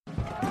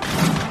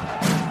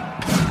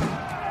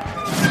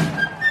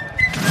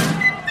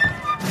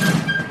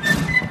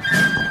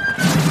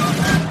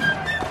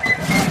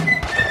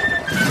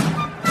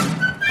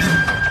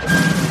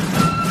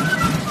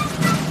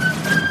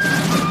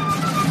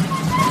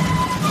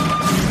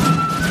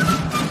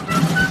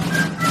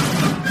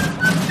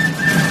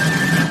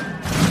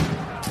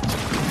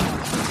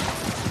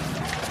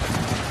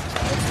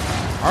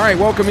All right,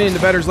 welcome in to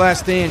Bettor's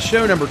Last Stand,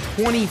 show number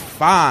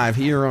 25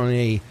 here on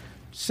a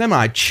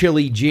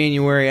semi-chilly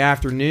January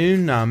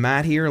afternoon.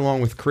 Matt here along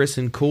with Chris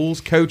and Cooley.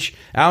 Coach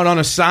out on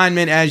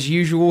assignment as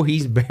usual.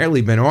 He's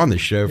barely been on the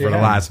show for the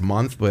last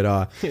month,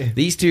 but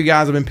these two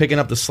guys have been picking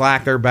up the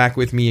slack. They're back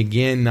with me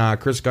again.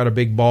 Chris got a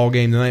big ball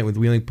game tonight with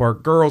Wheeling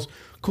Park girls.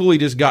 Cooley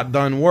just got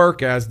done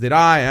work, as did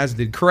I, as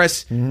did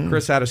Chris.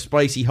 Chris had a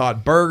spicy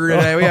hot burger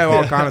today. We have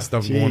all kind of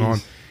stuff going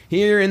on.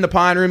 Here in the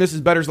Pine Room, this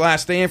is Bettor's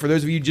Last Stand. For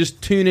those of you just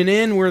tuning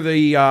in, we're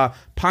the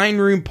Pine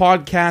Room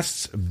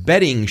Podcast's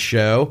betting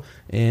show,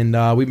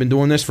 and we've been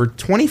doing this for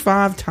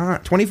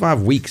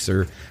 25 weeks,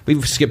 or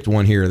we've skipped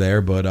one here or there,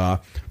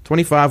 but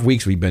 25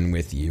 weeks we've been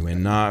with you,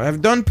 and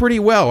have done pretty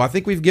well. I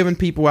think we've given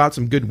people out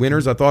some good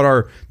winners. I thought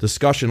our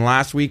discussion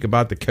last week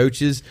about the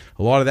coaches,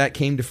 a lot of that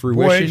came to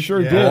fruition. Boy, it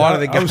sure did. A lot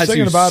of the guys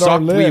who about sucked, our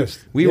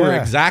list. we were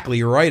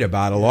exactly right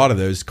about a lot of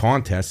those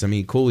contests. I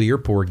mean, Cooley, your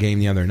poor game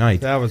the other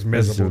night. That was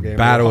miserable game.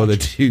 Battle of the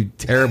two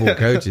terrible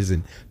coaches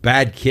and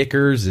bad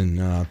kickers.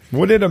 And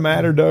what did it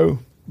matter, though?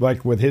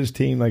 Like with his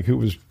team, like who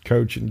was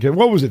coaching?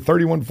 What was it,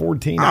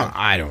 31-14?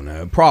 I don't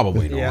know.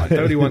 Probably not. Yeah,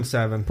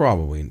 31-7.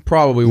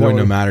 Probably wouldn't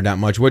have mattered that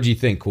much. What did you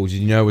think, Cool? Did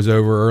you know it was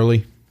over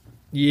early?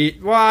 Yeah,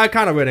 well, I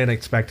kind of went in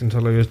expecting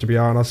to lose, to be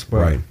honest.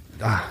 But,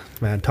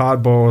 man,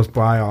 Todd Bowles,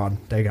 Bryon,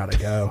 they got to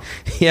go.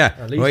 Yeah.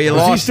 Well, you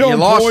lost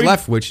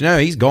Leftwich. No,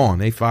 he's gone.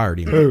 They fired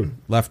him. Who?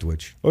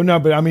 Leftwich. Oh, no,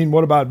 but I mean,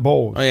 what about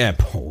Bowles? Oh, yeah,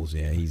 Bowles.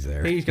 Yeah, he's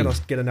there. He's going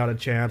to get another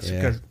chance.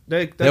 Yeah.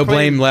 Because they'll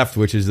blame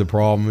Leftwich is the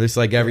problem. It's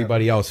like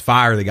everybody else.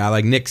 Fire the guy,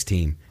 like Nick's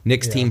team.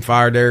 Nick's team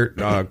fired their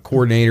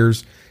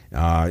coordinators.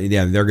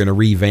 They're going to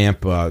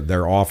revamp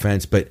their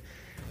offense, but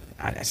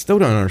I still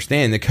don't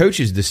understand the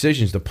coach's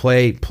decisions to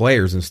play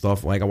players and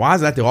stuff. Like, why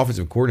is that the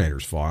offensive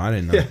coordinator's fault? I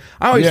didn't know. Yeah.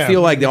 I always feel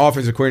like the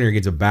offensive coordinator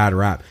gets a bad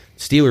rap.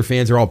 Steeler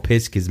fans are all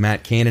pissed because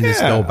Matt Cannon is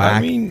still back.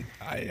 I mean,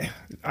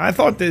 I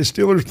thought the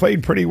Steelers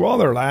played pretty well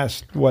their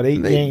last,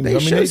 8 games. They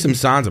showed some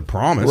signs of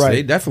promise. Right.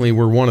 They definitely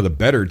were one of the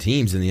better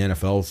teams in the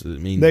NFL. I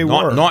mean, they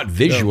not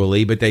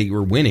visually, but they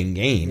were winning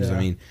games. Yeah. I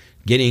mean,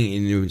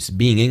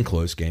 being in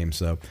close games.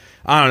 So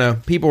I don't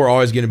know. People were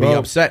always going to be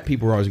upset.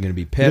 People were always going to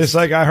be pissed. Just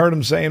like I heard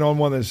them saying on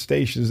one of the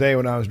stations today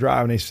when I was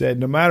driving, they said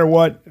no matter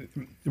what,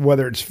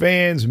 whether it's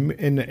fans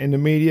in the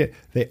media,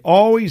 they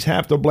always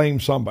have to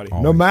blame somebody.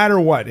 Always. No matter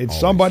what, it's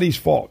somebody's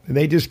fault.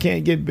 They just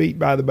can't get beat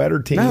by the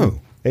better team.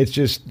 No. It's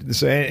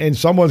just, and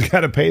someone's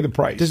got to pay the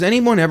price. Does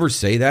anyone ever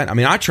say that? I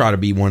mean, I try to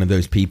be one of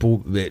those people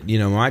that,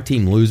 when my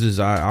team loses,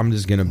 I'm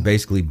just going to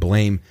basically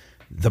blame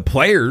the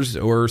players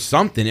or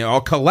something,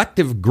 a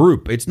collective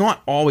group. It's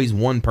not always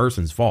one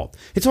person's fault.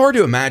 It's hard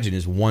to imagine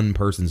it's one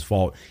person's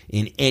fault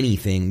in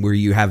anything where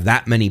you have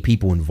that many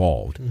people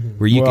involved,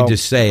 where you can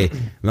just say,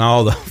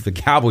 no, the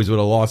Cowboys would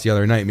have lost the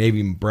other night,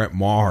 maybe Brett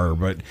Maher,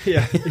 but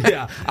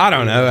I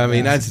don't know. I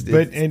mean,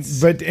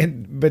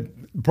 but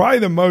probably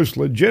the most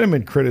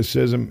legitimate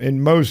criticism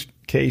in most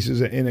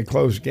cases in a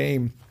close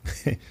game,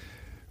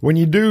 when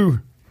you do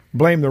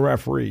blame the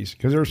referees,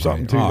 because there's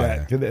something to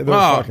that. They're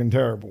fucking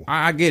terrible.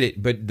 I get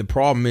it, but the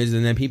problem is,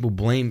 and then people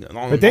blame.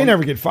 But they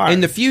never get fired.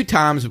 And the few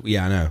times, I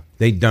know.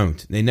 They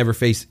don't. They never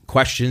face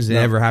questions. They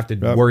never have to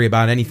worry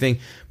about anything.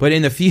 But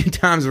in the few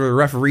times where the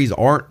referees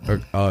aren't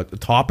a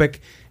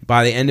topic,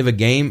 by the end of a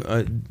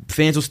game,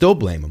 fans will still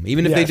blame them,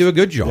 even if they do a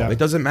good job. It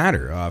doesn't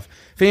matter.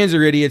 Fans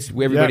are idiots.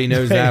 Everybody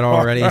knows that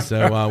already,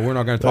 so we're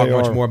not going to talk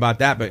much more about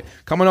that. But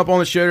coming up on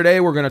the show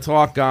today, we're going to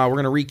talk.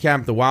 We're going to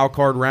recap the wild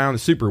card round, the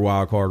super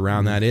wild card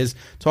round, that is.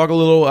 Talk a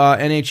little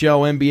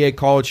NHL, NBA,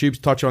 college hoops,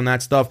 touch on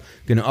that stuff.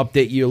 Going to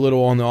update you a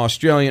little on the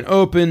Australian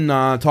Open,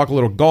 talk a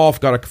little golf.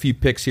 Got a few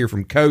picks here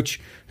from Coach,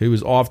 who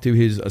was off to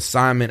his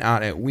assignment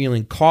out at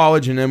Wheeling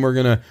College, and then we're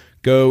going to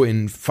go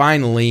and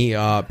finally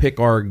pick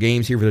our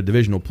games here for the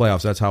divisional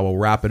playoffs. That's how we'll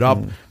wrap it up.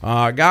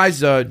 Guys,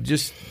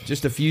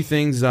 just a few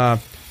things.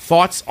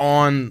 Thoughts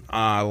on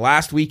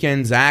last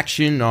weekend's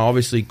action?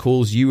 Obviously,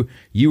 Coles, you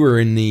were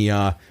in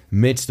the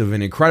midst of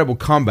an incredible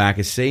comeback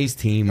as Say's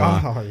team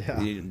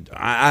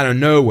out of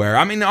nowhere.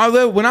 I mean,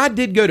 although when I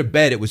did go to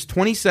bed, it was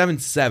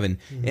 27-7,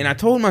 and I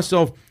told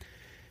myself,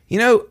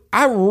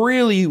 I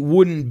really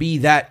wouldn't be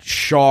that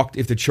shocked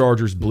if the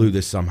Chargers blew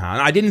this somehow.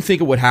 And I didn't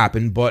think it would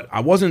happen, but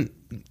I wasn't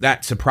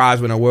that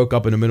surprised when I woke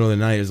up in the middle of the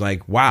night. It was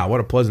like, wow, what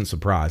a pleasant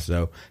surprise.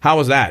 So how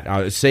was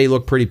that? Say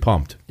looked pretty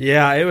pumped.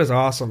 Yeah, it was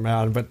awesome,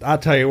 man. But I'll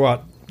tell you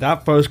what,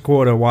 that first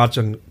quarter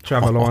watching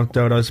Trevor Lawrence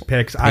throw those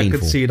picks, painful. I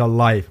could see the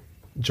life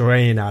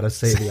drain out of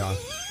Savion.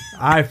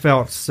 I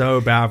felt so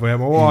bad for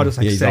him.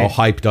 He's all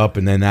hyped up,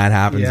 and then that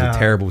happens. A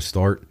terrible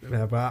start.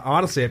 Yeah, but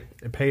honestly,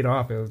 it paid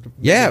off. It was the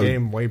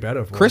game way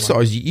better for Chris,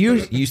 him.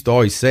 You used to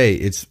always say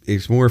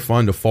it's more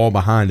fun to fall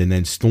behind and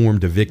then storm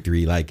to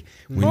victory. Like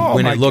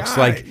when it looks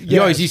like you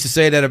always used to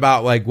say that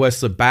about like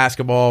Westlake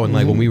basketball and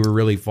like when we were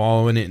really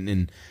following it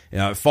and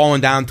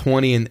falling down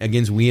 20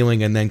 against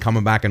Wheeling and then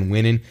coming back and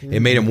winning.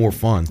 It made it more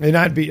fun. And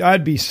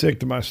I'd be sick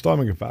to my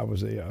stomach if I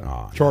was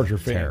a Charger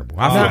fan. Terrible.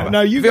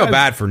 I feel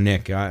bad for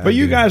Nick. But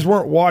you guys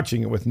weren't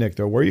watching it with Nick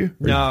though, were you?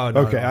 No.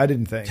 Okay, I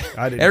didn't think.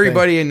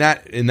 Everybody in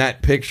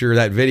that picture picture,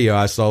 that video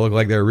I saw looked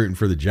like they were rooting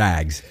for the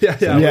Jags. We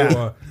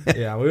were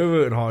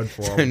rooting hard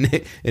for him.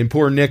 And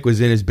poor Nick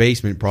was in his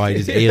basement, probably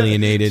just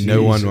alienated,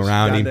 no one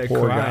around him.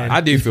 Poor guy.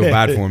 I do feel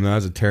bad for him, though. That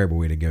was a terrible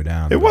way to go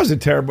down. It was a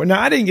terrible.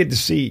 Now, I didn't get to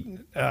see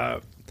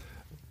a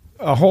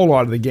whole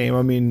lot of the game.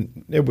 I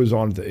mean, it was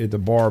on at the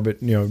bar,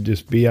 but,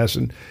 just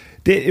BSing.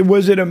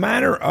 Was it a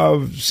matter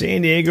of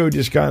San Diego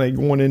just kind of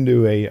going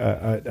into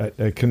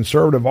a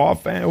conservative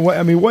offense?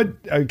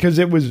 Because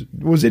it was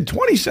it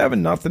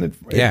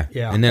 27-0?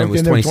 Yeah. And then it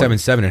was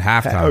 27-7 at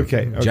halftime.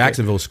 Okay.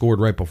 Jacksonville scored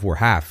right before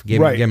half,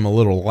 gave him a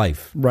little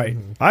life. Right.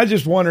 I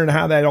just wondering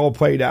how that all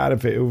played out.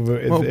 If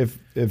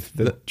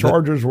the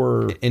Chargers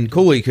were, and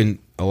Cooley can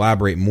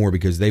elaborate more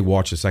because they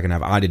watched the second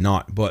half. I did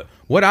not, but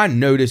what I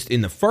noticed in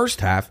the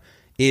first half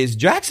is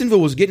Jacksonville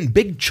was getting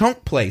big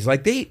chunk plays.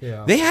 Like they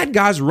had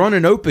guys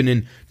running open,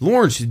 and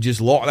Lawrence just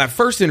lost. That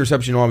first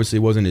interception obviously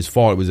wasn't his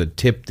fault. It was a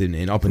tipped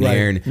and up in the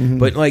air.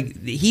 But like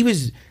he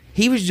was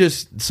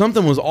just,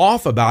 something was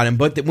off about him.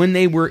 But when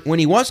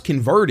he was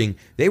converting,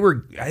 they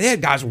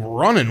had guys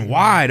running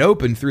wide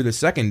open through the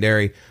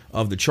secondary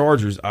of the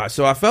Chargers.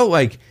 So I felt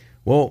like,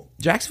 well,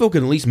 Jacksonville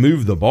can at least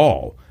move the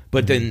ball.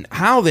 But then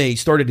how they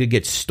started to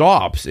get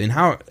stops and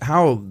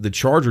how the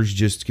Chargers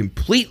just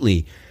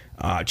completely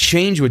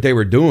change what they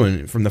were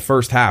doing from the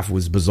first half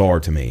was bizarre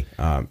to me.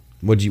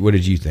 What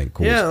did you think,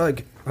 Cool? Yeah,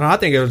 I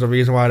think it was the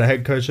reason why the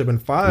head coach had been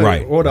fired,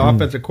 right? Or the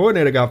offensive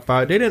coordinator got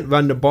fired. They didn't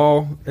run the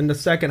ball in the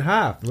second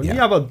half. When you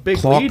have a big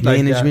clock lead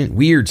management, like that,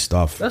 weird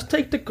stuff. Let's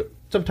take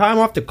some time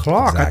off the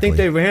clock. Exactly. I think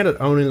they ran it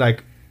only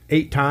like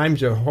 8 times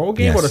the whole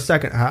game or the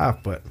second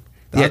half, but.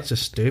 That's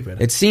just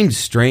stupid. It seemed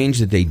strange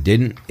that they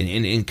didn't.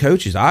 And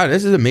coaches,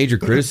 this is a major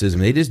criticism.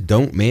 They just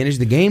don't manage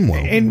the game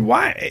well. And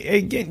why?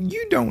 Again,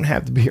 you don't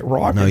have to be a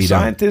rocket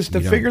scientist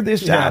to figure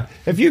this out.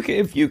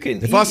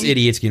 If us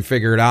idiots can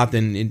figure it out,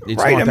 then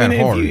it's not that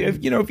hard.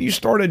 If you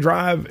start a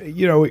drive, at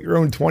your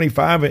own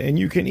 25, and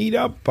you can eat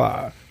up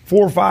 4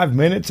 or 5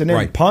 minutes and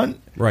then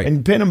punt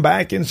and pin them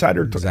back inside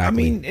their. Exactly. I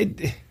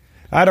mean,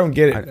 I don't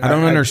get it. I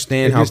don't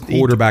understand how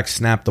quarterbacks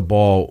snap the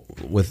ball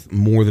with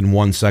more than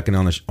 1 second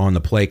on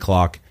the play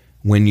clock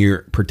when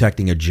you're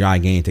protecting a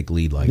gigantic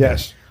lead like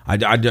that.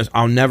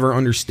 I'll never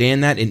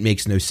understand that. It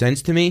makes no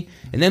sense to me.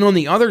 And then on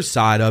the other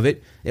side of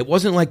it, it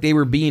wasn't like they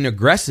were being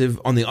aggressive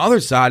on the other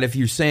side. If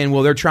you're saying,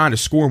 well, they're trying to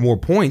score more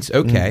points,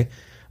 okay.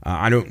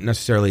 I don't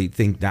necessarily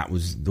think that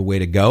was the way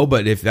to go,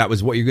 but if that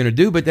was what you're going to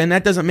do, but then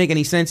that doesn't make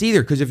any sense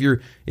either, because if you're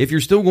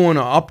still going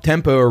up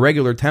tempo or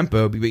regular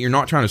tempo, but you're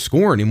not trying to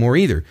score anymore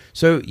either,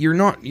 so you're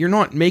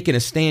not making a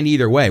stand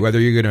either way.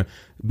 Whether you're going to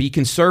be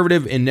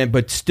conservative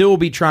but still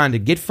be trying to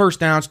get first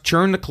downs,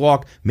 churn the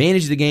clock,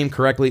 manage the game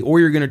correctly, or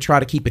you're going to try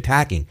to keep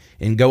attacking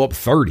and go up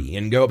 30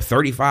 and go up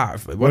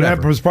 35. Whatever. Well,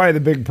 that was probably the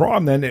big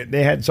problem. Then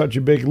they had such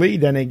a big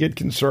lead. Then they get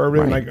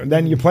conservative. Right.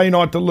 Then you play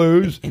not to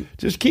lose.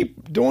 Just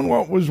keep doing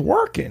what was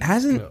working.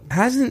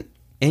 Hasn't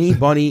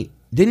anybody?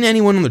 Didn't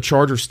anyone on the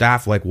Charger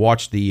staff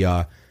watch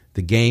the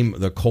game,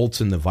 the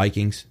Colts and the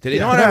Vikings? Did they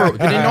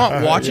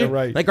not watch it?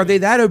 Right. Are they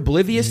that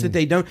oblivious that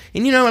they don't?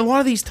 And a lot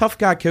of these tough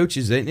guy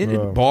coaches,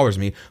 it bothers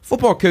me.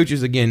 Football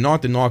coaches, again,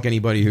 not to knock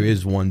anybody who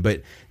is one,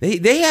 but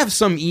they have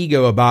some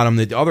ego about them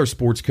that other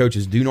sports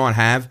coaches do not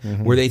have,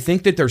 where they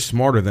think that they're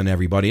smarter than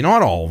everybody.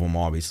 Not all of them,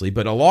 obviously,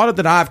 but a lot of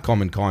that I've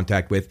come in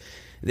contact with.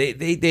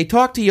 They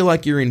talk to you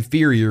like you're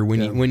inferior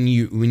when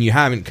you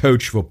haven't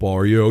coached football,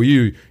 or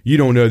you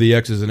don't know the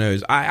X's and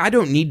O's. I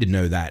don't need to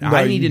know that.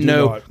 I need to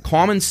know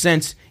common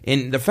sense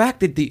and the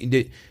fact that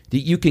that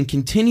you can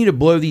continue to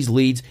blow these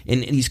leads.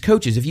 And these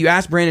coaches, if you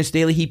ask Brandon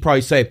Staley, he'd probably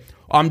say,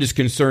 I'm just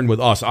concerned with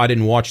us. I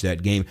didn't watch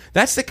that game.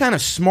 That's the kind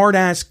of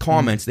smart-ass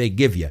comments they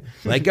give you.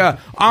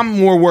 I'm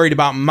more worried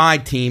about my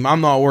team. I'm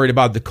not worried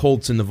about the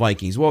Colts and the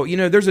Vikings. Well,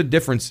 there's a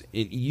difference.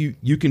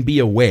 You can be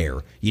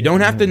aware. You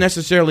don't have to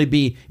necessarily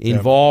be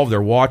involved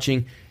or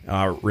watching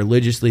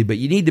religiously, but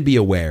you need to be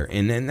aware.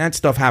 And that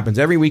stuff happens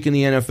every week in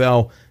the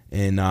NFL.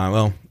 And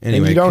anyway,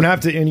 and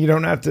you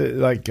don't have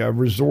to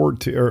resort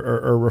to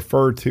or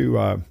refer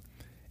to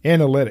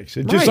analytics.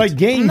 It's just like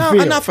game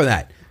feel. Enough of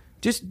that.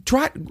 Just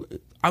try.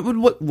 I would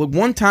look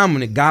one time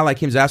when a guy like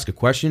him's asked a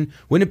question.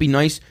 Wouldn't it be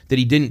nice that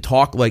he didn't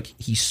talk like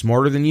he's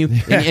smarter than you?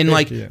 And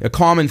a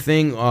common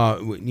thing,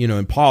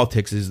 in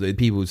politics is that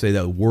people would say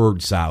that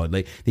word salad.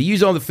 They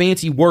use all the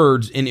fancy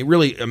words, and it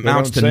really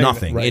amounts to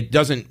nothing. Right. It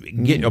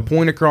doesn't get a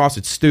point across.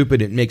 It's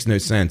stupid. It makes no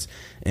sense.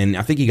 And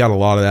I think he got a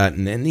lot of that.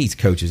 And these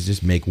coaches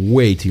just make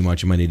way too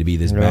much money to be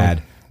this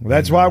bad. Well,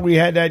 that's why we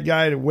had that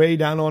guy way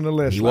down on the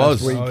list. He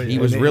was. He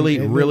was really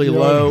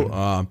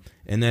low.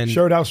 And then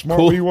showed how smart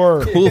we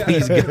were.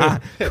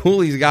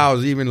 Cooley's guy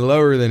was even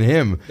lower than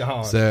him.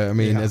 So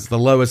it's the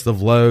lowest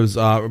of lows.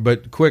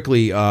 But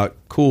quickly,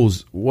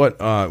 Cools,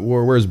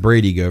 where's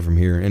Brady go from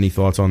here? Any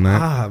thoughts on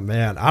that?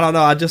 Man, I don't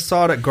know. I just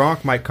saw that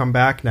Gronk might come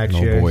back next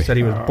year. He said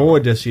he was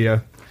bored this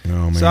year. Oh,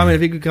 man. So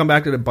if he could come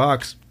back to the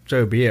Bucs,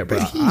 so be it.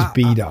 But he's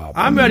beat up.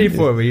 I'm ready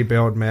for a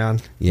rebuild,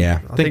 man. Yeah,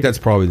 I think that's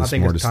probably the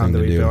smartest thing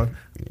to do.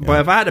 But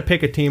if I had to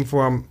pick a team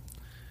for him,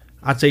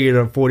 I'd say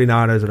either the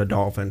 49ers or the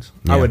Dolphins.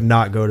 Yeah. I would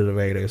not go to the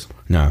Raiders.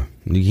 No,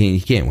 you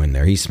can't win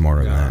there. He's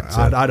smarter than that.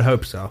 So. I'd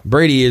hope so.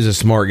 Brady is a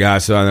smart guy,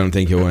 so I don't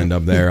think he'll end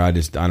up there. I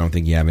don't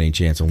think you have any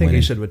chance of winning. I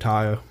think he should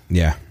retire.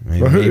 Yeah.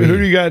 Well, who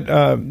do you got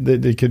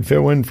that could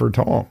fill in for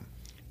Tom?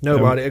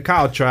 Nobody.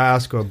 Kyle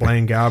Trask or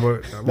Blaine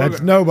Gabbert.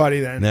 That's nobody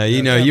then. No,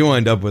 you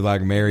end up with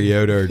like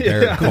Mariota or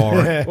Derek Carr.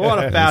 We'll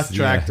want a fast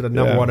track to the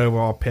number 1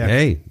 overall pick.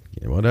 Hey,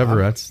 whatever.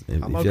 That's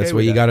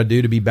what you got to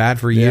do to be bad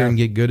for a year and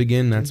get good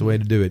again. That's the way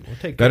to do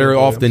it. Better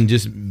off than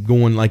just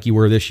going like you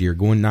were this year.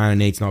 Going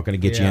 9-8 is not going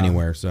to get you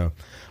anywhere. So,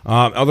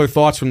 other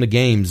thoughts from the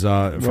games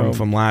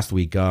from last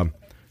week.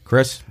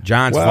 Chris,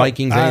 Giants,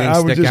 Vikings,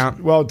 anything stick out?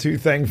 Well, two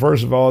things.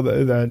 First of all,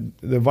 the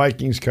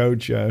Vikings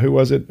coach, who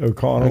was it?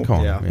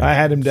 O'Connell. Yeah. I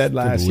had him dead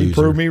last. He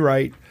proved me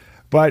right.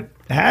 But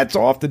hats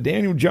off to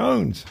Daniel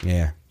Jones.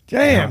 Yeah.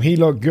 Damn, he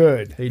looked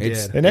good. He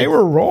did. And they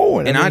were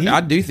rolling. And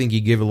I do think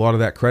you give a lot of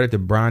that credit to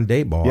Brian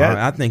Daboll.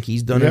 Yeah. I think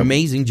he's done an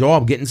amazing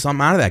job getting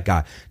something out of that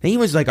guy. And he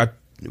was like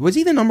was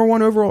he the number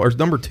 1 overall or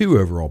number 2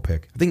 overall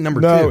pick? I think number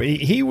 2. No,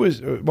 he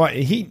was.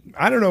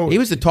 I don't know. He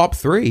was the top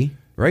 3.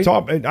 Right?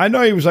 I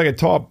know he was like a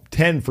top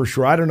 10 for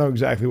sure. I don't know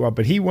exactly what,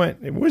 but he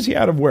went. Was he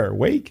out of where?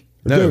 Wake?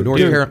 No, North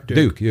Carolina.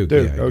 Duke. Yeah,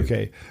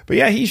 okay. Duke. But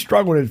yeah, he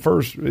struggled at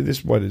first.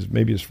 This is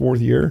maybe his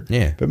 4th year.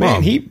 Yeah, but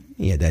man, he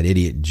had that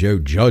idiot Joe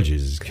Judge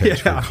as his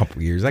coach for a couple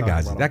of years. That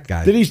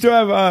guy. Did he still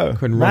have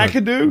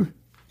McAdoo?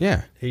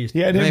 Yeah, he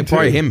had him.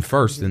 Probably him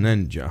first, and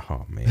then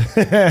oh man.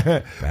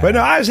 But no,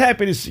 I was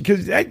happy to see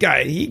because that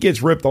guy he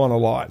gets ripped on a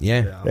lot.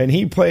 Yeah, and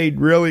he played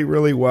really,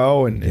 really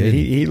well, and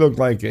he looked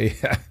like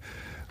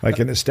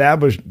an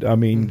established,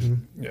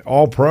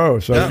 all pro.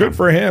 So good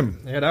for him.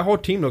 Yeah, that whole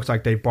team looks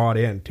like they bought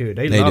in too.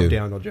 They love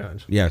Daniel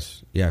Jones.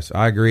 Yes,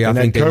 I agree. I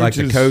think they like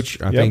the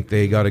coach. I think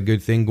they got a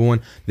good thing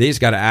going. They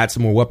just got to add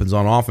some more weapons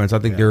on offense. I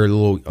think they're a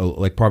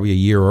little probably a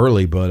year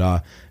early,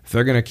 but if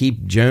they're going to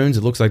keep Jones,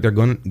 it looks like they're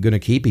going to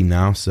keep him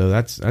now. So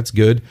that's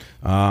good.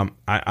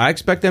 I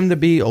expect them to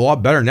be a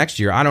lot better next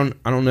year. I don't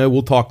know.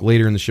 We'll talk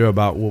later in the show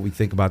about what we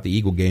think about the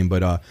Eagle game,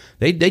 but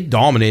they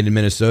dominated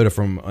Minnesota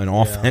from an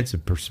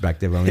offensive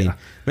perspective. I mean,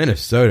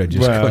 Minnesota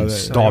just couldn't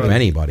stop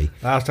anybody.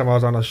 Last time I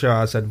was on the show,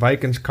 I said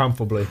Vikings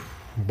comfortably.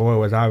 Boy,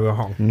 was I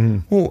wrong.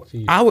 Mm-hmm.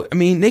 Well,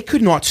 they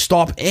could not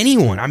stop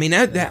anyone. I mean,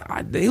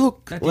 they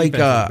look like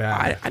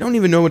I don't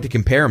even know what to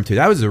compare them to.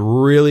 That was a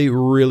really,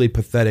 really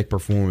pathetic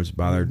performance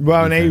by their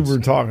defense. And they were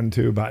talking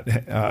too about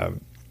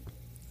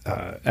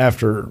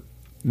after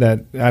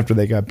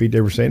they got beat.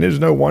 They were saying there's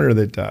no wonder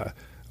that a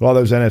lot of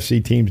those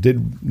NFC teams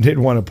did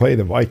want to play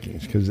the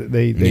Vikings because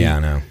they I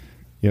know.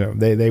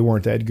 They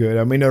weren't that good.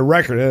 I mean, their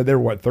record, they're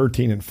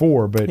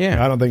 13-4, but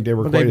I don't think they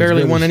were. They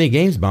barely won any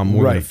games by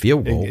more than a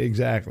field goal.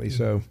 Exactly.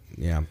 So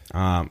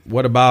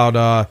what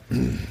about?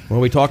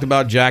 We talked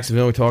about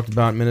Jacksonville. We talked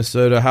about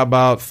Minnesota. How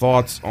about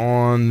thoughts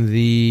on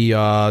the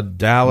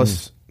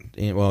Dallas?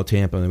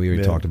 Tampa. We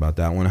already talked about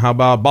that one. How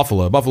about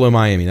Buffalo?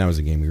 Miami. That was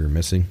a game we were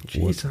missing.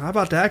 Jeez, how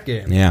about that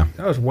game? Yeah,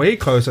 that was way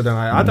closer than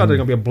I thought. There was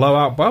going to be a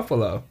blowout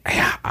Buffalo.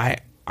 Yeah,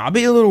 I'll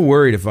be a little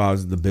worried if I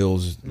was the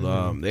Bills.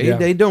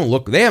 They don't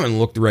look. They haven't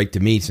looked right to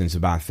me since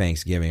about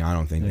Thanksgiving. I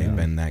don't think they've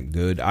been that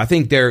good. I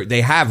think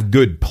they have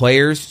good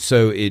players,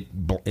 so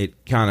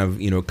it kind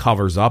of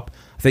covers up.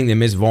 I think they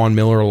miss Von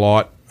Miller a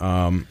lot.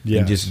 And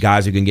just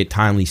guys who can get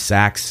timely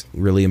sacks,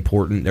 really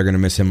important. They're going to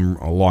miss him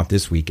a lot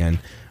this weekend.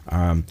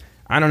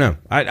 I don't know.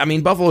 I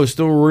mean, Buffalo is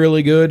still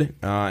really good,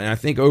 and I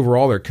think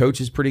overall their coach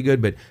is pretty good.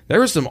 But there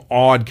were some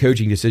odd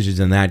coaching decisions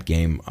in that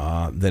game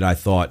that I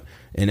thought.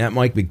 And that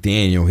Mike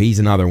McDaniel, he's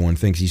another one,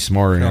 thinks he's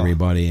smarter than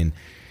everybody. And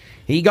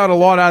he got a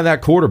lot out of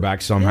that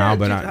quarterback somehow.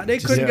 But they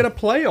couldn't get a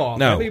playoff.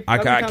 No, I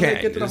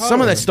can't. Some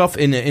of that stuff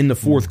in the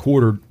fourth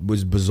quarter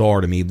was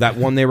bizarre to me. That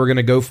one they were going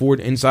to go for it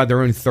inside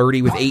their own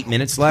 30 with 8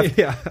 minutes left,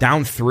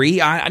 down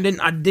 3. I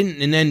didn't.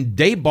 And then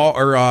Daboll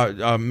or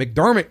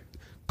McDermott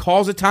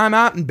calls a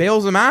timeout and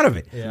bails them out of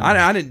it. Yeah.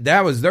 I didn't.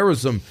 There was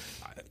some.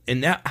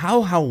 And that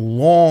how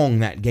long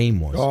that game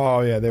was.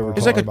 Oh, yeah. They were.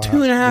 It's like a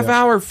 2.5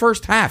 hour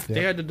first half.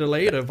 They had to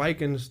delay the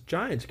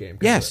Vikings-Giants game.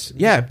 Yes.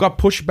 Yeah. It got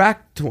pushed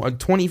back to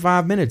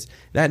 25 minutes.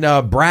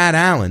 That Brad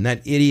Allen,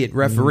 that idiot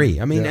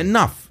referee. I mean,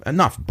 enough,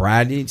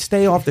 Brad.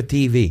 Stay off the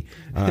TV.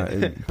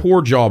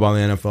 Poor job on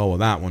the NFL with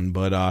that one.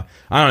 But I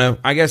don't know.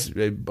 I guess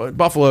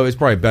Buffalo is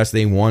probably best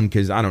they won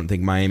because I don't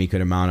think Miami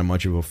could have mounted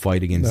much of a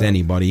fight against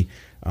anybody.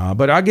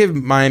 But I'll give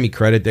Miami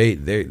credit.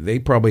 They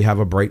probably have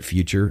a bright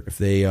future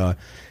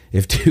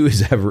if Tua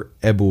is ever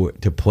able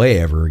to play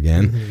ever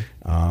again.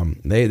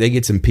 They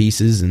get some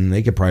pieces, and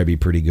they could probably be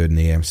pretty good in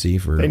the AFC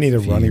for They need a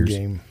running years.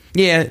 game.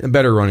 Yeah, a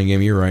better running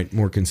game. You're right.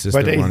 More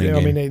consistent running game.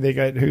 I mean, they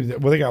got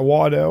they got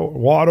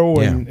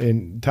Waddle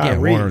and Tyree. Yeah,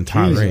 Waddle and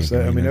Tyree. Jesus,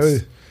 I mean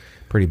those,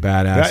 pretty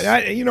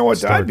badass. You know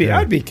what? I'd be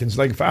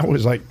like if I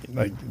was like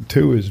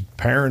to his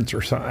parents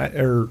or something,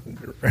 or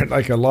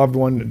like a loved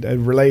one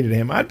related to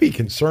him. I'd be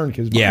concerned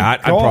because I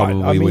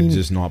probably would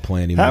just not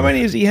play anymore. How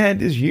many has he had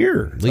this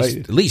year?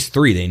 At least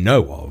 3 they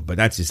know of, but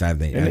that's just how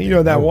they.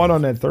 And that one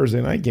on that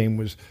Thursday night game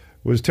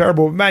was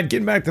terrible. Matt,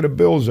 getting back to the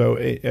Bills though,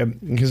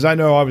 because I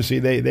know obviously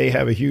they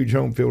have a huge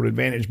home field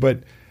advantage, but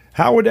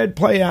How would that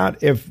play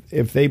out if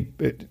they?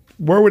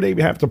 Where would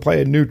they have to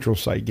play a neutral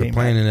site game? They're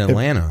playing in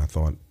Atlanta.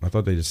 I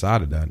thought they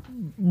decided that.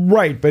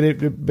 Right,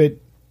 but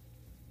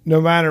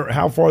no matter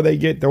how far they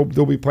get, they'll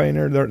be playing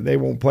there. They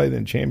won't play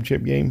the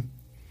championship game.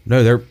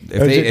 No,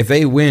 if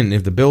they win,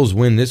 if the Bills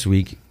win this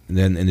week,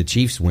 then and the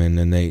Chiefs win,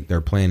 then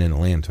they're playing in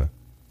Atlanta.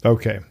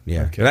 Okay.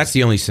 Yeah. Okay. That's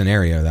the only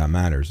scenario that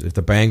matters. If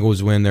the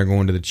Bengals win, they're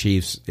going to the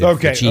Chiefs.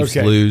 If the Chiefs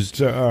lose,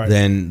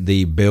 then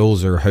the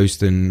Bills are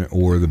hosting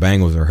or the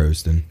Bengals are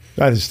hosting.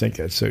 I just think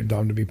that's so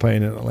dumb to be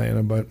playing in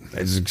Atlanta, but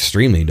it's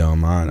extremely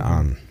dumb.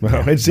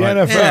 It's the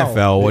NFL.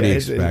 NFL, what do you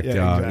expect?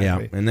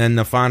 Exactly. And then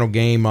the final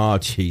game,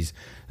 the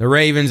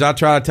Ravens. I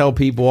try to tell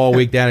people all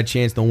week they had a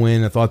chance to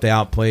win. I thought they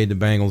outplayed the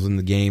Bengals in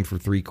the game for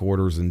 3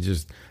 quarters and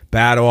just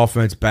bad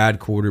offense, bad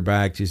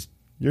quarterback, just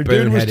your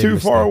dude was too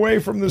far away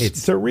from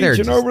this to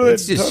reaching over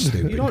it's just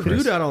stupid, you don't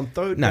do that on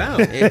third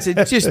down. It's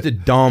just a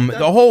dumb.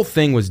 The whole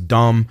thing was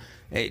dumb.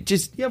 It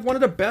just you have one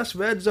of the best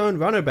red zone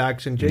running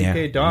backs in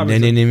J.K. Dobbins. They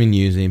didn't even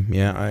use him.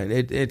 Yeah,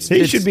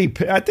 he should be.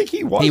 I think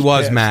he was. He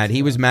was pissed. mad.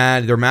 He was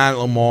mad. They're mad at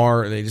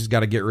Lamar. They just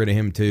got to get rid of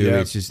him too. Yeah.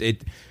 It's just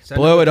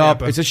blow it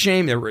up. It's a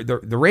shame.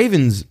 The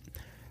Ravens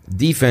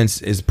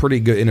defense is pretty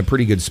good in a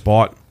pretty good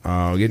spot.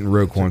 Getting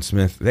Roquan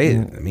Smith.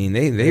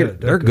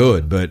 They're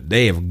good, but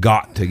they have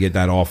got to get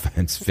that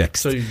offense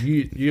fixed. So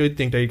you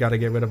think they got to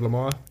get rid of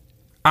Lamar?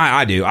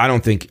 I do. I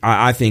don't think.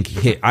 I think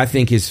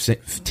his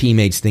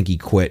teammates think he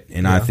quit,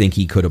 and I think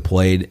he could have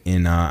played,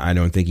 and I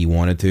don't think he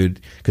wanted to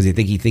because he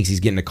thinks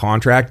he's getting a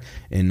contract,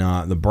 and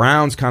the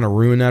Browns kind of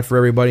ruined that for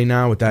everybody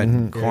now with that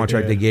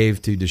contract they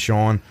gave to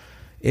Deshaun.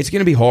 It's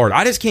going to be hard.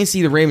 I just can't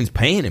see the Ravens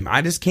paying him.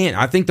 I just can't.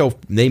 I think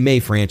they may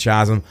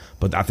franchise him,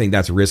 but I think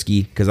that's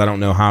risky because I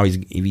don't know how if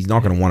he's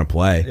not going to want to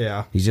play.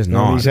 Yeah, he's just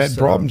not. He's had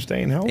problems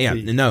staying healthy. Yeah,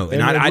 no,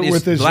 and I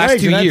just the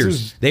last 2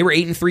 years they were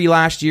 8-3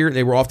 last year.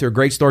 They were off to a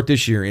great start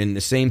this year, and the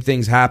same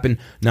things happened.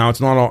 Now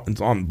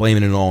I'm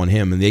blaming it all on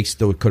him, and they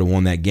still could have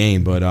won that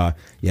game. But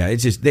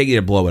it's just they got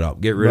to blow it up,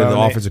 get rid of the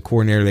offensive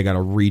coordinator. They got to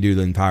redo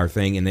the entire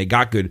thing, and they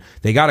got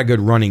a good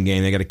running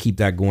game. They got to keep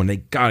that going. They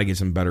got to get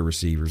some better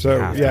receivers.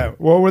 So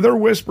were there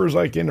whispers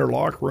like in their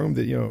locker room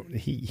that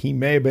he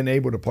may have been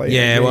able to play?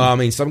 Yeah, well, I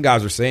mean, some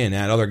guys are saying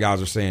that, other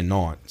guys are saying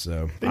not.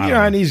 So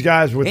and these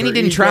guys with and he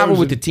didn't travel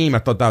with the team. I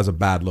thought that was a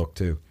bad look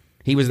too.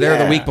 He was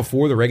there the week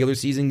before the regular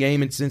season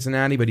game in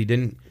Cincinnati, but he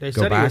didn't go back. They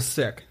said he was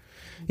sick.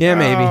 Yeah,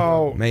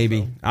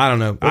 maybe. I don't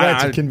know. Well,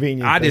 that's a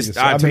convenient thing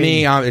to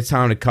me, it's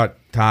time to cut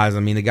ties. I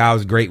mean, the guy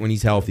was great when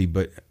he's healthy,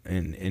 but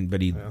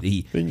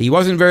he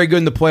wasn't very good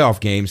in the playoff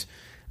games.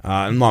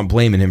 I'm not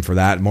blaming him for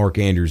that. Mark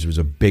Andrews was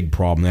a big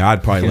problem there.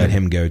 I'd probably let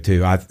him go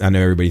too. I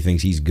know everybody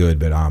thinks he's good,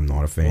 but I'm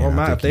not a fan. Well,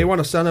 Matt, if they want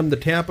to send him to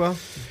Tampa,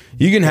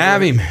 you can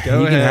have him.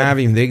 You can have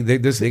him.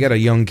 They got a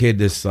young kid,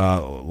 this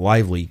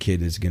lively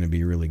kid is going to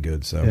be really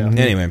good. So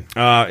anyway,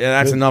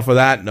 that's enough of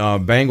that.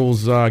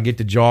 Bengals get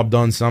the job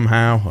done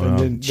somehow.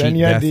 And then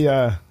you had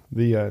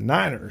the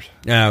Niners.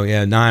 Oh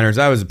yeah, Niners.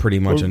 That was pretty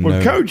much a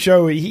no. Coach, I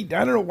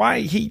don't know why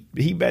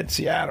he bet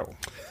Seattle.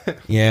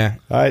 Yeah,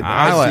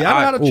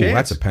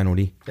 that's a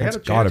penalty. That's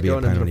got to be a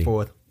penalty.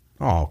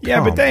 Oh,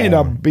 yeah, but they ended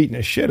up beating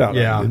the shit out of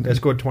them. Yeah, they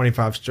scored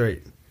 25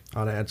 straight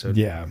unanswered.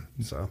 Yeah,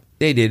 so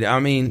they did.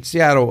 I mean,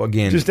 Seattle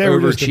again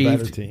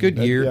overachieved.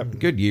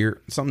 Good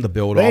year. Something to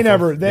build off. They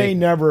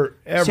never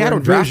ever Seattle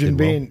envisioned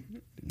being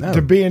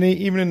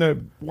even in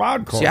the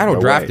wild card. Seattle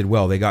drafted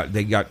well. They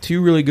got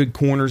 2 really good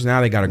corners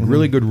now. They got a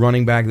really good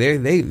running back.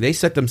 They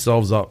set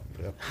themselves up.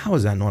 How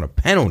is that not a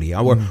penalty?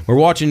 We're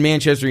watching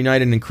Manchester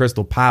United and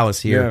Crystal Palace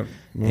here,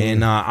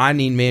 and I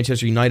need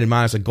Manchester United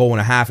minus a goal and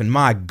a half. And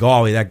my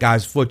golly, that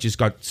guy's foot just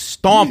got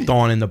stomped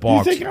on in the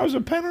box. You think that was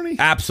a penalty?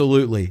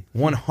 Absolutely,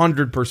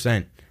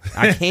 100%.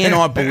 I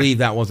cannot believe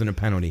that wasn't a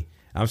penalty.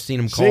 I've seen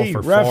him call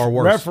for far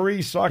worse.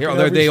 Referees suck.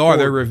 They are.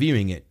 They're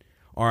reviewing it.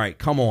 All right,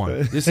 come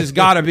on. This has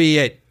got to be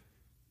it.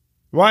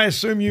 Well, I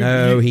assume you.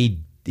 No,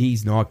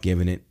 he's not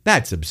giving it.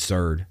 That's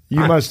absurd. You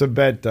must have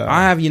bet.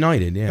 I have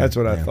United. Yeah, that's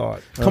what I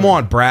thought. Come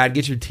on, Brad,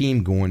 get your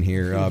team going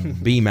here.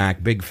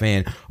 BMAC, big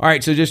fan. All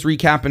right, so just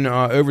recapping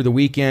over the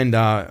weekend,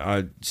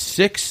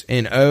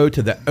 6-0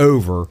 to the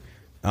over.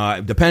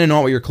 Depending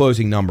on what your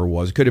closing number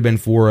was, it could have been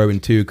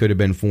 4-0-2, could have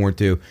been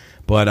 4-2.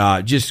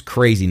 But just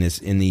craziness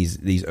in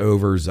these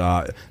overs.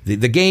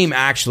 The game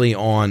actually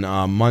on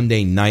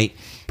Monday night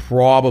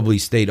probably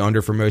stayed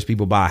under for most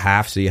people by a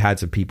half. So you had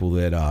some people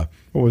that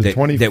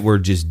were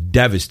just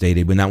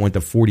devastated when that went to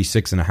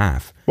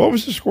 46.5. What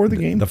was the score of the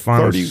game? The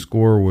final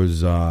score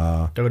was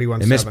 31-7.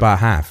 They missed by a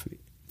half.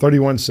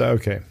 31-7.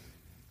 Okay.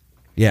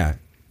 Yeah.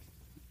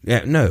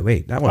 Yeah. No,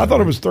 wait. That was. I thought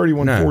it was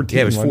 31-14. No,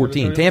 yeah, it was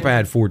 14. Tampa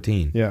had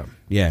 14. Yeah.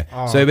 Yeah.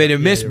 Oh, so they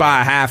missed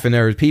by a half,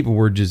 and people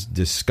were just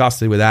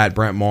disgusted with that.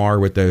 Brent Maher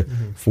with the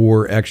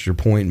 4 extra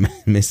point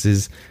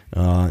misses.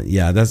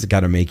 That's got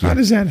to make you. How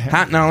does that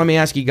happen? Now, let me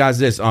ask you guys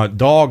this.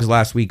 Dogs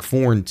last week,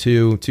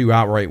 4-2, 2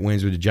 outright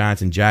wins with the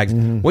Giants and Jags.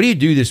 What do you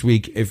do this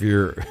week if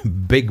you're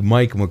Big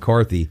Mike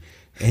McCarthy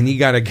and you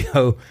got to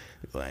go?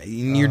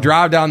 You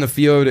drive down the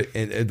field,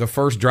 the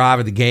first drive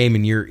of the game,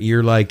 and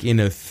you're like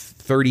in a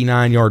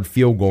 39-yard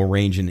field goal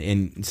range,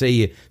 and say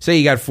you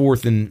got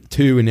 4th and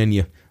 2, and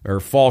then or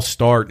false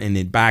start, and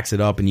it backs it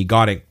up, and you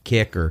got a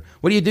kick, or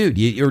what do you do?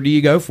 Do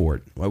you go for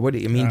it? What do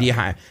you mean?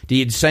 Do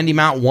you send him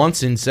out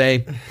once and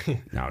say,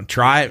 "No,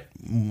 try it.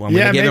 I'm going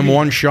to give him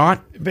one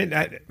shot"?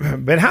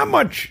 But how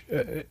much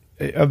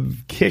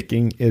of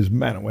kicking is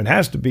mental? It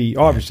has to be,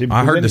 obviously.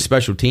 I heard the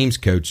special teams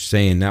coach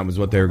saying that was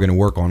what they were going to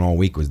work on all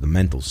week, was the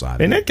mental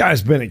side. And that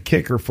guy's been a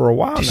kicker for a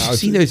while now. Did you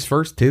see those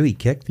first 2 he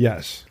kicked?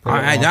 Yes.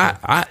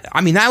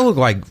 I mean, that looked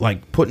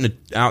like putting it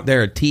out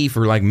there a tee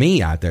for like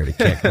me out there to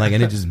kick, like,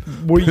 and it just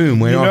boom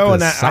went off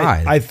the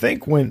side. I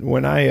think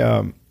when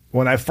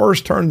I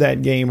first turned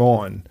that game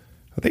on,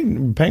 I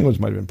think Penguins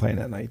might have been playing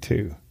that night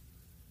too.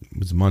 It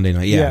was Monday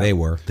night. Yeah, they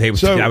were. That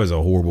was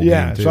a horrible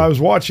game too. So I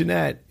was watching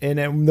that, and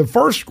then the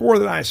first score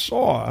that I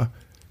saw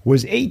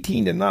was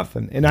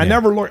 18-0, and I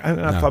never looked. And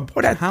I thought,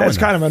 boy, that's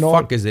kind of an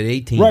odd. Fuck, is it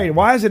 18? Right?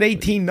 Why is it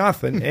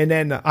 18-0? And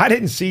then I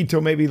didn't see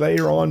till maybe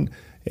later on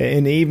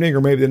in the evening,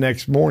 or maybe the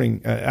next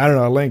morning. I don't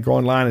know. A link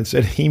online and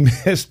said he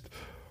missed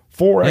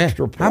 4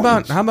 extra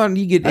points. How about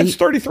you get that's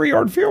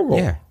 33-yard field goal?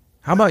 Yeah.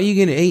 How about you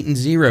get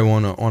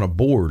 8-0 on a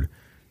board?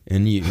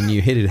 And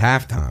you hit it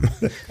halftime.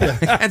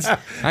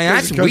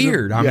 That's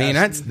weird. I mean,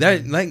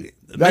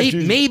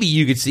 maybe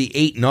you could see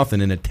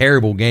 8-0 in a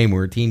terrible game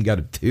where a team got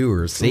a 2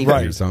 or a safety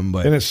or something.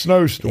 But in a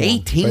snowstorm,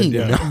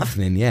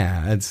 18-0.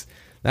 Yeah,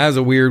 that was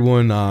a weird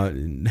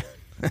one.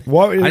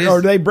 What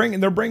are they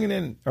bringing? They're bringing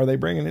in. Are they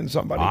bringing in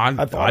somebody?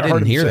 I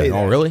didn't hear that.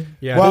 Oh, really?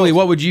 Yeah. Well,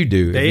 what would you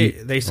do?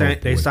 They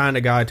signed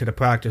a guy to the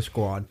practice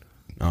squad.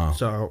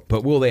 So,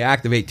 but will they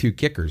activate 2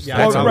 kickers? Yeah,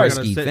 that's a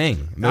risky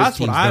thing. That's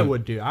what I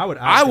would do.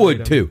 I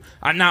would too.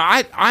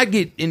 Now I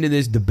get into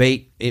this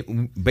debate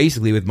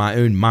basically with my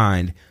own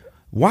mind.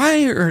 Why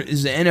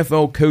is the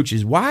NFL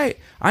coaches? Why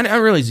I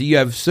realize you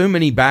have so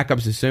many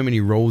backups and so many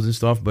roles and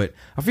stuff, but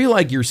I feel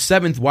like your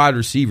 7th wide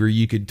receiver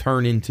you could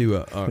turn into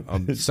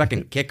a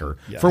second kicker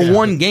for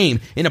one game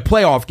in a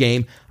playoff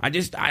game.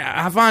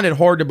 I find it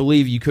hard to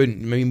believe you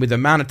couldn't. I mean, with the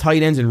amount of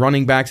tight ends and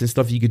running backs and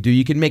stuff you could do,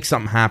 you could make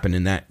something happen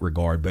in that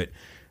regard. But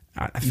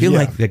I feel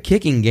like the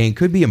kicking game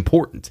could be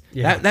important.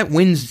 Yeah. That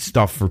wins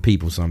stuff for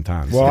people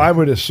sometimes. Well, I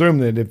would assume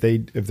that if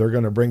they're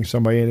going to bring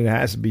somebody in, it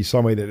has to be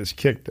somebody that has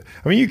kicked.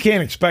 I mean, you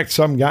can't expect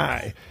some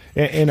guy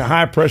in a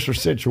high pressure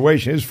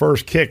situation. His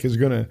first kick is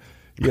going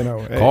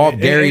to, call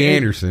Gary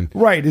Anderson.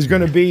 Right, is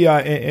going to be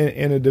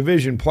in a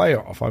division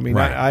playoff. I mean,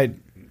 right.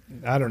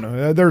 I don't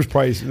know. There's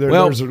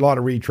there's a lot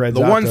of retreads.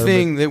 The one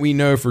thing that we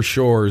know for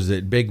sure is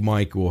that Big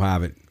Mike will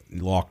have it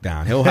locked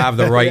down. He'll have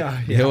the right.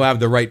 He'll have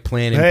the right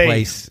plan in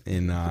place.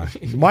 And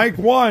Mike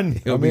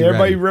won.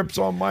 Everybody rips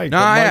on Mike.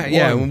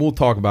 And we'll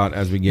talk about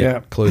as we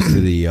get closer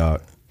to the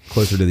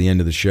end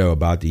of the show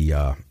about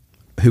the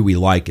who we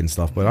like and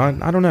stuff. But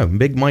I don't know.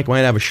 Big Mike might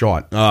have a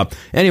shot.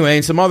 Anyway,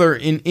 and some other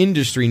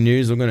industry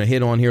news I'm going to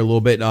hit on here a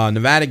little bit.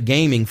 Nevada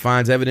Gaming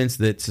finds evidence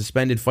that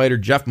suspended fighter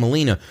Jeff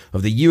Molina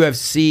of the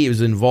UFC was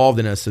involved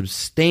in a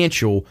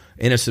substantial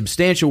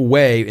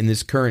way in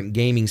this current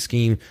gaming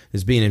scheme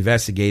that's being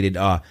investigated.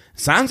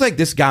 Sounds like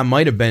this guy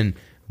might have been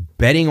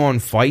betting on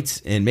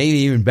fights and maybe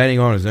even betting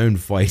on his own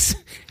fights,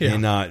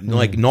 and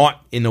like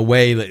not in a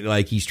way that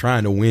like he's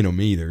trying to win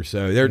them either.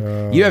 So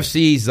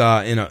UFC's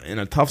in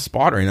a tough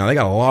spot right now. They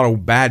got a lot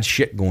of bad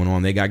shit going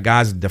on. They got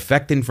guys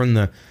defecting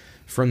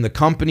from the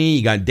company.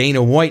 You got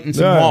Dana White in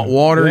some hot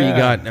water. You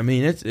got, I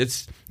mean,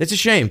 it's a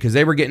shame because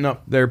they were getting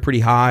up there pretty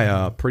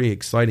high, pretty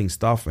exciting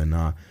stuff. And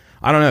I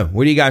don't know.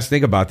 What do you guys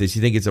think about this?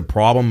 You think it's a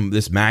problem?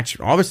 This match,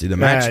 obviously, the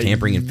match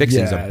tampering and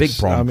fixing is a big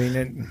problem. I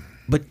mean,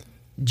 but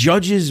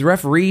judges,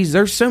 referees,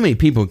 there's so many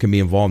people who can be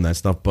involved in that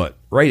stuff. But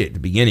right at the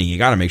beginning, you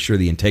got to make sure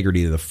the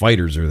integrity of the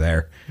fighters are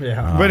there.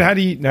 Yeah. But how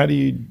do you?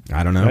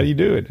 I don't know. How do you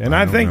do it? And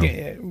I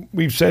think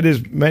we've said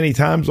this many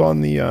times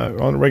on the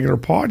regular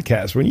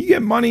podcast. When you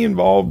get money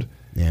involved,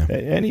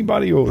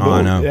 anybody will.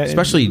 I know,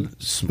 especially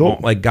small,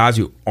 like guys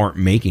who aren't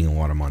making a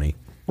lot of money.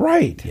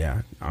 Right.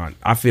 Yeah.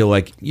 I feel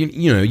like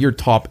you know your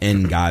top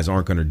end guys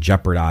aren't going to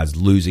jeopardize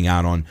losing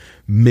out on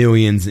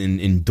millions in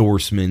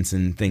endorsements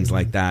and things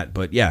like that.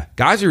 But yeah,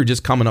 guys who are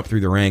just coming up through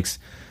the ranks.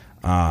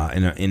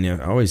 And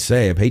I always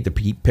say I hate to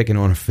keep picking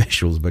on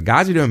officials, but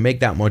guys who don't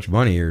make that much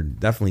money are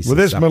definitely. Well,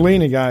 this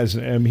Molina guy's,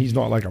 he's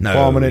not like a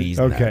prominent.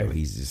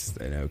 He's just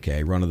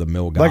an run of the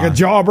mill guy, like a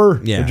jobber.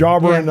 Yeah, a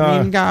jobber. Yeah,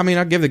 and I mean,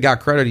 I'll give the guy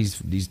credit.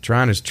 He's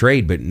trying his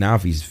trade, but now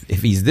if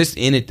he's this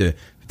in it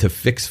to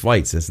fix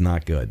fights, that's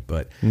not good.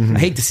 But I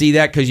hate to see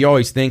that because you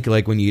always think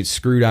like when you get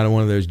screwed out of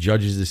one of those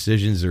judges'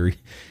 decisions or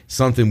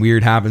something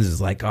weird happens, it's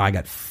like, oh, I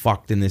got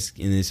fucked in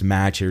this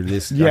match or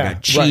this, I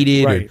got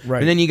cheated. Right.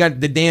 And then you got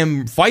the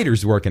damn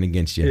fighters working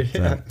against you.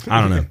 So,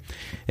 I don't know.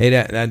 Hey,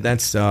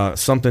 that's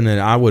something that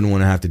I wouldn't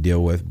want to have to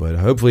deal with. But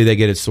hopefully they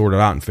get it sorted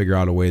out and figure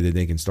out a way that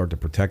they can start to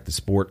protect the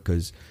sport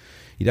because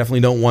you definitely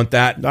don't want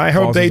that. I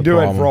hope they do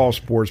it for all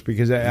sports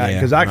because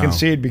I can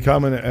see it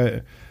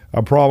becoming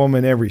a problem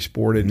in every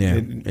sport. It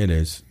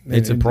is.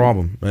 It's a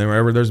problem.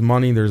 Wherever there's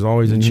money, there's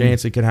always a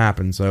chance it could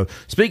happen. So,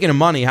 speaking of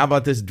money, how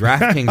about this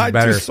DraftKings I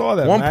better? just saw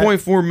that,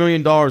 $1.4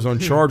 million on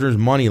Chargers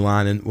money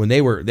line, and when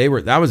they were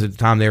that was at the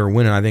time they were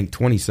winning, I think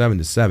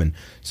 27-7.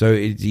 So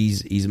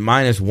he's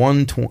minus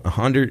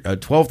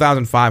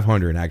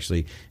 12,500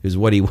 actually is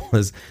what he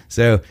was.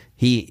 So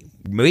he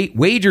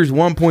wagers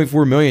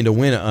 $1.4 million to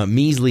win a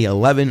measly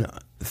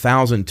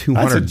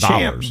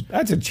 $11,200.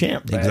 That's a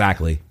champ. Man.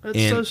 Exactly. That's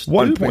and so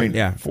stupid.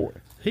 1.4.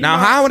 Now,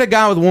 how would a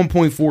guy with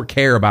 1.4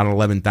 care about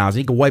 11,000?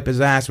 He could wipe his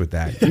ass with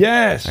that.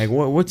 Yes. Like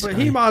what's? But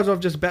he might as well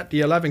just bet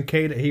the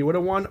 11K that he would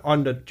have won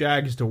on the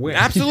Jags to win.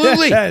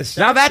 Absolutely. Yes.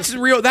 Now that's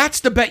real. That's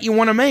the bet you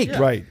want to make. Yeah.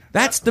 Right.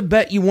 That's the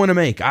bet you want to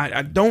make.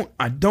 I don't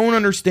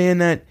understand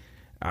that.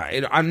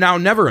 I now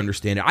never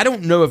understand it. I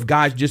don't know if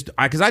guys just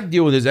because I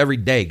deal with this every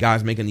day.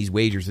 Guys making these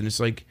wagers, and it's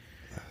like,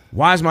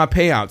 why is my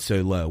payout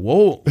so low?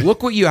 Well,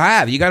 look what you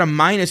have. You got a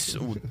minus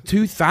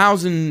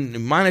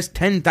 2,000, minus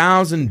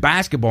 10,000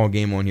 basketball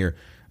game on here.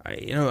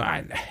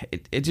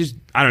 It just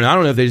I don't know. I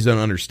don't know if they just don't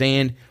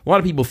understand. A lot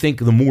of people think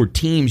the more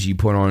teams you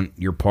put on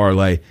your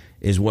parlay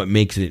is what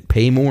makes it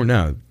pay more.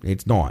 No,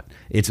 it's not.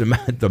 It's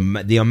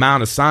the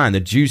amount of sign, the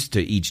juice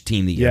to each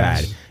team that you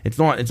add. It's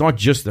not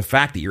just the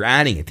fact that you're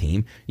adding a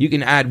team. You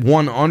can add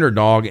one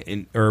underdog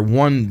or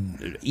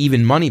one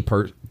even money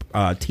per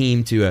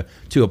team to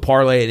a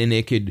parlay, and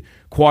it could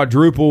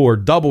quadruple or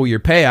double your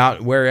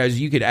payout,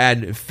 whereas you could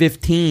add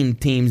 15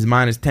 teams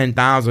minus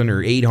 10,000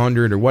 or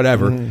 800 or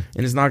whatever, and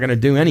it's not going to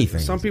do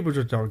anything. Some people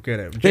just don't get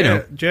it.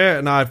 Jarrett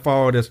and I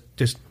followed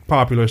this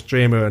popular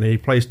streamer, and he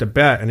placed a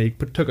bet, and he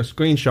took a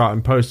screenshot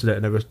and posted it,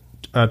 and it was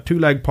a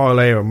two-leg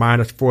parlay of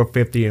minus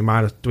 450 and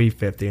minus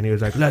 350, and he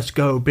was like, "Let's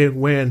go, big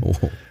win."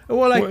 Oh. And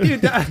we're like,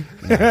 dude,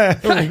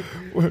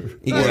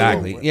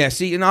 exactly. Yeah,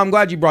 see, and I'm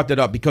glad you brought that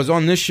up because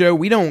on this show,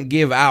 we don't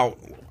give out.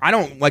 I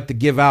don't like to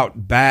give out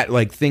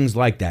things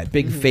like that,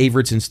 big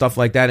favorites and stuff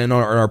like that. And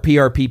our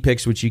PRP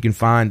picks, which you can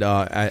find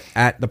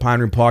at the Pine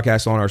Room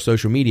Podcast on our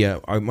social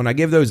media, when I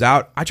give those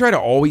out, I try to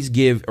always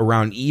give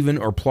around even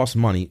or plus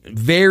money.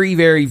 Very,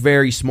 very,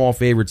 very small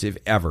favorites, if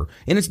ever.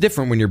 And it's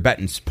different when you're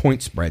betting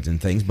point spreads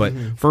and things. But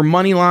for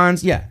money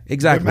lines, yeah,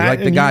 exactly. Matt,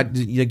 like the guy,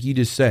 like you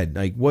just said,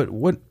 like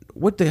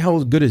what the hell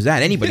is good is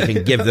that? Anybody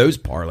can give those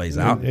parlays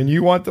out. And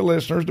you want the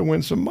listeners to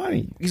win some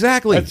money.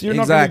 Exactly. You're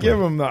not going to give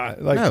them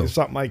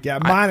something like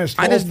that. Minus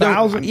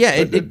 12,000. Yeah,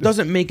 it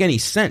doesn't make any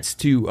sense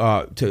to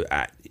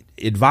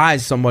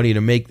advise somebody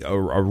to make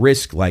a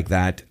risk like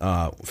that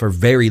for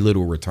very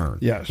little return.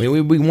 Yes. We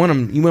want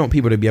them. You want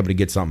people to be able to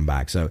get something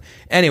back. So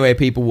anyway,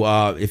 people,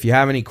 if you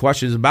have any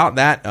questions about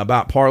that,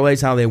 about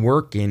parlays, how they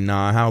work and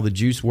how the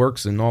juice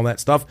works and all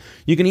that stuff,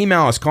 you can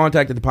email us,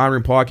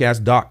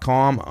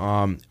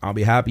 contact@thepineroom.podcast.com. I'll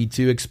be happy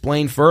to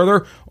explain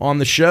further on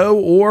the show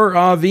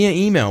or via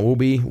email. We'll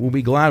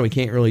be glad. We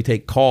can't really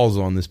take calls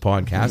on this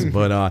podcast,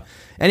 but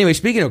anyway,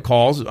 speaking of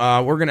calls,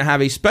 we're going to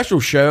have a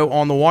special show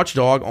on the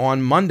Watchdog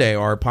on Monday.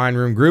 Our Pine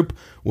Room group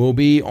will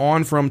be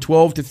on from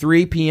 12 to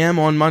 3 p.m.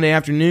 on Monday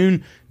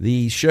afternoon.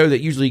 The show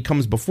that usually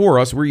comes before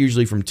us, we're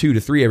usually from 2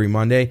 to 3 every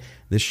Monday.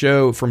 The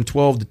show from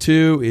 12 to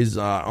 2 is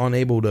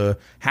unable to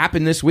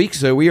happen this week,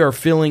 so we are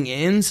filling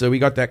in. So we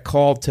got that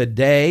call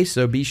today,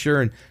 so be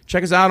sure and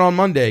check us out on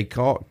Monday.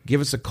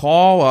 Give us a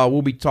call.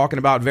 We'll be talking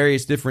about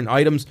various different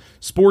items,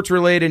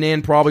 sports-related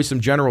and probably some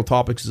general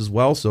topics as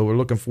well, so we're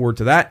looking forward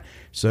to that.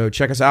 So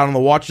check us out on the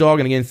Watchdog,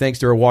 and again, thanks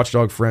to our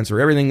Watchdog friends for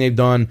everything they've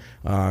done,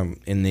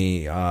 in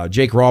the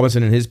Jake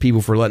Robinson and his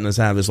people for letting us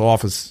have this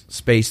office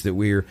space that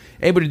we're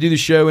able to do the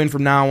show in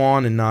from now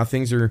on, and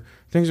things are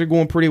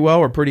going pretty well.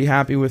 We're pretty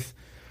happy with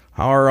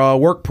our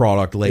work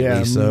product lately.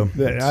 Yeah, so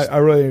I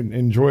really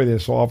enjoy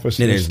this office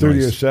and the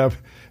studio stuff.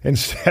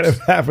 Instead of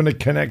having to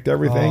connect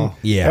everything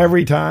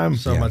every time.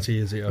 So much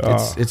easier.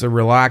 It's a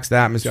relaxed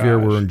atmosphere.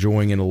 Gosh. We're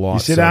enjoying it a lot. You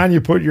sit down,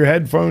 you put your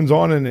headphones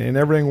on, and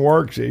everything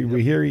works.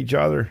 We hear each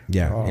other.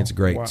 Yeah, it's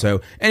great. Wow. So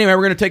anyway,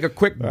 we're going to take a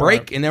quick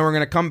break, and then we're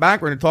going to come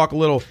back. We're going to talk a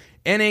little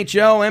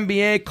NHL,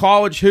 NBA,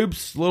 college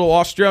hoops, a little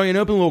Australian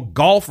Open, a little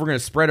golf. We're going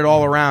to spread it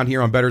all around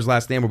here on Bettor's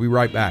Last Stand. We'll be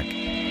right back.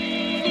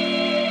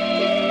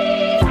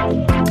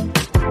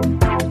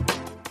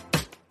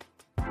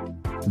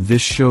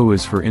 This show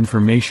is for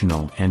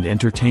informational and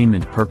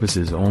entertainment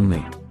purposes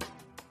only.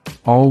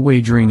 All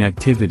wagering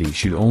activity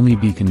should only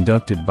be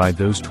conducted by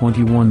those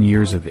 21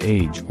 years of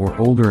age or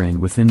older and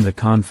within the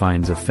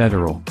confines of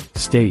federal,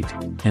 state,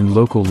 and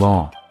local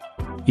law.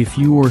 If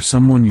you or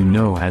someone you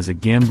know has a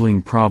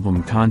gambling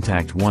problem,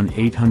 contact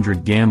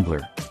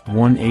 1-800-GAMBLER,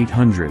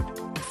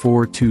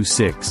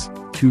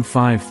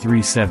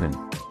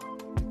 1-800-426-2537.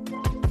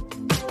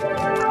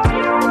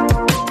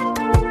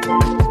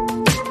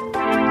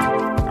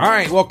 All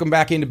right, welcome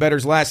back into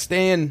Bettor's Last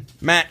Stand.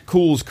 Matt,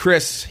 Cools,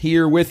 Chris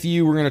here with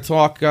you. We're going to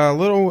talk a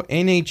little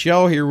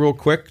NHL here real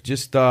quick.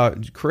 Just,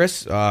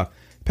 Chris,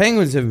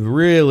 Penguins have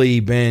really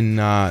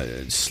been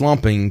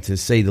slumping, to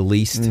say the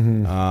least.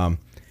 Mm-hmm.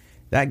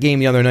 That game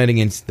the other night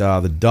against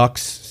the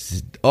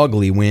Ducks,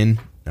 ugly win.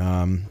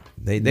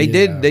 They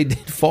did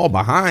fall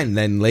behind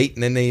then late,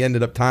 and then they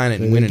ended up tying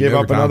it and winning. They gave up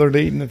overtime. another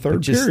lead in the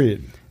third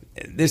period.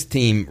 this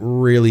team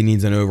really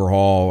needs an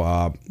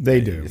overhaul.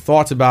 They do.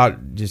 Thoughts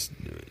about just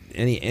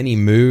any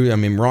move? I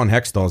mean, Ron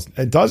Hextall's.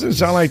 It doesn't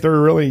sound like they're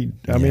really.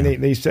 I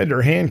mean, they said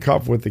they're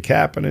handcuffed with the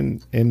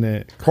Kapanen and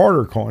the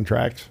Carter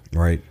contracts,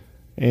 right?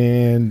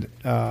 And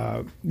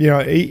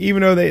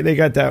even though they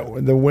got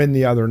the win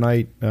the other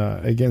night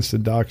against the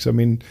Ducks, I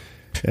mean,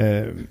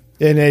 and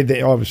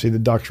they obviously the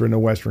Ducks are in the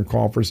Western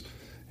Conference,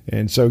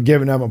 and so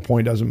giving them a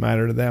point doesn't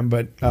matter to them,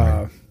 but.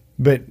 Right.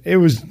 But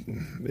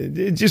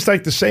it's just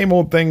like the same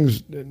old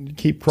things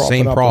keep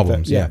cropping up. Same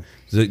problems, yeah.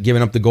 So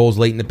giving up the goals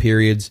late in the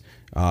periods,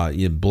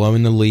 you're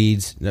blowing the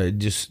leads,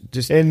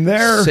 just and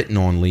they're sitting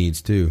on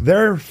leads too.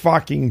 Their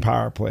fucking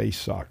power play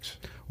sucks.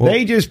 Well,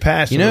 they just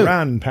pass it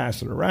around and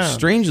pass it around.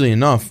 Strangely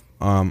enough,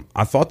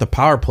 I thought the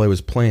power play was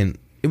playing.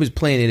 It was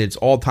playing at its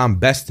all-time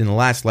best in the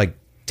last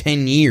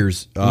 10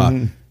 years.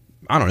 I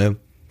don't know,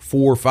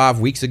 4 or 5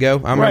 weeks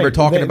ago. I remember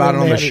talking about it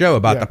on the show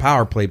about the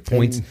power play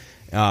points.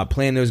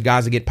 Playing those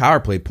guys to get power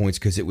play points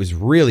because it was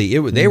really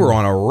they were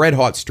on a red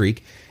hot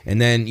streak, and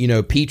then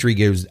Petrie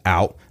goes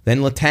out, then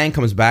Letang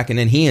comes back, and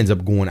then he ends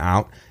up going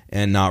out,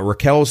 and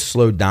Raquel's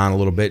slowed down a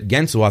little bit.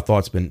 Gensel I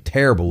thought's been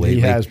terrible lately.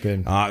 He has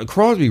been.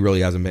 Crosby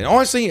really hasn't been.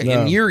 Honestly,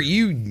 and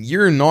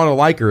you're not a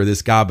liker of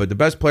this guy, but the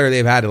best player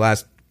they've had the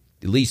last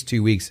at least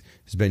 2 weeks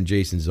has been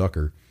Jason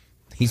Zucker.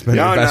 He's been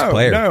the best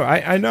player. No,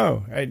 I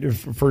know.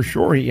 For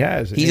sure he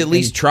has. He's at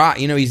least tried.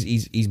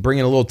 He's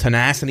bringing a little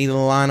tenacity to the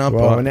lineup.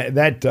 Well,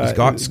 and he's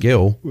got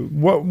skill.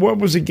 What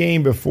was the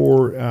game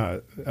before?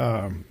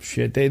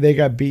 They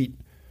got beat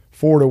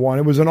 4-1.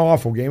 It was an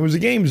awful game. It was a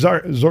game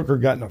Zucker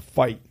got in a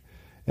fight,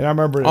 and I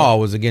remember. It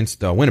was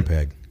against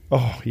Winnipeg.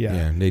 Oh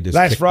yeah, they just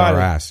last kicked Friday.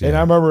 Our ass. Yeah. And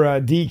I remember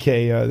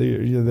DK,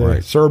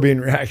 the Serbian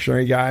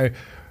reactionary guy.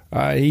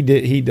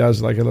 He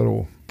does like a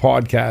little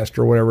podcast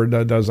or whatever,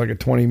 does like a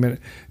 20-minute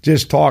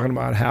just talking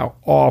about how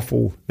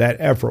awful that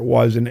effort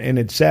was, and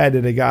it's sad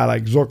that a guy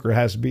like Zucker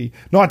has to be,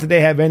 not that they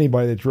have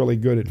anybody that's really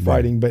good at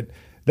fighting, but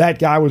that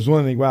guy was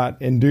willing to go out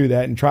and do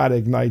that and try to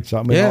ignite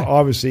something. Yeah. And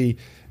obviously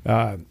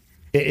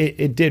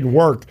it didn't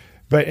work.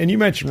 And you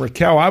mentioned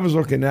Raquel. I was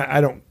looking at,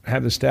 I don't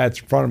have the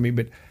stats in front of me,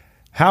 but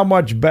how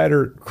much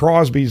better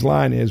Crosby's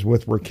line is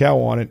with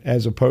Raquel on it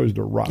as opposed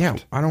to Rutt. Yeah,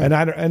 I don't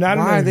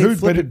know who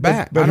flip it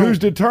back. But who's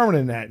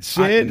determining that?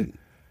 Sid?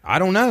 I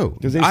don't know,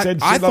 because they said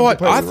I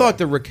thought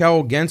the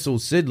Raquel Gensel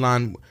Sid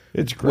line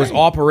was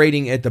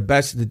operating at the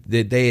best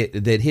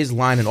that his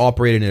line had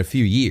operated in a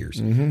few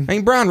years. Mm-hmm. I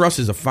mean, Brown Russ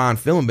is a fine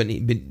film, but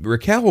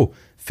Raquel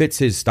fits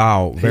his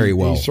style very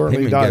well. He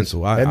certainly does.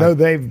 I know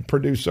they've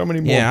produced so many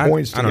more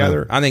points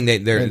together. I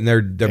think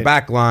their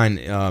back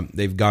line,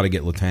 they've got to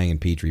get Letang and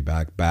Petrie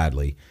back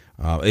badly.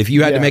 If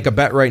you had to make a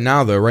bet right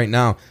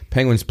now,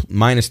 Penguins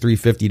minus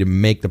 350 to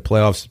make the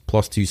playoffs,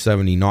 plus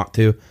 270 not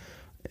to.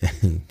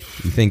 You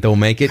think they'll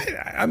make it?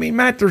 I mean,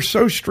 Matt, they're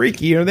so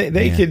streaky.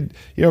 They could,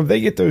 if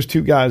they get those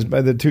two guys,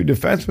 by the two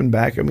defensemen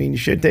back, I mean,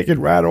 shit, they could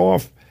rattle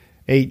off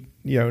 8,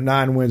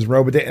 9 wins in a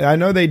row. But I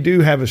know they do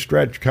have a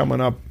stretch coming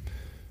up.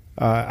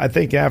 I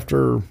think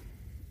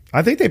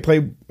they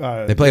play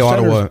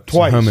Ottawa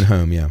twice, home and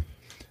home. Yeah.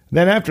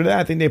 Then after that,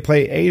 I think they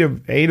play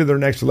 8 of their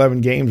next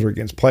 11 games are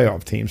against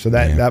playoff teams. So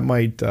that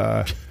might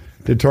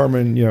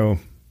determine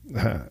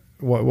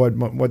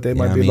what they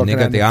might be looking at.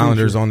 They got the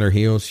Islanders on their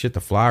heels. Shit,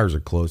 the Flyers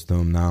are close to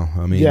them now.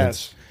 I mean,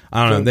 yes.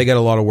 I don't know. They got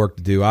a lot of work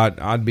to do.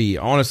 I'd be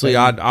honestly.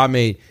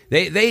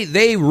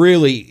 They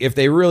really, if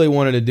they really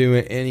wanted to do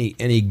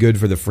any good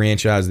for the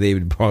franchise, they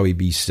would probably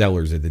be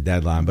sellers at the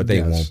deadline. But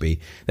they won't be.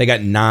 They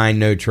got 9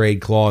 no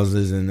trade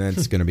clauses, and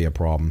that's going to be a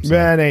problem. So.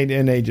 Man,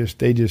 and they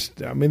just.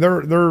 I mean,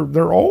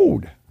 they're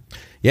old.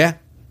 Yeah.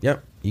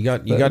 Yep. You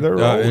got,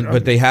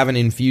 but they haven't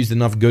infused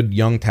enough good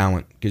young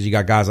talent because you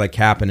got guys like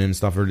Kapanen and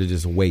stuff that are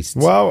just wastes.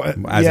 Well,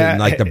 in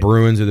the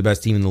Bruins are the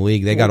best team in the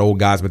league. They got old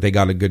guys, but they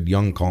got a good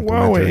young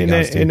complementary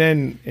guys too. And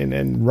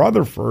then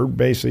Rutherford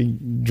basically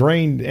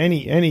drained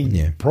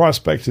any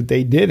prospects that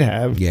they did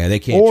have. Yeah, they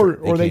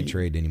can't. They can't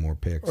trade any more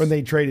picks. Or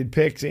they traded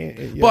picks.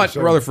 But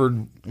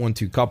Rutherford won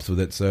 2 cups with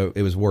it, so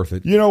it was worth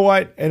it. You know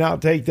what? And I'll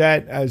take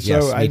that.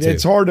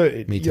 It's hard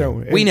to. Me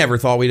too. We never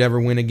thought we'd ever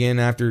win again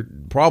after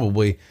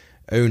probably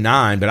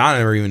 2009, but I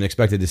never even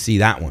expected to see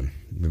that one.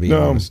 To be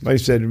honest. Like I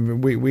said,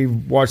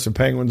 we've watched the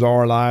Penguins all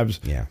our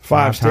lives. Yeah,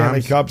 5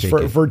 Stanley Cups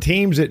for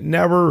teams that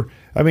never.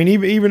 I mean,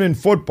 even in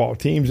football,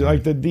 teams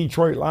like the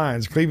Detroit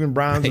Lions, Cleveland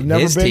Browns have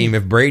never his been. team.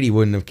 If Brady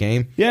wouldn't have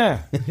came,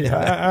 yeah.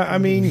 I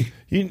mean,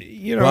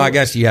 you know. Well, I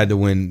guess you had to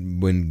win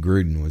when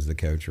Gruden was the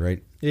coach,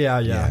 right? Yeah.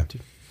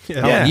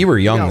 You were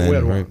young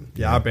then, right?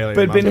 Yeah, I barely.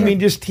 But I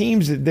mean, just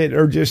teams that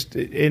are just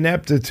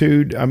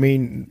ineptitude. I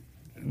mean,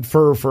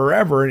 for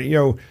forever,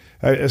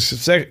 a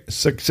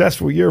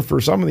successful year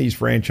for some of these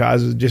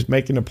franchises, just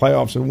making the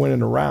playoffs and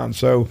winning a round.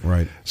 So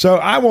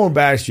I won't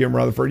bash Jim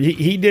Rutherford.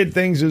 He did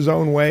things his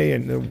own way,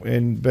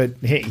 but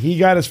he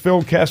got his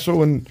Phil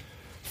Kessel, and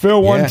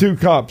Phil won 2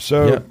 cups.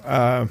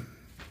 So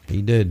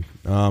he did.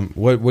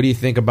 What do you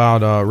think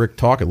about Rick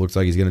Tocchet? Looks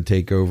like he's going to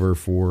take over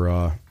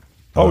for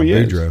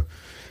Boudreaux.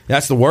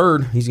 That's the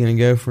word. He's going to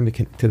go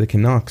to the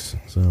Canucks.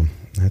 So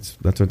that's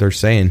what they're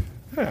saying.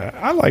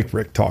 I like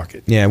Rick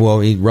Tocchet. Yeah,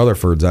 well,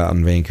 Rutherford's out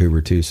in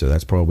Vancouver too, so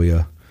that's probably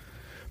a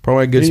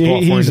good spot for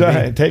him. He's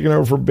to be. taking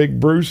over for Big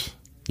Bruce.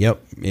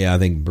 Yep. Yeah, I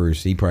think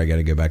Bruce. He probably got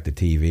to go back to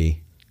TV.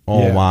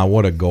 Oh my,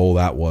 what a goal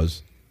that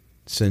was!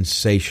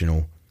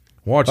 Sensational.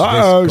 Watch this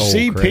goal,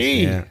 CP.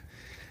 Chris. Yeah,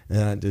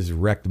 that just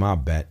wrecked my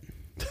bet.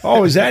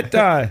 Oh, is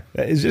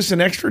this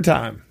an extra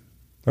time,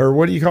 or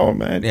what do you call it,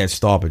 man? Yeah,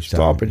 stoppage time.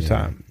 Stoppage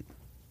time.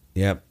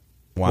 Yep.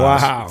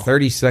 Wow.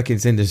 30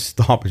 seconds into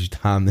stoppage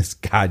time, this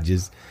guy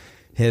just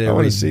hit it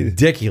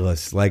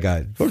ridiculous. Like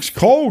a looks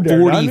cold there,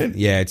 40, doesn't it?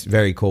 Yeah, it's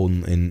very cold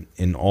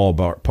in all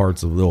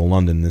parts of Little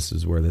London. This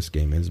is where this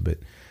game is, but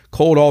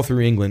cold all through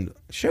England.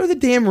 Show the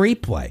damn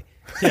replay.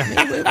 Yeah.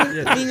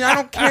 I mean, I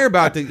don't care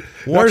about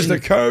There's the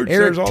coach.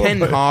 Eric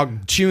Ten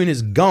Hag chewing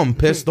his gum,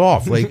 pissed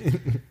off. Like,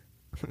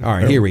 all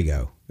right, here we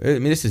go. I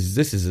mean, this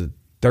is a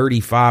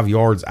 35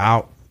 yards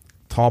out,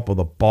 top of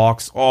the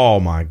box. Oh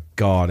my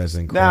God, that's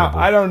incredible. Now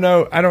I don't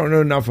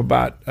know enough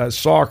about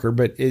soccer,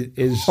 but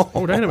is that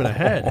him in the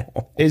head?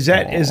 Is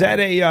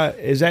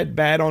that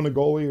bad on the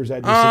goalie, or is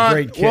that just a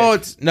great kick? Well,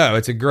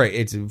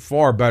 it's a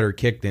far better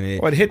kick than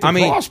it. Well, it hit the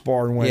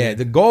crossbar and went. Yeah,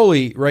 the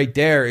goalie right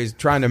there is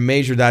trying to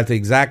measure that the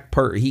exact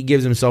he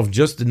gives himself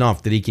just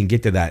enough that he can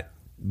get to that,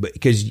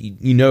 because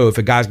if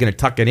a guy's going to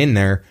tuck it in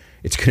there,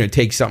 it's going to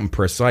take something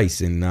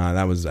precise, and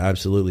that was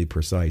absolutely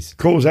precise.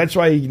 Cool. That's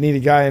why you need a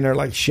guy in there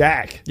like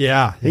Shaq.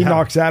 Yeah. He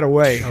knocks that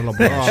away.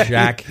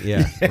 Shaq,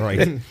 yeah, right.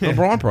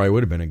 LeBron probably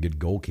would have been a good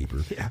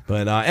goalkeeper. Yeah.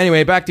 But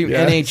anyway, back to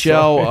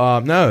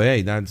NHL.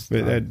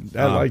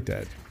 I like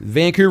that.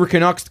 Vancouver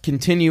Canucks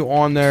continue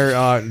on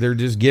their they're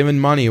just giving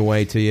money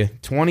away to you.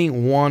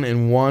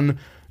 21-1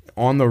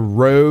 on the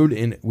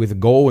road with a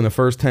goal in the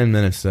first 10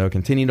 minutes. So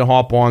continue to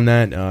hop on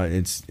that.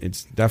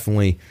 It's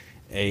definitely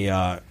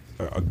a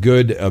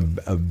good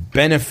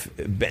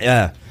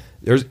benefit.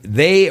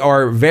 They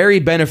are very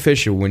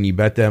beneficial when you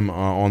bet them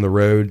on the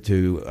road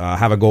to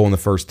have a goal in the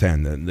first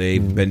 10.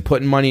 They've been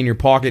putting money in your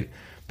pocket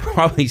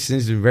probably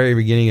since the very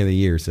beginning of the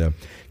year. So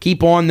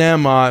keep on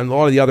them. A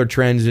lot of the other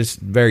trends just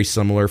very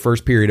similar.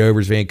 First period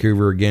overs,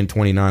 Vancouver again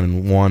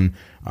 29-1.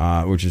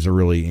 Which is a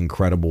really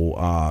incredible.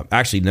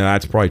 Actually, no,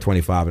 that's probably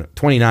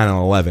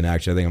 29-11.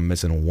 Actually, I think I'm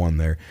missing a 1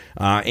 there.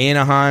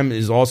 Anaheim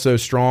is also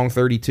strong,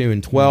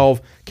 32-12.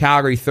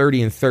 Calgary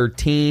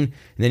 30-13. And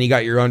then you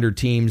got your under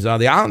teams.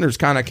 The Islanders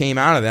kind of came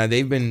out of that.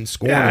 They've been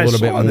scoring a little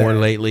bit more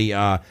lately.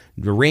 The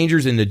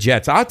Rangers and the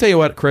Jets. I'll tell you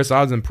what, Chris,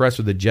 I was impressed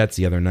with the Jets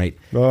the other night.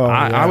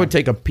 I would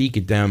take a peek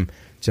at them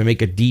to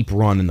make a deep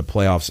run in the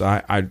playoffs.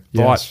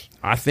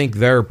 I think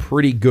they're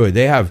pretty good.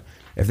 They have.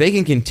 If they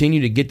can continue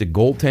to get the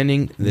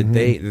goaltending that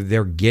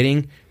they're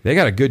getting, they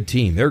got a good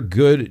team. They're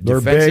good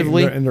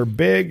defensively, big, and they're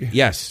big.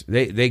 Yes,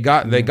 they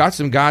got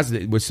some guys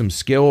with some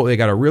skill. They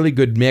got a really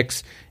good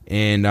mix.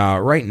 And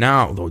right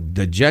now,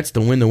 the Jets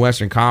to win the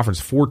Western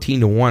Conference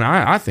 14-1.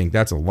 I think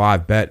that's a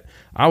live bet.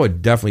 I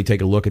would definitely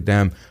take a look at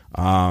them.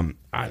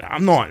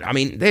 I'm not. I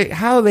mean,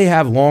 how do they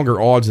have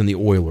longer odds than the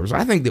Oilers?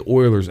 I think the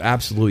Oilers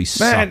absolutely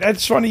suck. Man,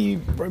 that's funny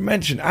you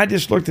mentioned. I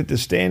just looked at the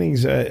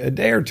standings a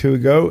day or two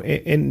ago,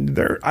 and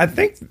I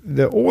think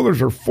the Oilers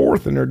are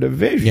 4th in their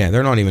division. Yeah,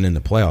 they're not even in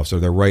the playoffs,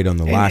 so they're right on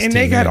the last. And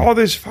team they got all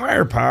this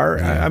firepower.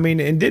 Yeah. I mean,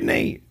 and didn't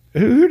they?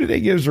 Who did they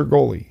get as their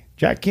goalie?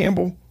 Jack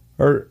Campbell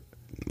or?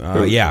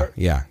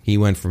 Yeah. He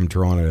went from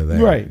Toronto to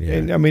there. Right. Yeah.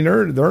 And I mean,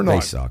 they're not. They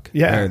suck.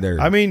 Yeah.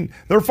 I mean,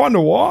 they're fun to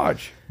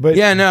watch. But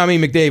yeah, no, I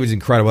mean, McDavid's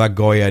incredible. That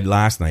goal he had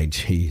last night,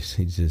 jeez,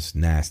 he's just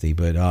nasty.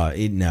 But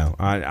no,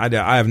 I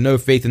have no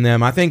faith in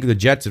them. I think the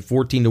Jets at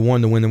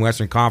 14-1 to win the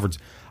Western Conference.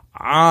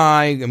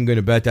 I am going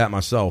to bet that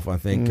myself. I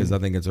think because I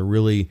think it's a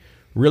really,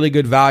 really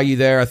good value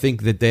there. I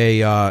think that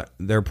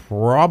they're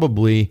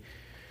probably.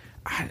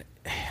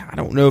 I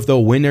don't know if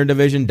they'll win their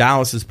division.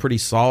 Dallas is pretty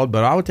solid,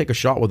 but I would take a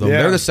shot with them.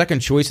 Yeah. They're the second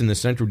choice in the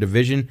Central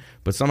Division,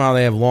 but somehow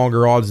they have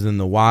longer odds than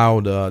the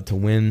Wild to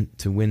win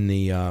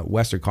the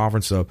Western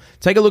Conference. So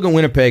take a look at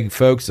Winnipeg,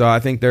 folks. I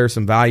think there's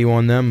some value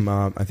on them.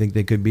 I think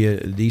they could be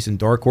a decent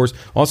dark horse.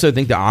 Also,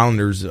 think the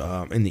Islanders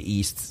in the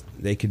East,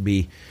 they could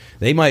be.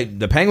 They might.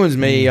 The Penguins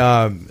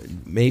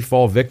may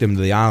fall victim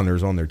to the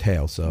Islanders on their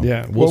tail. So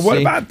yeah. Well, what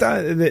about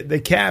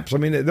the Caps? I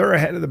mean, they're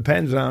ahead of the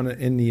Pens down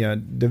in the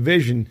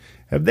division.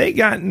 Have they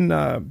gotten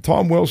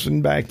Tom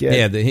Wilson back yet?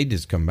 Yeah, he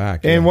just come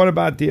back. And what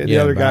about the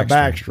other guy,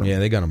 Backstrom? Yeah,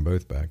 they got them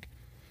both back.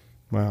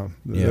 Wow,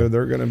 they're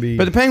going to be.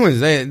 But the Penguins,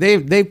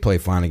 they play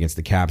fine against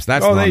the Caps.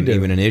 That's not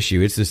even an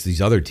issue. It's just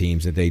these other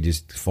teams that they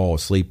just fall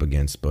asleep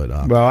against. But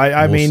well,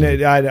 I mean,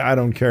 I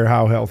don't care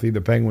how healthy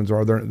the Penguins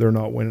are. They're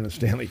not winning a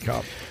Stanley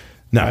Cup.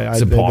 No,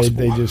 it's impossible.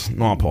 They just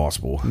not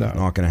possible. No.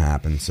 Not going to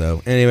happen.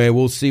 So anyway,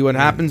 we'll see what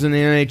happens in the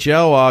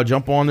NHL.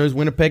 Jump on those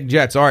Winnipeg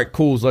Jets. All right,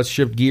 cool. Let's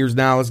shift gears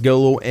now. Let's go a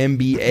little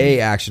NBA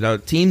action. A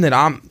team that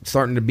I'm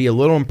starting to be a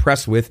little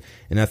impressed with,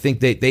 and I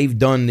think that they've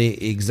done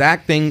the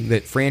exact thing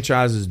that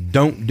franchises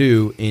don't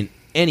do in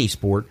any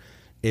sport,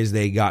 is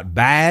they got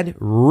bad,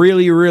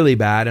 really, really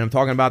bad, and I'm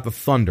talking about the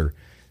Thunder.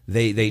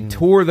 They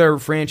tore their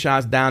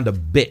franchise down to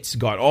bits,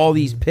 got all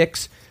these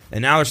picks,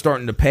 and now they're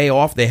starting to pay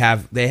off. They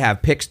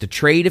have picks to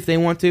trade if they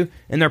want to,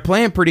 and they're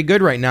playing pretty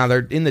good right now.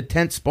 They're in the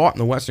 10th spot in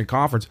the Western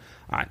Conference.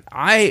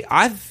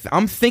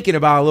 I'm thinking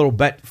about a little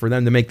bet for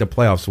them to make the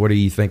playoffs. What do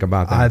you think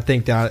about that? I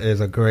think that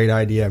is a great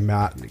idea,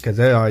 Matt, because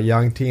they are a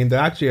young team. They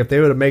actually, if they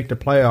were to make the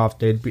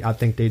playoffs, I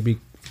think they'd be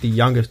the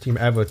youngest team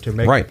ever to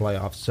make the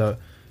playoffs. So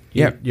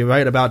you're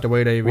right about the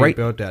way they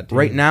rebuilt that team.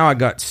 Right now, I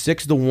got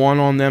 6-1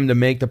 on them to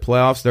make the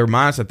playoffs. They're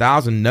minus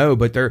 1,000, no,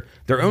 but they're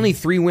only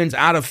 3 wins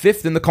out of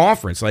 5th in the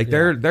conference. Like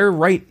they're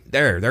right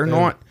there. They're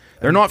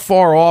not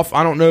far off.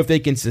 I don't know if they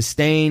can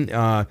sustain.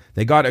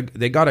 They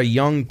got a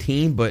young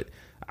team, but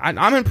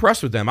I'm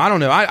impressed with them. I don't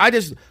know.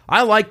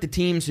 I like the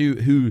teams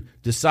who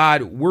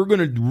decide we're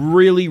going to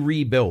really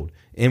rebuild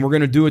and we're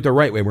going to do it the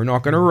right way. We're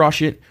not going to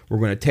rush it. We're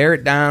going to tear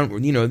it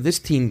down. You know, this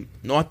team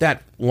not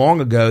that long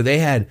ago, they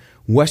had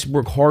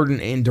Westbrook, Harden,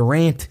 and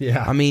Durant.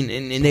 Yeah. I mean,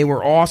 and they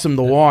were awesome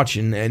to watch,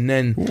 and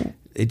then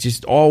it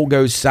just all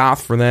goes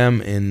south for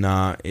them, and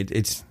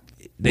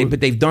but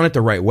they've done it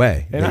the right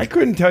way. And I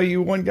couldn't tell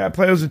you one guy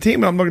plays a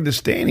team. I'm looking at the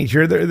standings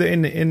here. They're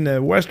in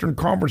the Western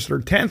Conference. They're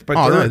 10th,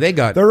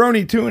 but they're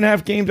only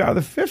 2.5 games out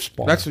of the 5th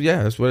spot. That's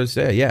what it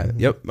said. Yeah.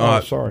 Yep.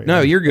 Sorry. No,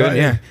 you're good.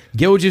 Yeah.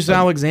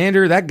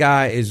 Gilgeous-Alexander, that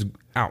guy is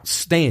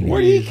outstanding. Where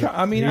did he?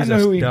 I mean, I know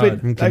who he been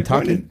from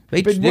Kentucky.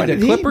 Did the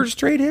Clippers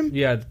trade him?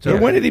 Yeah. So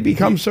when did he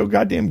become so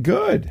goddamn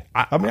good?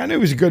 I mean, I knew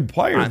he was a good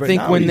player. I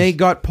think when they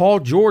got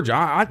Paul George,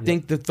 I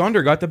think the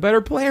Thunder got the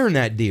better player in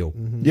that deal.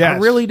 Yes. I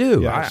really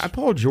do. Yes.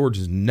 Paul George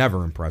has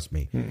never impressed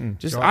me.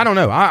 I don't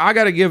know. I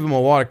got to give him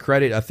a lot of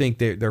credit. I think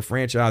their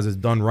franchise has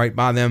done right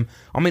by them.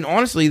 I mean,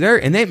 honestly,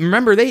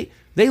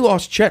 they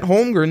lost Chet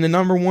Holmgren, the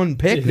number 1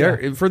 pick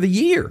there for the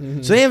year.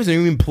 So they haven't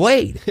even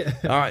played.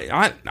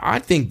 I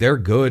think they're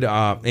good.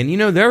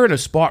 And, they're in a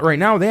spot right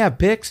now. They have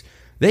picks.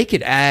 They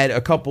could add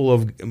a couple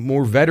of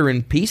more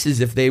veteran pieces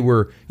if they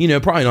were,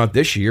 probably not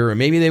this year, or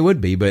maybe they would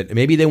be, but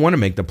maybe they want to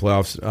make the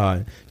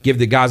playoffs, give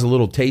the guys a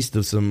little taste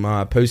of some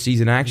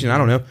postseason action. I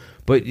don't know.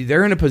 But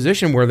they're in a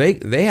position where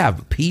they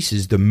have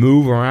pieces to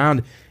move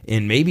around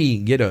and maybe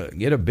get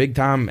a big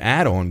time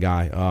add-on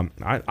guy.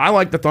 I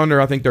like the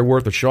Thunder. I think they're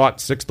worth a shot.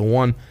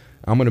 6-1.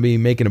 I'm going to be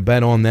making a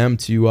bet on them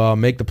to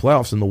make the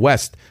playoffs in the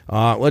West.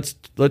 Let's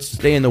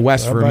stay in the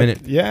West for a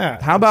minute.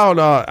 Yeah. How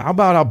about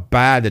how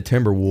bad the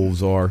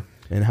Timberwolves are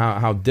and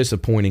how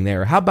disappointing they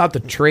are? How about the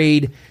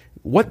trade?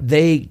 What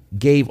they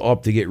gave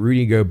up to get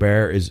Rudy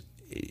Gobert is.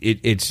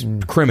 It's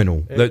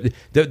criminal. The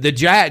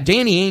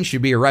Danny Ainge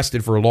should be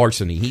arrested for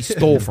larceny. He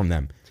stole from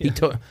them. He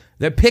took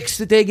the picks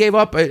that they gave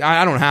up.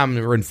 I don't have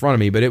them in front of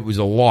me, but it was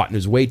a lot, and it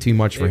was way too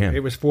much for him.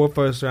 It was 4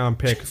 first-round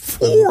picks.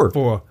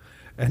 4.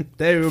 And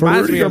they for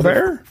Rudy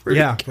Gobert?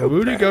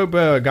 Rudy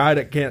Gobert, a guy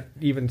that can't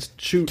even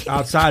shoot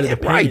outside of the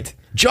paint. Right.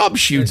 Job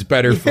shoots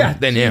better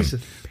than him.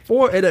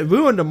 It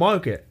ruined the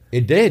market.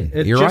 It did.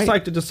 It's You're just right.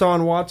 like the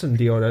Deshaun Watson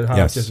deal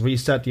that just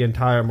reset the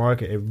entire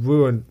market. It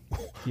ruined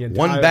the entire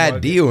One bad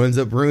market. deal ends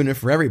up ruining it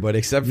for everybody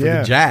except for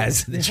the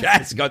Jazz. The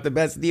Jazz got the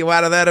best deal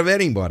out of that of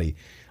anybody.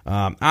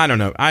 I don't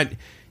know.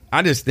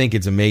 I just think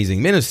it's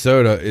amazing.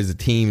 Minnesota is a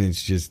team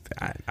that's just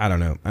I don't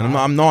know. And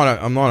I'm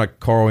not a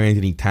Karl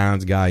Anthony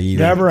Towns guy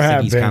either. Never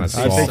have he's been. Kind of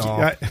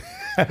soft.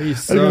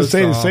 He's I was going to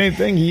say the soft. same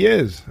thing. He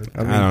is. I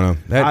don't know.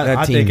 That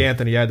I team, think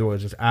Anthony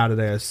Edwards is out of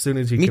there as soon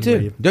as he me can too.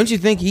 leave. Don't you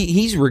think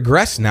he's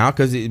regressed now?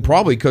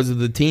 Probably because of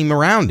the team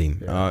around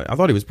him. I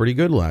thought he was pretty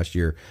good last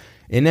year.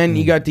 And then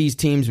you got these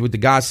teams with the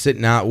guys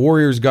sitting out.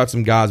 Warriors got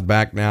some guys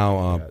back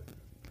now.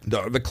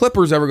 The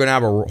Clippers ever going to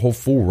have a whole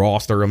full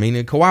roster? I mean,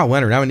 Kawhi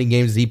Leonard, how many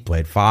games has he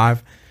played?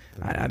 5.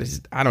 I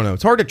don't know.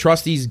 It's hard to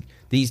trust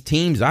these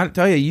teams. I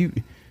tell you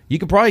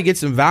could probably get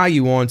some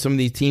value on some of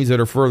these teams that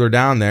are further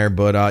down there.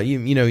 But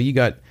you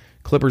got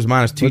Clippers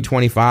minus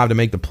 225 to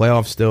make the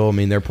playoffs still. I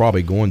mean, they're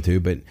probably going to.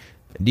 But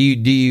do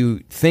you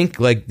think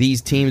like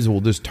these teams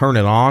will just turn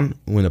it on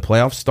when the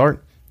playoffs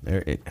start?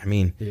 You're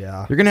going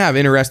to have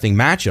interesting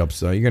matchups.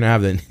 So you're going to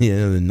have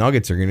the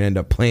Nuggets are going to end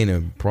up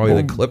playing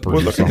probably the Clippers.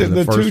 Well, look at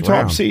the two top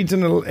round. seeds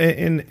in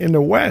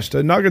the West.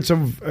 The Nuggets have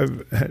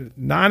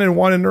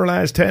 9-1 in their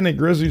last 10. The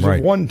Grizzlies have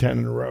won 10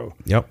 in a row.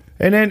 Yep.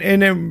 And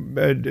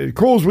then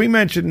Cools, we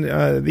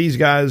mentioned these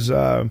guys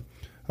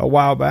a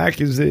while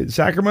back, is the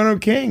Sacramento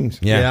Kings.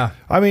 Yeah.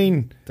 I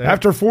mean,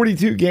 after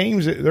 42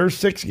 games, they're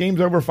 6 games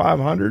over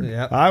 500.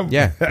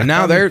 Yeah. And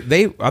now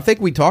I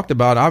think we talked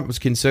about, I was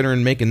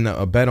considering making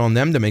a bet on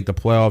them to make the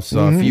playoffs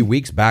a few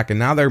weeks back, and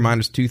now they're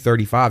minus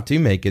 235 to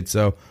make it.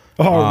 So,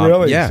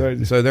 really?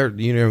 Yeah. So they're,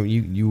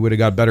 you would have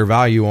got better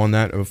value on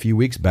that a few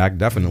weeks back,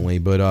 definitely.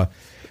 But,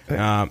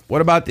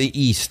 what about the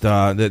East?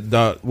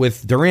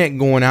 With Durant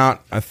going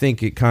out, I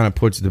think it kind of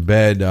puts to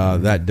bed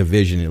that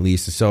division. At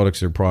least the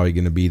Celtics are probably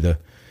going to be the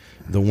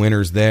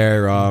winners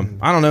there. I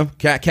don't know.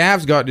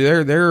 Cavs got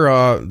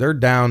they're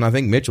down. I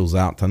think Mitchell's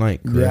out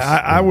tonight, Chris. Yeah,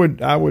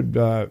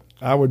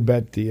 I would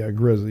bet the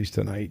Grizzlies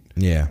tonight.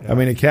 Yeah. I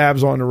mean, the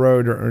Cavs on the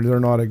road they're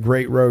not a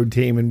great road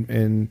team,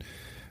 and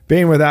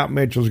being without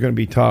Mitchell is going to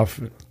be tough.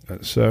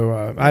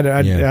 So I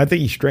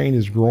think he strained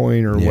his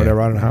groin or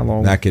whatever. I don't know how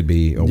long. That could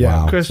be a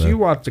while. Chris, you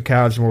watch the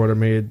Cavs more than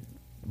me.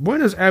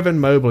 When is Evan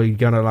Mobley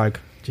gonna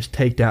just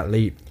take that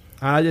leap.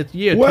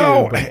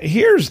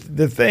 Here's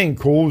the thing,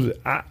 Cool.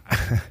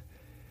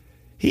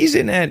 He's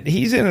in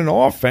an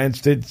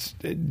offense that's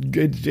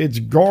it's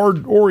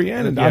guard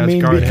oriented. Yeah,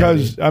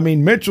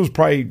 Mitchell's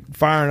probably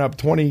firing up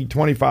 20,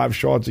 25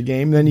 shots a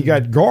game. Then you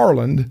got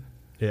Garland.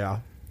 Yeah.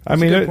 I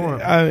don't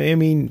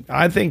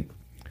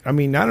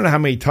know how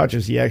many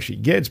touches he actually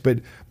gets, but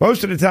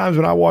most of the times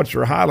when I watch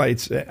their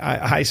highlights,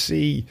 I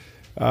see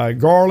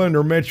Garland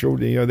or Mitchell.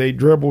 They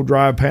dribble,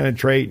 drive,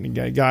 penetrate, and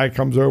a guy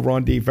comes over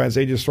on defense.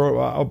 They just throw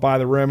it up by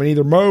the rim, and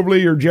either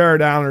Mobley or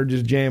Jared Allen are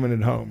just jamming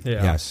it home.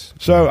 Yeah. Yes.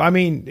 So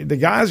the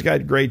guy's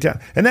got great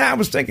talent, and I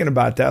was thinking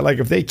about that. Like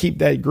if they keep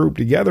that group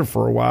together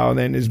for a while,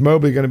 then is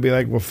Mobley going to be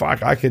like, well,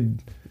 fuck, I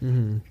could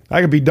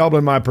be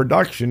doubling my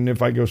production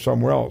if I go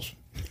somewhere else.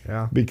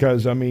 Yeah.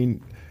 Because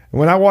when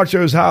I watch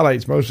those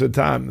highlights, most of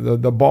the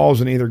time the ball's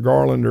in either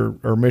Garland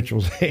or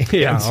Mitchell's hands.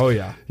 Yeah, oh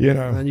yeah.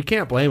 And you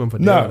can't blame them for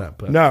doing that.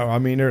 But. No,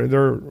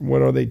 they're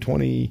what are they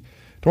 28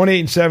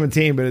 and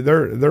 17, but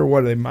they're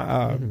what are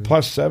they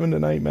plus 7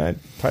 tonight, Matt?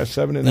 Plus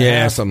 7.5.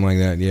 Yeah, something like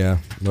that. Yeah,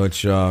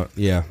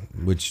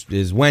 which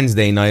is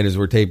Wednesday night as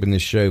we're taping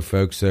this show,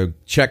 folks. So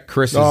check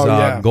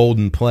Chris's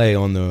golden play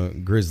on the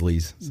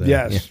Grizzlies. So,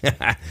 yes.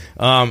 Yeah.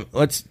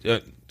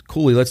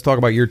 Cooley. Let's talk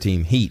about your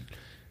team, Heat.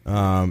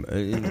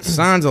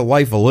 Signs of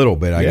life a little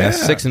bit, I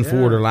guess.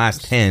 6-4 their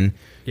last 10.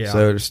 Yeah. So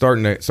they're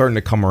starting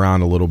to come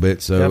around a little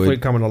bit. So definitely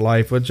coming to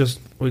life.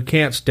 We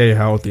can't stay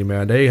healthy,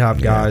 man. They have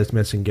guys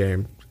missing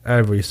games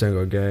every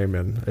single game,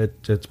 and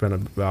it's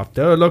been rough.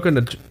 There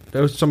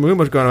was some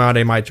rumors going around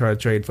they might try to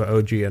trade for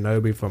OG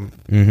Anunoby from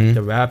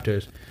the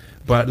Raptors.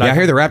 But I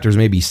hear the Raptors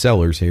may be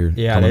sellers here.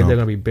 Yeah, they're going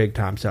to be big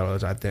time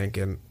sellers, I think,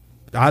 and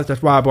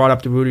that's why I brought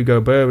up the Rudy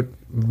Gobert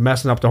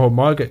messing up the whole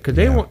market, because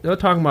they're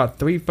talking about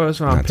 3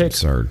 first-round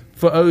picks for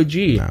OG.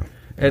 No.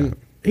 And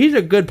he's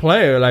a good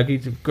player. Like,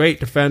 he's a great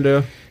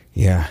defender.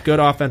 Yeah. Good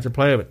offensive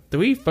player. But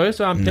 3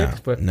 first-round picks.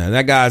 But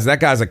that guy's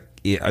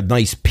a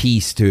nice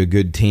piece to a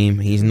good team.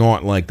 He's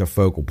not like the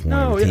focal point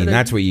of the team.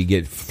 That's what you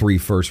get 3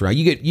 first-round.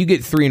 You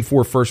get 3 and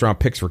 4 first-round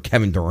picks for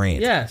Kevin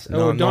Durant. Yes.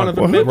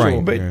 Donovan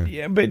Mitchell. Right.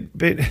 But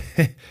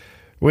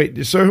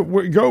wait, so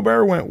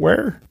Gobert went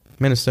where?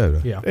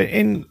 Minnesota. Yeah.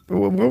 And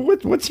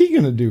what's he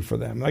going to do for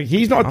them? Like,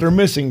 he's not their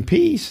missing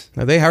piece.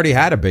 Now, they already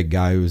had a big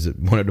guy who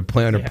wanted to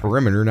play on a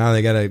perimeter. Now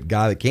they got a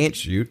guy that can't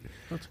shoot.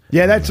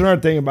 Yeah, that's another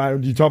thing about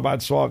it. You talk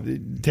about soft.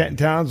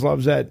 Towns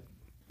loves that.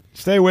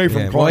 Stay away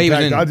from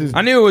contact.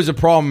 I knew it was a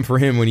problem for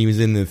him when he was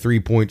in the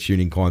 3-point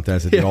shooting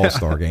contest at the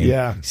All-Star game.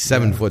 Yeah.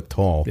 7 foot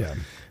tall. Yeah.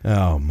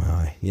 Oh,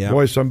 my. Yeah.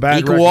 Boy, some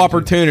bad equal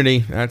opportunity.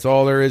 That's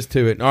all there is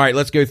to it. All right,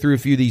 let's go through a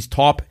few of these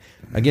top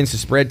against the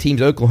spread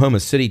teams. Oklahoma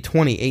City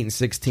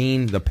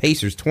 28-16, the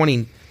Pacers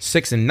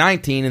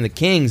 26-19, and the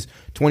Kings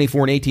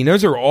 24-18.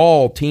 Those are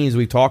all teams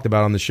we've talked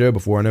about on the show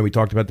before. I know we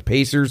talked about the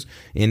Pacers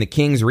and the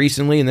Kings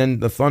recently, and then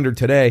the Thunder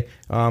today.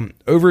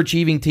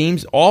 Overachieving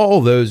teams.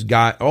 All those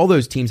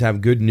teams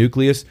have good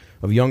nucleus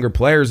of younger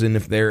players, and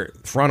if their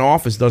front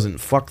office doesn't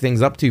fuck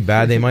things up too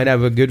bad, they might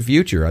have a good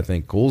future. I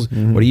think. Cools,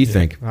 what do you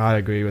think? I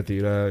agree with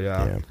you.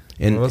 Yeah.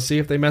 And we'll see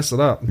if they mess it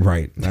up.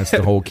 Right. That's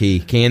the whole key.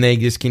 Can they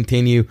just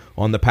continue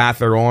on the path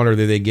they're on, or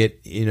do they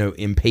get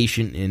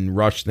impatient and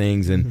rush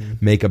things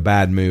and make a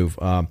bad move?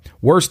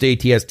 Worst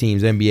ATS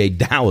teams, NBA,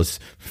 Dallas,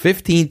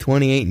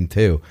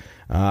 15-28-2.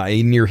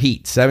 In your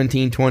Heat,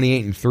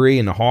 17-28-3,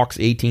 and the Hawks,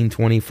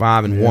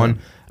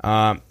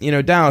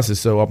 18-25-1. Dallas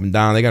is so up and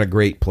down. They got a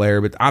great player,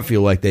 but I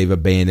feel like they've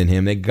abandoned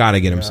him. They got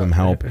to get him some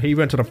help. He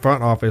went to the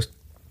front office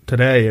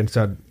today and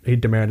said he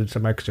demanded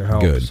some extra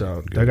help. Good.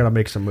 They're going to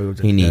make some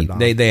moves.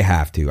 They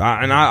have to.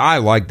 I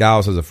like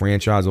Dallas as a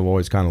franchise. I've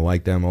always kind of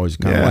liked them. Always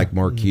kind of liked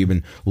Mark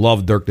Cuban.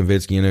 Love Dirk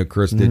Nowitzki. I know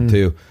Chris did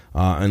too.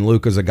 And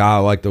Luka's a guy I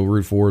like to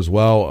root for as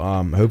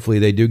well. Hopefully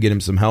they do get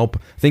him some help.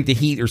 I think the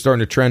Heat are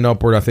starting to trend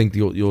upward. I think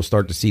you'll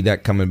start to see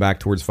that coming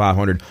back towards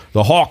 500.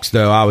 The Hawks,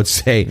 though, I would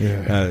say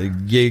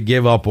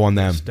give up on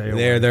them.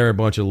 They're a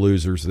bunch of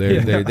losers.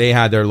 They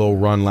had their little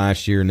run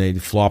last year and they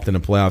flopped in the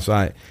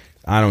playoffs.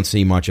 I don't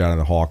see much out of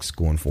the Hawks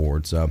going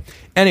forward. So,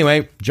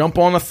 anyway, jump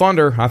on the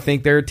Thunder. I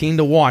think they're a team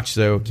to watch.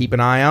 So, keep an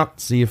eye out.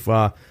 See if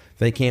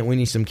they can't win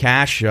you some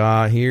cash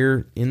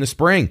here in the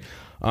spring.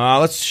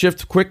 Let's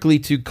shift quickly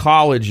to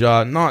college.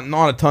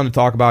 Not a ton to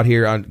talk about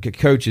here.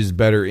 Coach is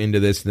better into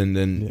this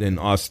than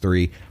us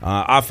three.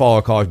 I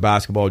follow college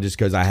basketball just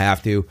because I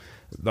have to.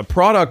 The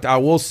product, I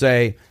will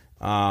say,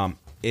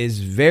 is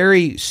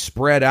very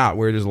spread out,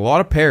 where there's a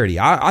lot of parity.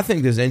 I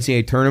think this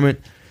NCAA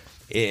tournament,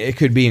 it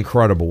could be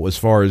incredible as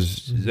far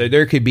as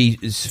there could be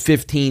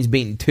 15s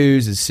beating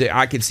 2s.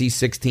 I could see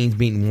 16s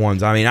beating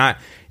 1s. I mean,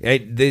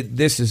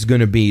 this is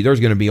going to be, there's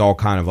going to be all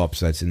kind of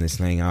upsets in this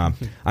thing. I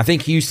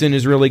think Houston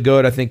is really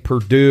good. I think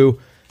Purdue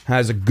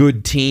has a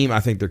good team. I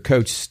think their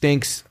coach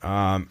stinks.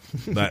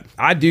 But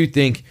I do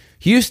think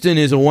Houston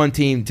is a one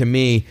team to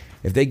me.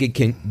 If they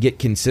get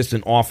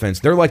consistent offense,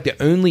 they're like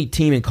the only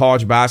team in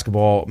college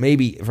basketball,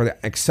 maybe for the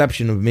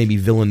exception of maybe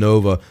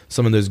Villanova,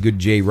 some of those good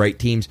Jay Wright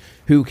teams,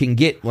 who can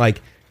get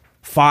like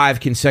 5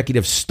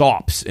 consecutive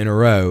stops in a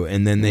row,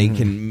 and then they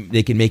can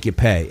make you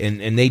pay.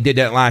 And they did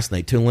that last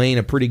night. Tulane,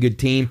 a pretty good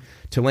team.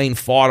 Tulane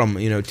fought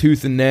them,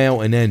 tooth and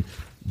nail, and then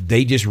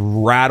they just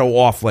rattle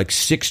off like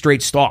 6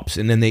 straight stops,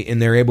 and then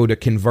they're able to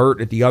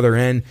convert at the other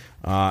end.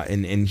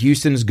 And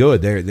Houston's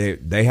good.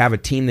 They have a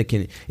team that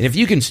can, and if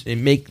you can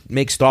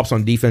make stops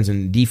on defense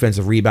and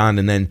defensive rebound,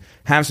 and then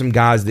have some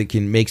guys that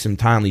can make some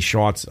timely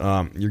shots,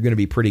 you're going to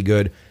be pretty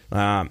good.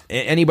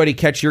 Anybody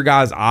catch your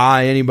guys'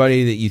 eye?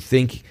 Anybody that you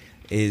think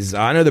is?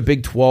 I know the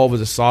Big 12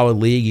 is a solid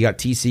league. You got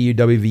TCU,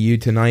 WVU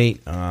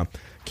tonight.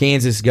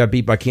 Kansas got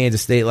beat by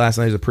Kansas State last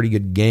night. It was a pretty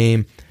good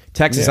game.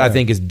 Texas, I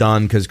think, is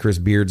done because Chris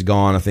Beard's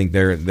gone. I think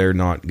they're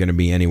not going to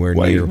be anywhere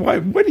near. What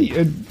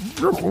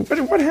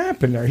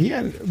happened there? He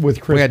had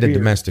with Chris. We had the Beard.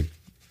 domestic.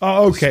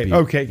 Oh, okay, dispute.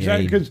 okay.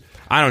 Because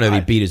I don't know if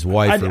he beat his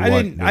wife or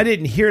what. I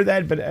didn't hear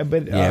that, but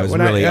yeah, it was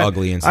really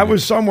ugly incident. I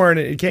was somewhere and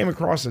it came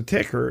across a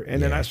ticker,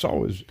 and then I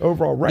saw his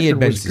overall record he had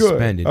been was good.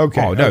 suspended.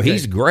 Okay, oh no,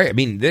 he's great. I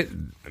mean,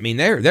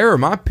 they were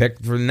my pick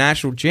for the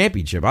national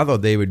championship. I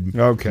thought they would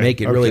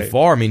make it really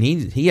far. I mean,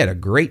 he had a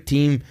great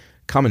team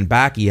coming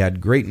back. He had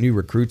great new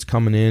recruits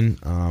coming in.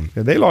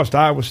 They lost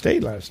Iowa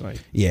State last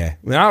night. Yeah,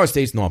 I mean, Iowa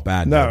State's not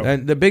bad. No,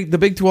 and the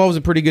Big 12 is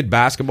a pretty good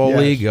basketball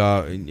league.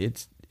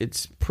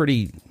 It's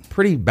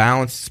pretty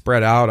balanced,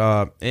 spread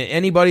out.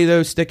 Anybody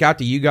though stick out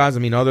to you guys? I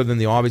mean, other than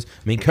the obvious.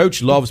 I mean,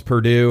 Coach loves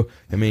Purdue.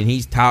 I mean,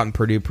 he's touting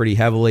Purdue pretty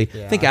heavily.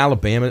 Yeah. I think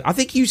Alabama. I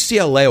think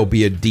UCLA will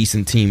be a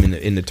decent team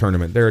in the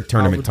tournament. They're a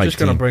tournament type team. I was just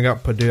going to bring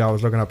up Purdue. I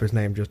was looking up his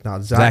name just now.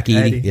 Zach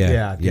Edey.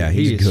 Yeah,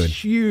 he's good.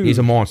 Huge. He's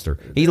a monster.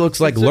 He looks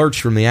like Lurch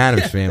from the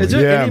Addams Family. Is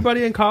there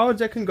anybody in college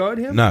that can guard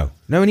him? No,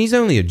 and he's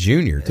only a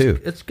junior too.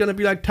 It's going to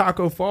be like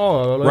Taco Fall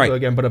all over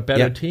again, but a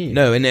better team.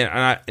 No, and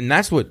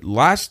that's what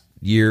last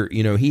year,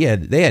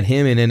 they had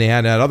him, and then they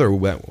had that other,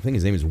 I think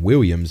his name is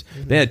Williams.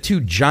 They had 2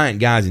 giant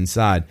guys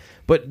inside,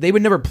 but they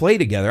would never play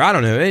together. I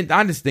don't know.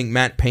 I just think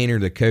Matt Painter,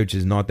 the coach,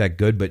 is not that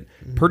good, but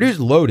Purdue's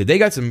loaded.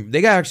 They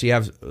actually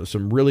have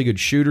some really good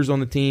shooters on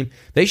the team.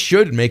 They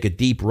should make a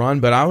deep run,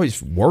 but I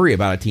always worry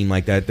about a team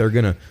like that.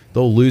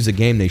 They'll lose a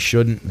game they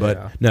shouldn't,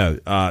 but no,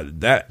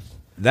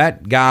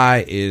 that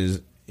guy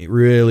is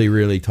really,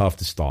 really tough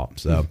to stop.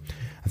 So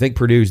I think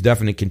Purdue's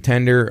definitely a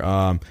contender.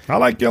 I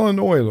like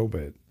Illinois a little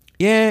bit.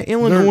 Yeah,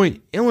 Illinois,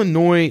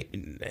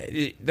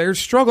 they're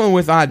struggling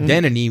with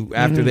identity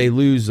after they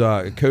lose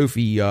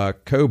Kofi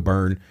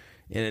Coburn,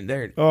 and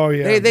they're all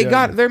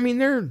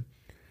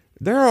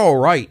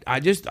right. I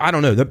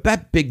don't know.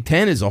 That Big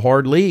Ten is a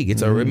hard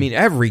league. I mean,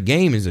 every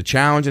game is a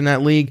challenge in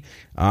that league.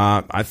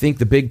 I think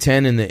the Big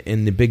Ten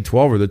and the Big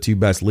 12 are the 2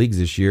 best leagues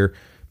this year.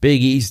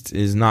 Big East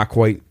is not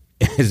quite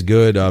as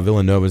good.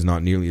 Villanova is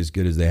not nearly as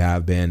good as they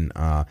have been.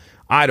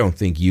 I don't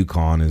think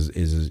UConn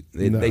is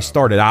they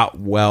started out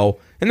well,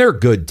 and they're a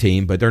good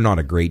team, but they're not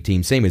a great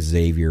team. Same as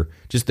Xavier,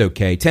 just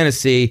okay.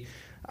 Tennessee,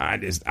 I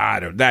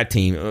don't that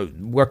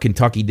team. What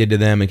Kentucky did to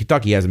them, and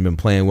Kentucky hasn't been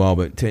playing well,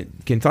 but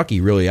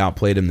Kentucky really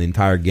outplayed them the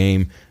entire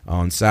game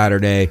on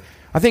Saturday.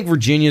 I think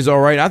Virginia's all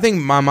right. I think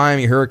my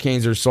Miami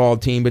Hurricanes are a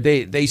solid team, but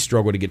they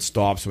struggle to get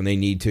stops when they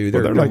need to.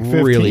 They're like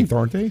 15th, really,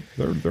 aren't they?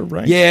 They're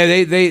ranked. Yeah,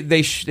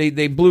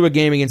 they blew a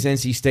game against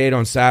NC State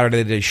on Saturday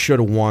that they should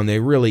have won. They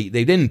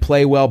didn't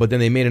play well, but then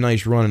they made a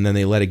nice run, and then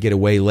they let it get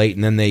away late,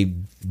 and then they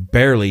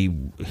barely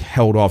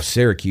held off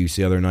Syracuse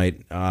the other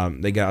night. I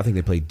think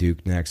they played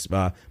Duke next.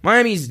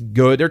 Miami's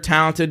good. They're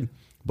talented,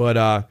 but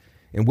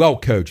and well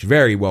coached,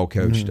 very well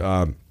coached.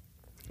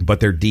 But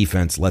their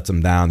defense lets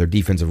them down. Their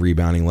defensive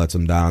rebounding lets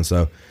them down.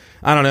 So,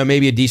 I don't know,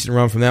 maybe a decent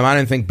run from them. I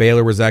didn't think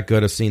Baylor was that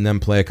good. I've seen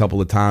them play a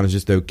couple of times,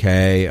 just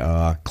okay.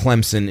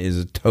 Clemson is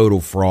a total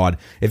fraud.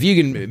 If you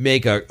can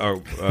make a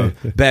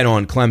bet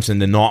on Clemson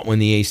to not win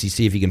the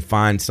ACC, if you can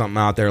find something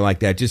out there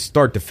like that, just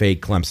start to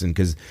fade Clemson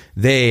because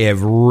they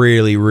have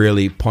really,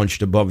 really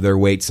punched above their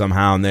weight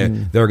somehow, and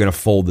they're going to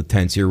fold the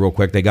tents here real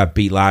quick. They got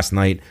beat last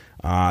night.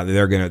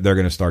 They're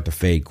gonna start to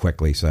fade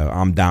quickly, so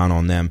I'm down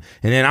on them.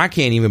 And then I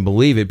can't even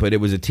believe it, but it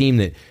was a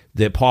team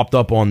that popped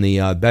up on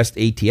the best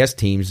ATS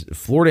teams.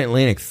 Florida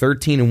Atlantic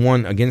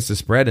 13-1 against the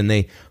spread, and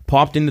they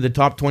popped into the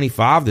top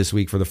 25 this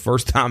week for the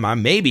first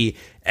time maybe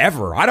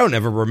ever. I don't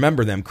ever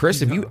remember them. Chris,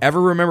 have you ever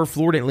remember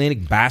Florida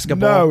Atlantic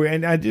basketball? No,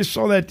 and I just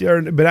saw that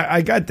there, but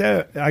I got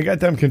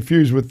them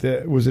confused with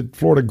was it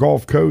Florida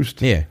Gulf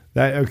Coast? Yeah.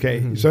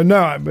 So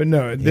no.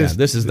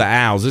 This is the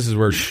Owls. This is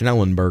where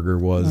Schnellenberger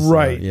was.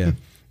 Right. Yeah.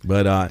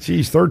 But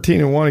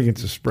 13-1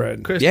 against the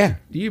spread. Chris, do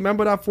you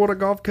remember that Florida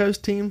Gulf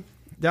Coast team?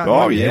 Yeah,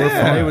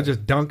 they were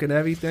just dunking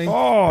everything.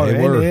 Oh,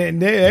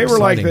 they were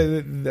like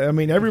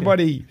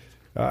everybody.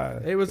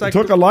 It was like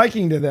took a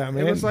liking to them.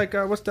 It was like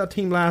what's that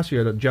team last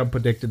year that Jubb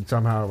predicted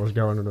somehow was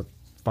going to the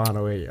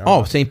Final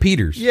 8? St.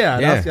 Peter's.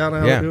 That's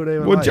who they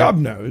were. Well, Jubb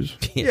knows.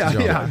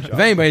 If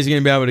anybody's going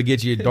to be able to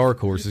get you a dark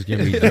horse, it's going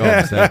to be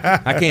Jubb. So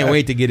I can't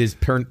wait to get his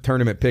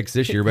tournament picks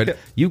this year. But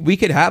we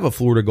could have a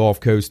Florida Gulf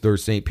Coast or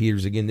St.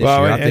 Peter's again this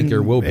year. I think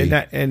there will be.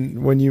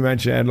 And when you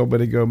mentioned that a little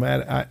bit ago,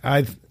 Matt,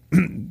 I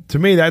to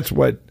me that's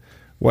what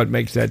what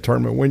makes that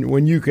tournament.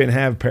 When you can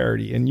have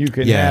parity and you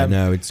can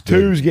it's good.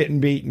 twos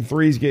getting beat and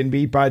threes getting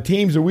beat by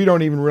teams that we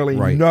don't even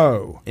really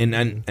know.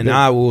 And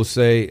I will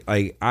say,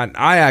 like,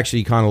 I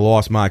actually kind of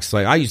lost my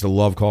excitement. I used to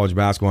love college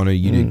basketball. I know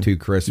you did too,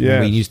 Chris. Yes.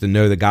 We used to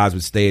know the guys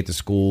would stay at the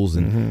schools,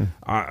 and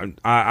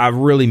I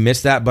really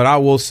missed that. But I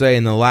will say,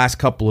 in the last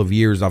couple of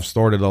years, I've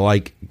started to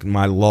like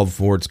my love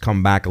for it's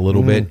come back a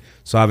little bit.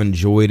 So I've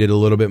enjoyed it a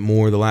little bit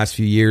more the last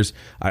few years.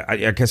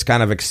 I guess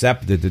kind of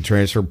accepted the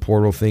transfer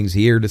portal thing's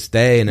here to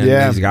stay, and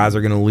then these guys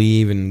are going to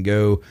leave and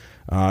go,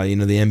 the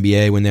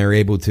NBA when they're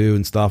able to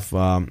and stuff.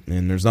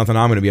 And there's nothing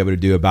I'm going to be able to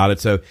do about it.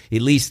 So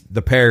at least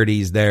the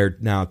parity's there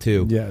now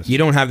too. Yes. You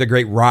don't have the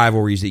great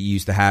rivalries that you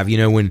used to have.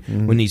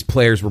 When these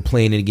players were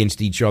playing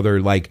against each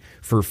other like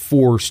for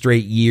 4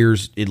 straight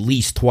years, at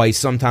least twice,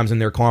 sometimes in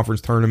their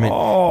conference tournament,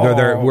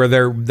 where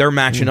they're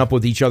matching up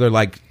with each other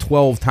like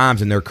 12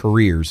 times in their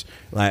careers.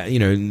 Like,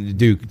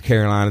 Duke,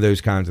 Carolina,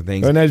 those kinds of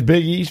things. And that's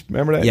Big East.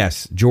 Remember that?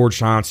 Yes,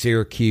 Georgetown,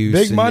 Syracuse,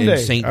 Big Monday,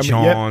 and St.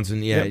 John's,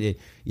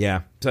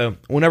 Yeah. So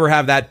we'll never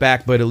have that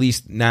back, but at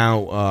least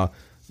now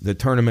the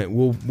tournament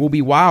will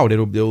be wild.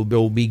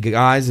 It'll be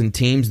guys and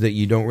teams that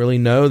you don't really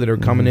know that are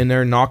coming in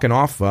there and knocking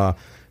off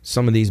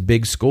some of these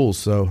big schools.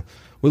 So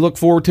we look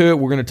forward to it.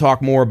 We're going to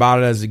talk more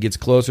about it as it gets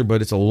closer,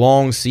 but it's a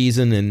long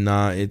season, and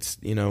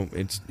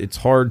it's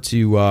hard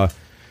to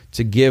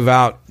give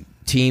out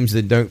teams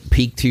that don't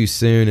peak too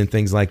soon and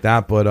things like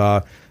that.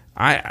 But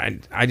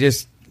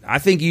I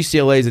think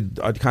UCLA is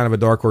a kind of a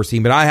dark horse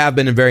team, but I have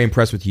been very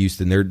impressed with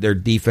Houston. Their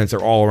defense,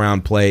 their all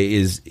around play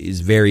is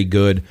very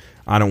good.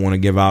 I don't want to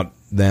give out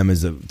them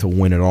to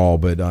win it all,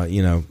 but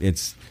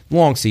it's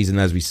long season,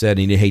 as we said,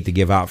 and you hate to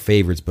give out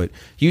favorites, but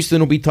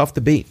Houston will be tough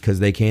to beat because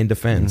they can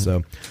defend.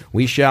 So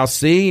we shall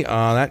see.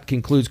 That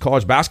concludes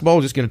college basketball.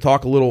 We're just going to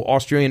talk a little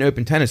Australian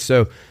Open tennis.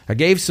 So I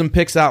gave some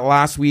picks out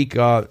last week.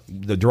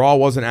 The draw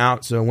wasn't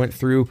out, so I went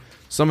through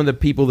some of the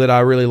people that I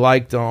really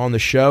liked on the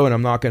show, and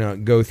I'm not going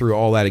to go through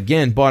all that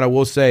again, but I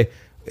will say,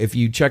 if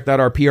you checked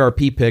out our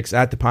PRP picks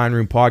at the Pine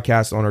Room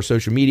Podcast on our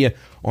social media,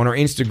 on our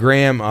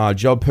Instagram,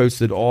 Jubb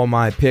posted all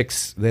my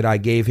picks that I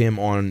gave him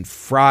on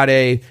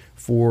Friday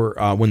for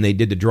when they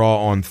did the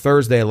draw on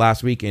Thursday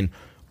last week, and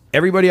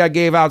everybody I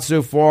gave out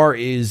so far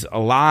is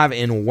alive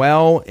and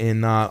well,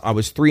 and I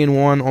was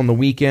 3-1 on the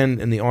weekend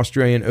in the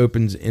Australian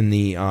Opens in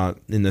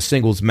the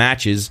singles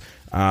matches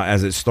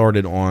as it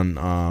started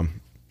on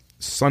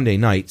Sunday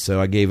night, so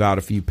I gave out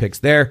a few picks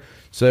there.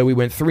 So we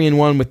went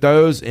 3-1 with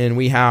those, and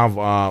we have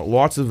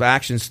lots of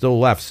action still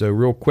left. So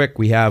real quick,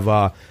 we have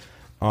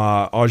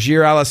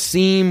Auger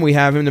Aliassime. We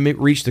have him to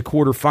reach the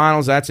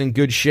quarterfinals. That's in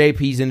good shape.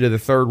 He's into the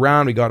third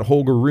round. We got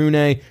Holger Rune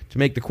to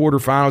make the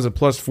quarterfinals at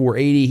plus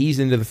 480. He's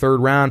into the third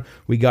round.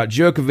 We got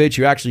Djokovic,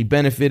 who actually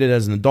benefited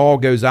as Nadal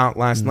goes out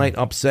last night,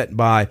 upset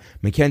by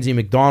Mackenzie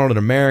McDonald, an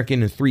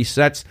American, in 3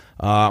 sets.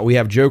 We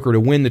have Joker to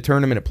win the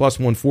tournament at plus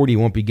 140. You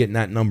won't be getting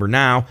that number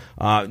now.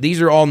 These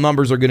are all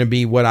numbers are going to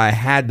be what I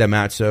had them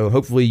at, so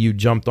hopefully you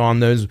jumped on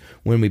those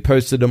when we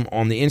posted them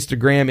on the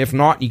Instagram. If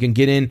not, you can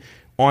get in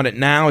on it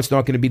now. It's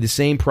not going to be the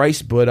same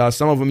price, but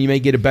some of them you may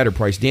get a better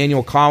price.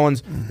 Danielle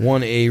Collins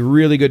won a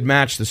really good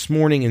match this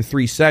morning in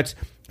 3 sets.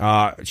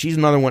 She's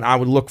another one I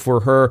would look for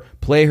her.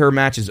 Play her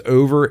matches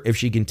over if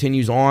she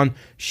continues on.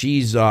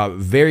 She's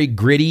very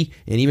gritty,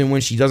 and even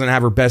when she doesn't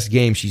have her best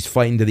game, she's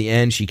fighting to the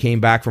end. She came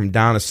back from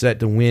down a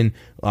set to win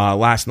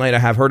last night. I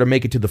have her to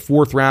make it to the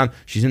 4th round.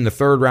 She's in the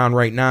 3rd round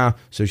right now,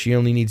 so she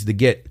only needs to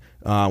get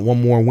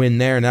one more win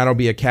there, and that'll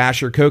be a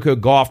casher. Coco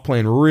Gauff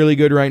playing really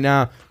good right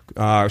now.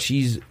 I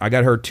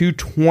got her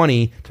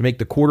 220 to make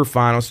the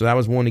quarterfinals, so that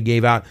was one he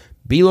gave out.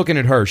 Be looking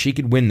at her. She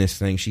could win this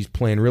thing. She's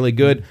playing really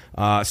good.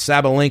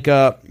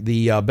 Sabalenka,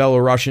 the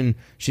Belarusian,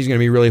 she's going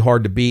to be really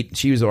hard to beat.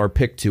 She was our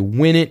pick to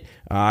win it.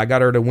 I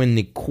got her to win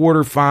the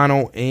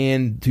quarterfinal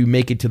and to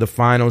make it to the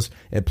finals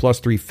at plus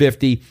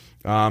 350.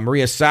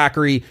 Maria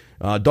Sakkari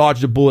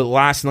dodged a bullet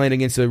last night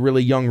against a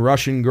really young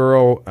Russian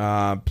girl,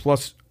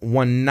 plus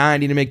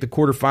 190 to make the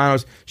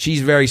quarterfinals.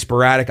 She's very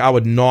sporadic. I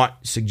would not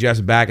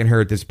suggest backing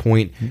her at this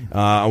point.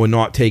 I would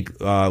not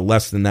take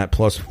less than that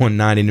plus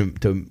 190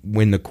 to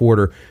win the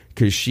quarter,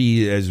 because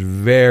she is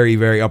very,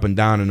 very up and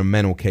down in a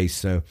mental case.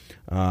 So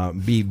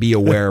be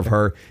aware of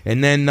her.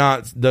 And then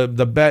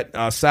the bet,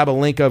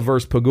 Sabalenka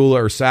versus Pegula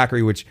or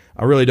Sakkari, which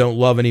I really don't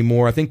love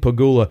anymore. I think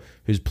Pegula,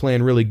 who's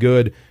playing really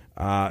good,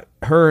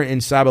 her and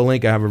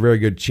Sabalenka have a very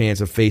good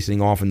chance of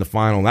facing off in the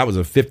final. That was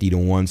a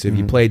 50-1. So if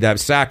you played that,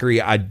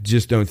 Sakkari, I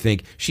just don't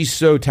think she's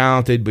so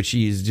talented, but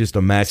she's just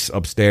a mess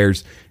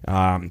upstairs.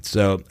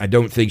 So I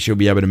don't think she'll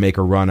be able to make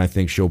a run. I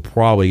think she'll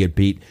probably get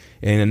beat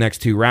in the next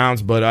 2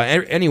 rounds. But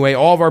anyway,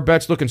 all of our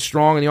bets looking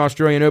strong in the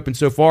Australian Open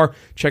so far.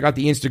 Check out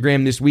the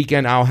Instagram this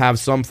weekend. I'll have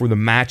some for the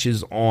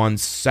matches on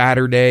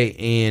Saturday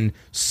and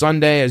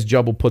Sunday, as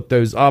Jubb will put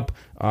those up.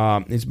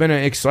 It's been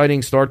an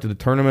exciting start to the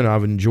tournament.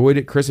 I've enjoyed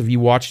it. Chris, have you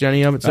watched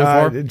any of it so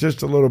far?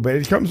 Just a little bit.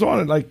 It comes on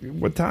at like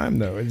what time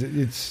though?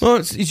 It's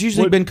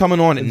usually been coming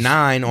on at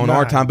 9 on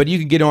our time, but you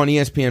can get it on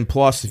ESPN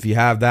Plus if you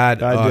have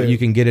that. You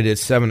can get it at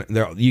 7.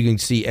 You can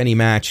see any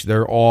match.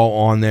 They're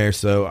all on there.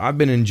 So I've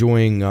been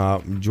enjoying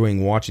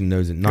watching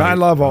those at night. I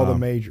love all the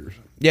majors.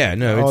 Yeah,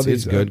 no,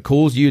 it's good.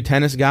 Cool's you a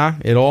tennis guy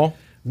at all?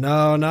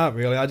 No, not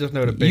really. I just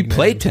know the big You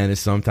play names. tennis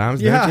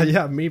sometimes, Yeah, don't you?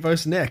 yeah. Me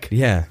versus Nick.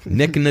 Yeah,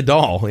 Nick and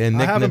Nadal. Yeah,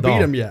 Nick I haven't Nadal.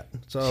 beat him yet.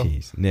 So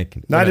Jeez,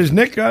 Nick. Now, does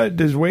Nick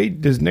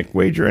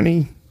wager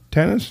any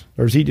tennis,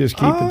 or does he just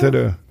keep it to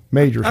the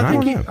majors?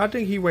 I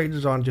think he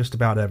wagers on just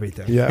about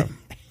everything. Yeah,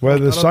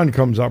 whether the sun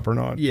comes up or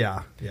not.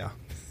 Yeah.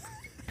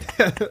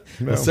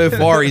 No. So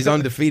far, he's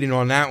undefeated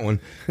on that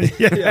one.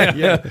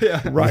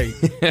 Yeah. Right.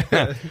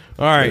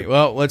 All right,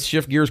 well, let's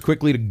shift gears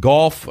quickly to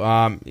golf.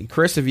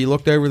 Chris, have you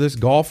looked over this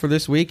golf for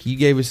this week? You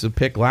gave us a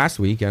pick last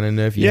week. I don't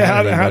know if you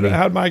had anybody.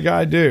 How'd my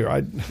guy do?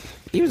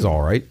 He was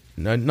all right.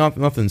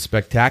 Nothing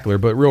spectacular,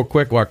 but real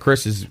quick while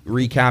Chris is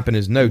recapping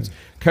his notes,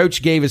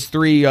 Coach gave us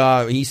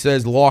 3, he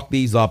says lock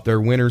these up.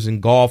 They're winners in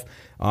golf.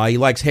 He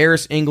likes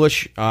Harris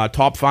English,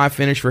 top 5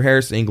 finish for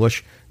Harris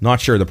English. Not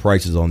sure the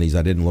prices on these.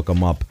 I didn't look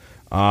them up.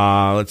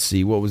 Let's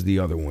see. What was the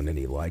other one that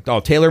he liked? Oh,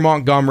 Taylor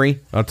Montgomery.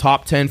 A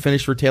top 10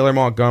 finish for Taylor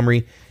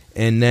Montgomery.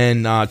 And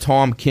then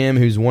Tom Kim,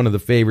 who's one of the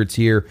favorites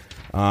here,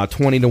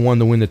 20-1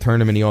 to win the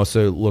tournament. He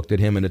also looked at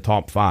him in the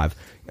top 5.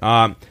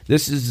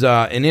 This is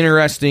an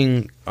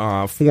interesting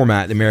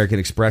format, the American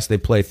Express. They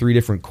play 3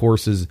 different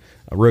courses,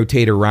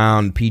 rotate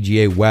around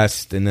PGA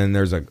West, and then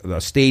there's a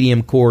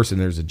stadium course,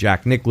 and there's a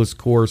Jack Nicklaus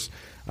course.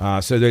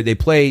 So they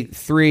play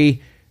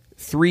three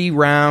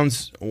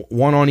rounds,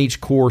 1 on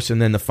each course,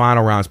 and then the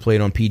final round's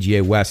played on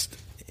PGA West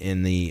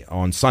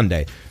on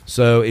Sunday.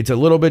 So it's a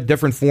little bit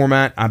different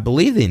format. I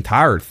believe the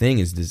entire thing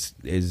is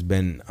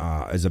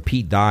a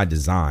Pete Dye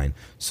design.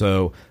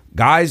 So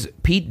guys,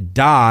 Pete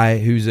Dye,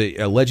 who's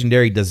a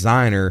legendary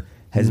designer,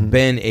 has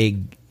been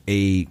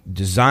a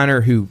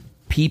designer who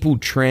people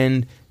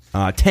tend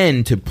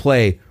to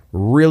play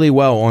really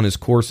well on his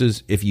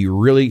courses. If you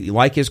really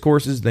like his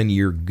courses, then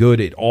you're good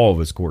at all of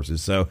his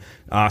courses. So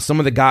some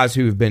of the guys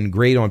who have been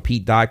great on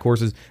Pete Dye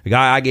courses, the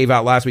guy I gave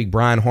out last week,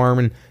 Brian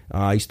Harmon,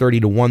 he's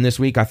 30-1 this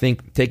week. I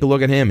think take a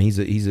look at him. He's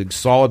a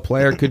solid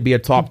player. Could be a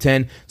top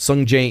 10.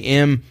 Sung J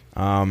M,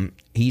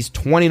 he's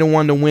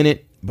 20-1 to win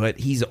it. But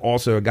he's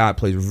also a guy that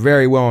plays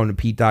very well on the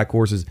Pete Dye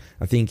courses.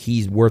 I think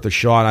he's worth a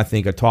shot. I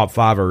think a top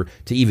 5 or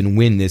to even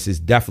win this is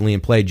definitely in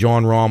play.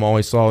 John Rahm,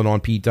 always solid on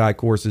Pete Dye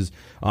courses.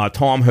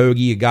 Tom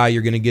Hoagie, a guy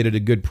you're going to get at a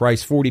good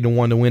price,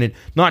 40-1 to win it.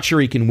 Not sure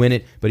he can win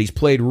it, but he's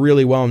played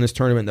really well in this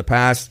tournament in the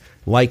past.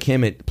 Like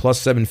him at plus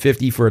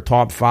 750 for a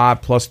top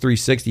 5, plus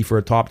 360 for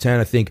a top 10.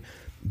 I think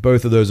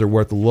both of those are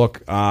worth a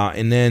look.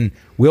 And then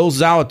Will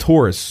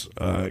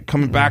Zalatoris,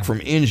 coming back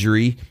from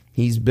injury.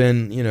 He's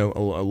been,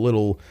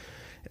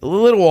 a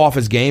little off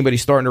his game, but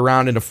he's starting to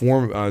round into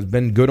form. He's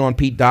been good on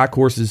Pete Dye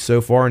courses so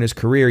far in his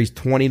career. He's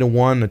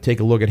 20-1 to take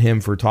a look at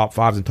him for top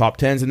 5s and top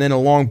 10s. And then a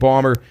long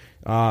bomber,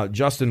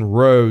 Justin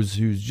Rose,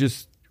 who's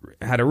just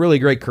had a really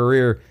great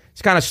career.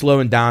 He's kind of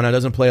slowing down. He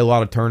doesn't play a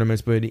lot of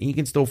tournaments, but he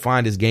can still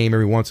find his game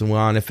every once in a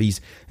while. And if he's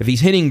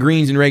hitting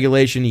greens in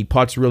regulation, he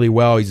putts really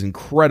well. He's an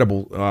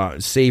incredible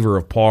saver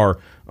of par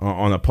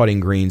on the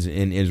putting greens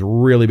and has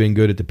really been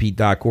good at the Pete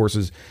Dye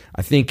courses.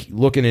 I think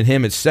looking at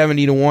him at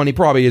 70-1, he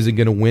probably isn't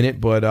going to win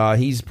it, but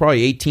he's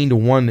probably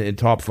 18-1 in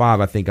top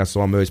 5. I think I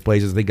saw most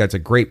places. I think that's a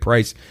great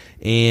price,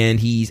 and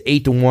he's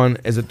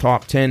 8-1 as a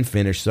top 10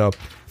 finish. So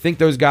I think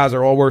those guys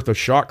are all worth a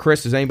shot.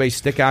 Chris, does anybody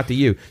stick out to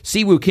you?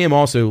 Siwoo Kim,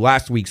 also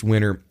last week's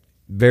winner,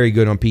 very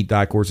good on Pete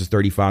Dye courses,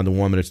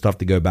 35-1, but it's tough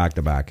to go back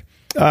to back.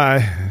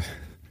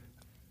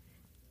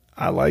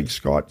 I like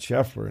Scott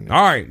Scheffler.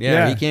 All right,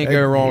 yeah, he can't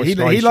go wrong with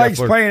Scott Scheffler. He likes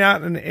playing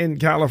out in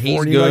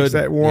California. He likes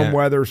that warm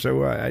weather.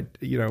 So I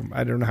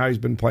don't know how he's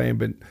been playing,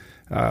 but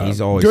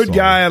he's always good solid.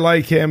 Guy. I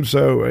like him.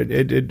 So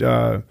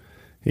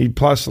he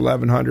plus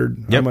 1100.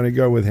 Yep. I'm going to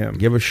go with him.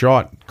 Give a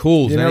shot.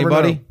 Cool.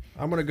 Anybody?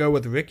 I'm going to go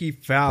with Ricky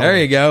Fowler. There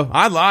you go.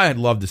 I'd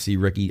love to see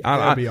Ricky.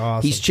 That'd be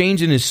awesome. He's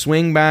changing his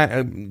swing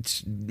back,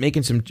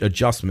 making some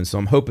adjustments, so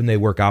I'm hoping they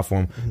work out for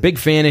him. Big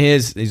fan of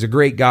his. He's a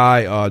great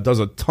guy. Does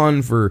a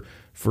ton for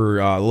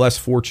less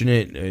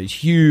fortunate.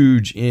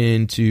 Huge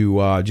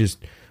into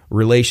just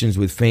relations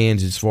with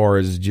fans as far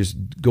as just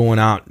going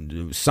out,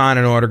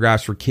 signing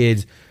autographs for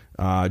kids,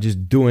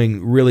 just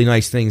doing really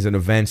nice things at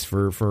events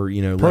for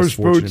less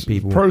fortunate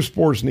people. Pro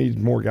sports needs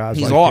more guys.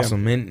 He's like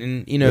awesome,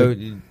 him.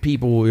 and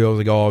people will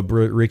like, oh,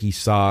 Ricky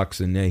sucks,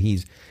 and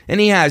he's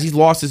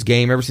lost his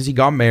game ever since he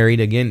got married.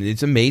 Again,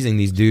 it's amazing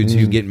these dudes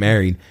who get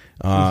married.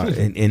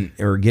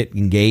 Or get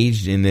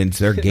engaged, and then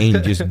their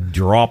game just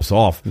drops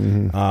off.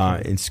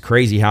 It's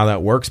crazy how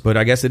that works, but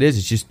I guess it is.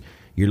 It's just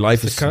your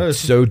life is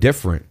so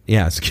different.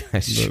 Yeah, as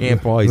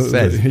Champ always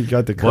says. He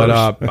got the curse.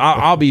 But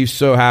I'll be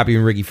so happy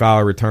when Ricky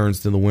Fowler returns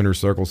to the winner's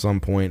circle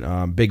some point.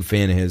 Big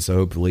fan of his, so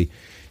hopefully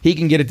he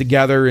can get it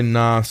together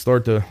and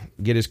start to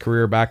get his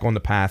career back on the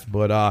path.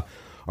 But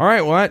All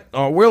right, well,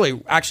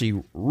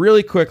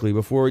 really quickly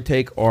before we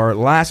take our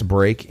last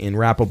break and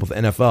wrap up with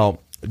NFL,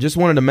 I just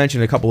wanted to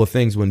mention a couple of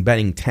things when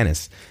betting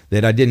tennis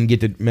that I didn't get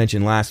to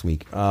mention last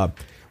week.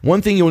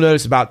 One thing you'll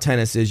notice about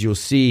tennis is you'll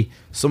see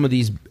some of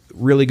these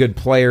really good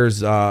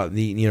players, Iga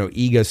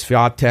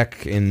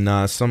Swiatek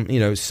and some,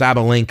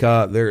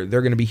 Sabalenka. They're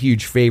going to be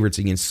huge favorites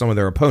against some of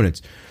their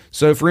opponents.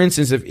 So, for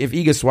instance, if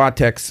Iga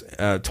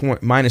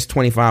Swiatek's minus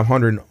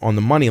 2,500 on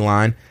the money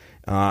line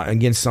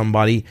against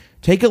somebody,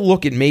 take a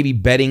look at maybe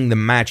betting the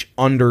match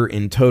under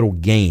in total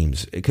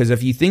games. Because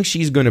if you think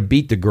she's going to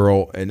beat the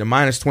girl, and the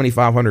minus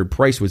 2,500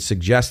 price would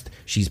suggest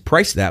she's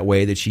priced that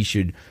way, that she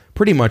should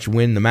pretty much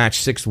win the match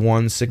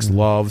 6-1,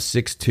 6-love,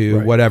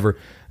 6-2, whatever.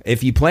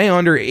 If you play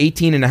under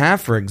 18.5,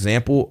 for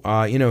example,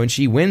 and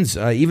she wins,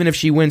 even if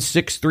she wins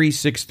 6-3,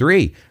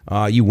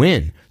 6-3, you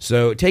win.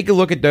 So take a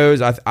look at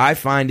those. I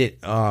find it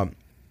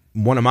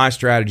one of my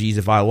strategies.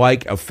 If I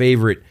like a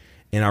favorite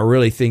and I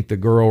really think the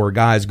girl or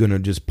guy is going to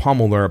just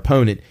pummel their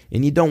opponent,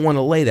 and you don't want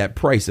to lay that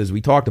price, as we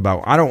talked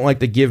about. I don't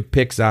like to give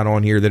picks out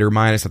on here that are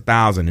minus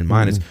 1,000 and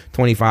minus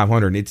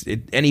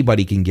 2,500.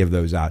 Anybody can give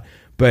those out,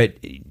 but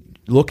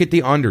look at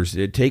the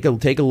unders.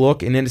 Take a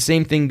look, and then the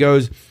same thing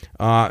goes.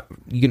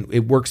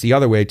 It works the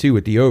other way too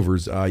with the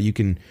overs. You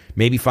can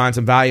maybe find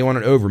some value on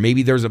an over.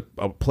 Maybe there's a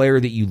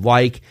player that you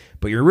like,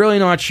 but you're really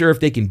not sure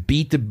if they can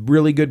beat the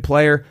really good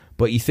player,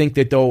 but you think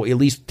that they'll at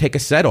least take a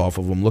set off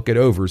of them. Look at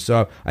overs.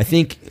 So I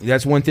think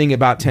that's one thing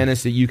about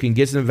tennis, that you can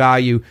get some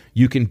value.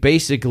 You can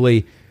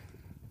basically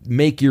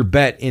make your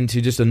bet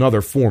into just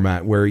another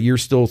format where you're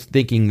still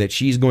thinking that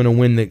she's going to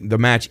win the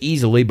match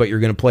easily, but you're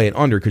going to play it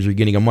under because you're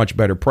getting a much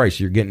better price.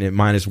 You're getting it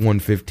minus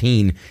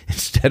 115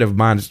 instead of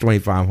minus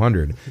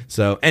 2,500.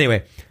 So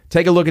anyway,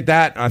 take a look at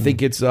that. I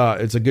think it's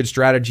a good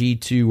strategy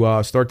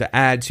to start to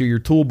add to your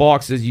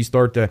toolbox as you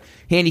start to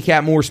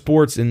handicap more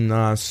sports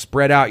and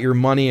spread out your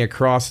money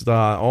across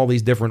all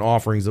these different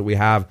offerings that we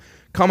have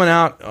coming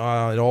out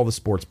at all the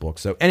sports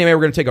books. So anyway,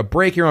 we're going to take a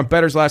break here on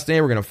Bettor's Last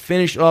Stand. We're going to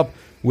finish up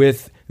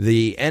with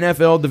the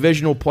NFL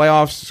divisional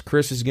playoffs.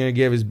 Chris is going to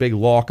give his big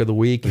lock of the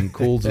week, and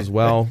Cools as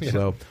well. Yeah.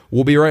 So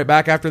we'll be right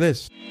back after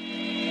this.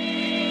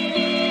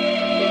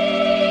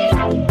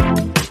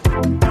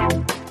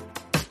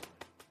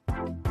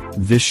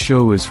 This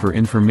show is for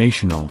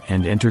informational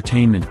and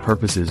entertainment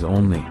purposes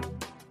only.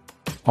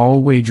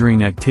 All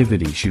wagering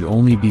activity should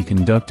only be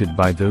conducted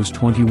by those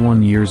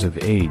 21 years of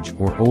age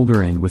or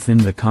older and within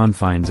the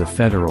confines of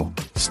federal,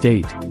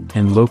 state,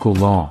 and local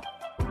law.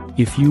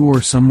 If you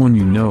or someone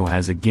you know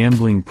has a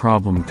gambling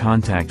problem,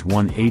 contact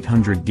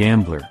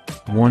 1-800-GAMBLER,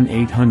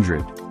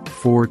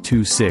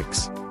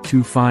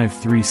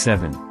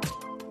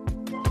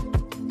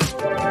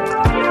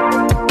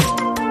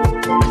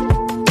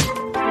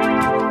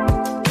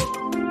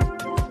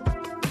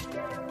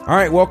 All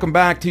right, welcome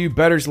back to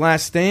Bettor's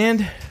Last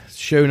Stand,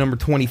 show number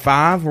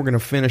 25. We're going to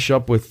finish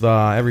up with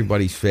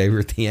everybody's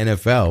favorite, the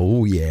NFL.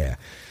 Oh, yeah.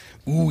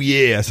 Ooh,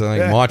 yeah, so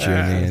like macho,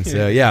 man.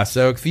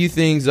 So a few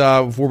things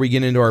before we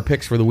get into our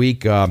picks for the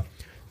week.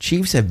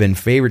 Chiefs have been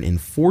favored in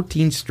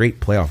 14 straight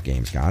playoff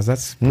games, guys.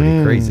 That's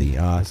pretty crazy.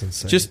 That's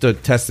insane. Just a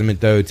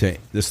testament, though, to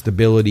the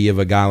stability of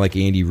a guy like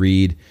Andy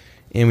Reid.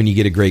 And when you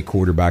get a great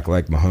quarterback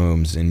like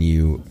Mahomes, and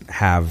you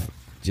have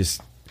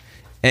just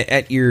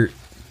you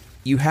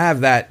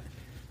have that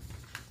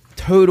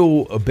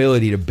total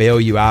ability to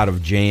bail you out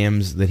of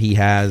jams that he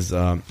has.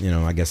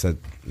 I guess that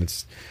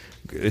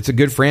it's a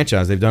good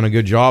franchise. They've done a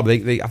good job.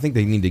 I think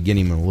they need to get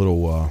him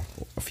a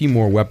few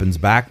more weapons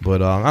back.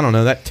 But I don't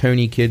know. That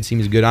Tony kid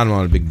seems good. I'm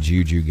not a big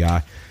Juju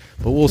guy,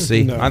 but we'll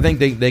see. No. I think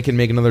they can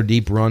make another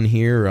deep run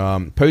here.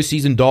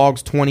 Postseason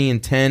dogs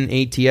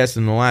 20-10 ATS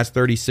in the last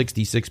 30,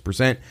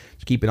 66%. So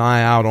keep an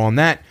eye out on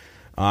that.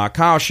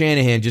 Kyle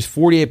Shanahan, just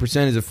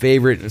 48% is a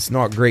favorite. It's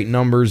not great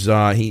numbers.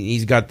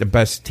 He's got the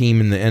best team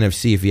in the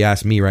NFC, if you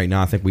ask me right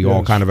now. I think we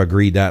all kind of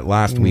agreed that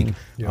last week.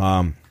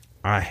 Yep.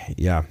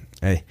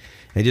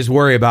 I just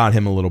worry about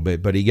him a little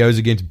bit, but he goes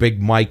against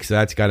Big Mike, so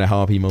that's got to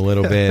help him a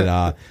little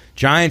bit.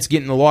 Giants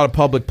getting a lot of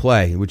public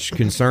play, which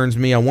concerns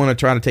me. I want to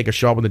try to take a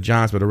shot with the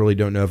Giants, but I really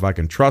don't know if I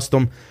can trust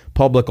them.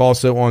 Public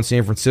also on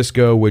San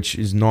Francisco, which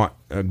is not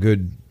a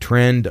good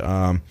trend.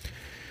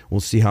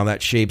 We'll see how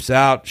that shapes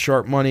out.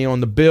 Sharp money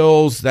on the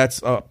Bills.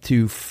 That's up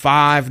to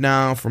 5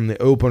 now from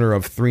the opener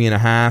of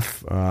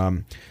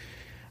 3.5.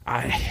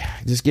 I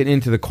just getting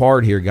into the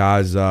card here,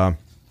 guys. I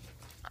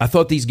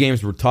thought these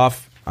games were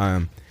tough.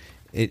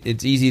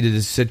 It's easy to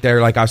just sit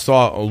there. Like I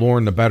saw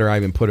Lauren the Bettor. I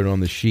even put it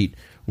on the sheet.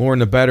 Lauren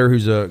the Bettor,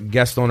 who's a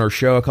guest on our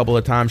show a couple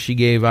of times, she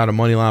gave out a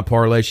moneyline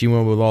parlay. She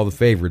went with all the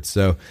favorites.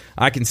 So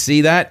I can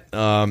see that.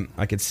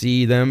 I can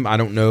see them. I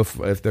don't know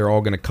if they're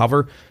all going to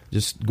cover.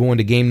 Just going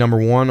to game number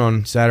 1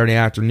 on Saturday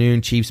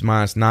afternoon. Chiefs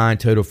 -9,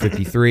 total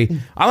 53.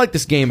 I like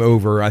this game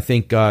over. I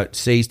think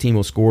Say's team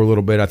will score a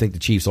little bit. I think the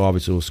Chiefs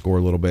obviously will score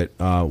a little bit.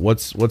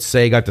 What's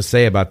Say got to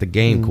say about the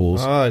game, Cools?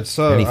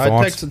 So I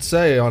texted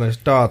Say on his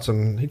thoughts,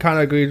 and he kind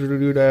of agreed to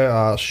do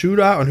the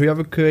shootout, and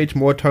whoever creates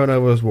more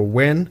turnovers will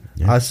win.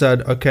 Yeah. I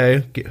said,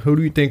 okay, who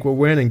do you think will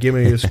win, and give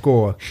me your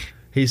score.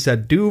 He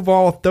said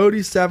Duval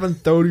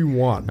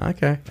 37-31.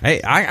 Okay. Hey,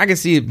 I can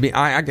see it.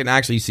 I can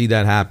actually see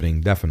that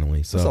happening,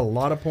 definitely. So that's a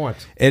lot of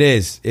points. It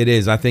is. It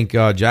is. I think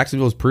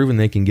Jacksonville's proven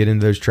they can get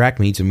into those track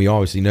meets, and we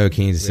obviously know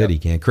Kansas City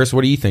can. Chris,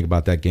 what do you think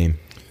about that game?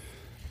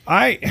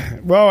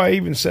 I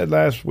even said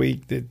last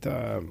week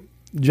that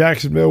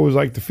Jacksonville was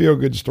like the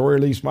feel-good story,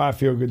 at least my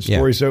feel-good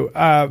story. So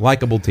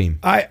likable team.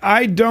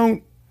 I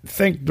don't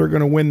think they're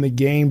going to win the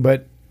game,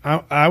 but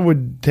I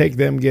would take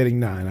them getting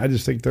 9. I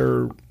just think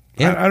they're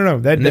I don't know.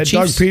 That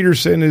Doug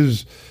Peterson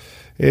is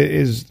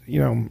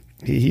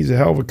he's a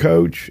hell of a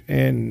coach,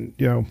 and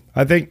I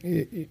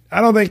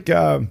don't think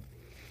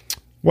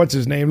what's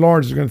his name,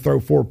 Lawrence, is going to throw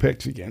 4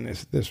 picks again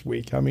this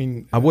week. I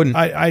mean, I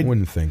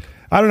wouldn't think.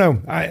 I don't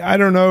know. I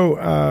don't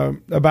know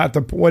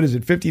about what is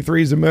it?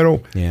 53 is the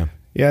middle.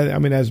 Yeah, I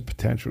mean, it has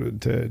potential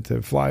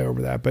to fly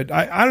over that. But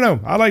I don't know.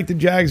 I like the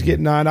Jags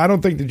getting 9. I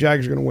don't think the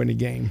Jags are going to win the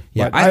game.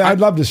 Yeah, I'd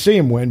love to see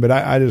them win, but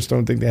I just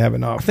don't think they have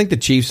enough. I think the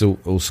Chiefs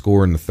will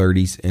score in the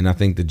 30s, and I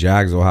think the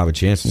Jags will have a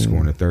chance to score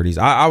in the 30s.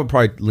 I would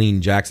probably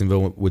lean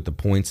Jacksonville with the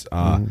points.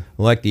 I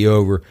like the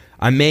over.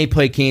 I may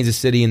play Kansas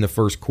City in the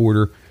first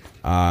quarter.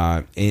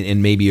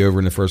 And maybe over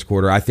in the first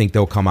quarter. I think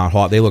they'll come out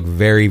hot. They look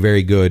very,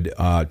 very good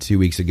 2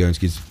 weeks ago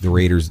against the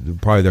Raiders,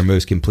 probably their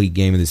most complete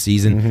game of the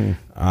season.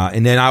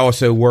 And then I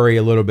also worry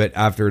a little bit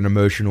after an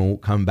emotional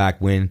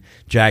comeback win.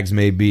 Jags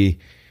may be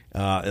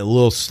a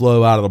little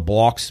slow out of the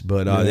blocks,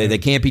 but they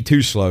can't be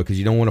too slow because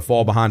you don't want to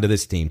fall behind to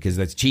this team because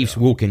the Chiefs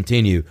will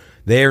continue.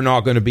 They're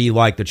not going to be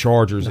like the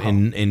Chargers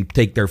and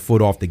take their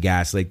foot off the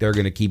gas. Like they're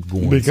going to keep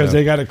going. Because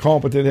they got a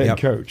competent head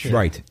coach.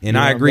 Right. And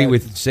I agree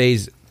with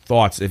Say's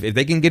thoughts. If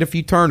they can get a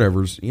few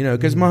turnovers,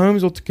 because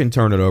Mahomes can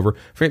turn it over.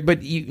 But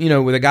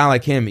with a guy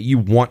like him, you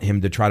want him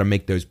to try to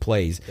make those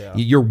plays. Yeah.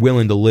 You're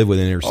willing to live with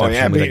an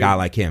interception with a guy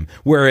like him.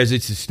 Whereas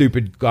it's a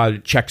stupid guy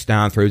that checks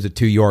down, throws it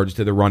 2 yards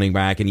to the running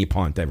back, and you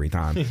punt every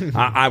time.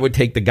 I would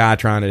take the guy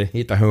trying to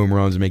hit the home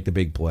runs and make the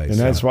big plays. And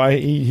that's why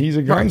he's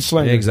a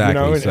gunslinger. Right.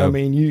 Exactly. I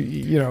mean,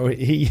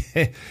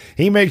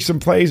 he makes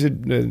some plays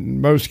that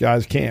most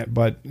guys can't,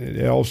 but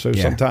also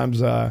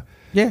sometimes.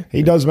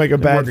 He does make a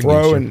bad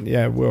throw, and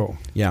will.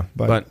 Yeah,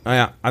 but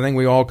I think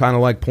we all kind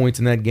of like points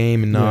in that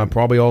game, and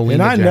probably all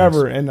lean.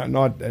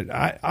 And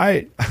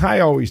I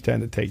always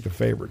tend to take the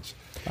favorites.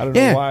 I don't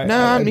know why.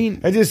 No, I mean,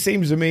 it just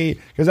seems to me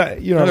because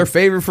they're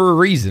favored for a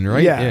reason,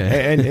 right? Yeah.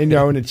 And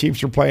the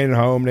Chiefs are playing at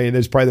home.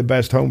 There's probably the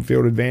best home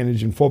field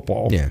advantage in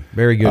football. Yeah,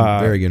 very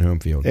good home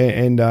field.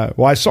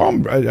 I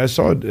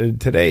saw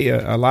today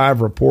a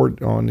live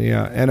report on the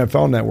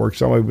NFL Network.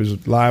 Somebody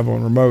was live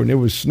on remote, and it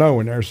was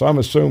snowing there. So I'm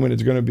assuming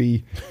it's going to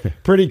be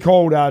pretty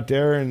cold out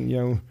there,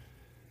 and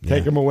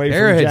take them away from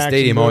Arrowhead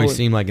Stadium always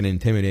seemed like an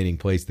intimidating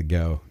place to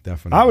go.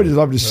 Definitely, I would just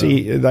love to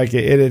see like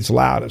at its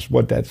loudest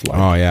what that's like.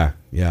 Oh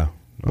yeah.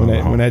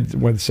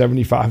 When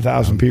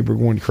 75,000 people are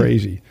going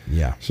crazy.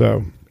 Yeah.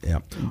 So. Yeah.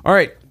 All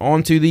right.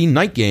 On to the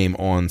night game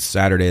on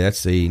Saturday.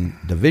 That's a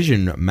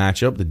division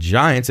matchup. The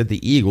Giants at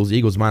the Eagles.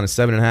 Eagles minus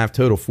 7.5,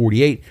 total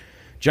 48.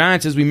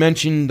 Giants, as we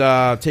mentioned,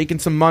 taking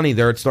some money.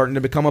 They're starting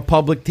to become a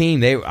public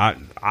team.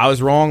 I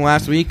was wrong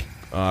last week.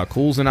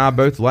 Cools and I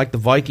both liked the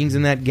Vikings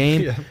in that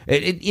game. Yeah.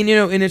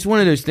 And it's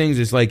one of those things.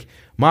 It's like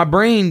my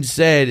brain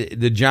said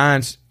the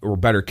Giants were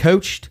better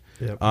coached.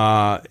 Yep.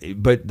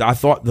 But I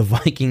thought the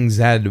Vikings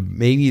had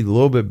maybe a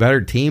little bit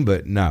better team,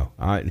 but no.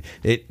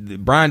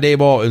 Brian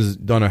Daboll has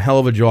done a hell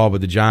of a job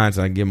with the Giants.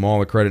 I give him all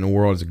the credit in the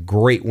world. It's a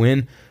great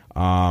win.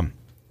 I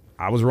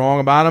was wrong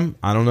about him.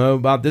 I don't know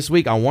about this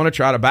week. I want to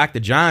try to back the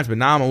Giants, but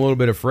now I'm a little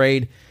bit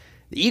afraid.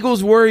 The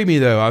Eagles worry me,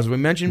 though. As we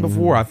mentioned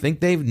before, I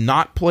think they've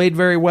not played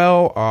very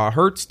well.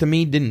 Hurts, to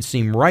me, didn't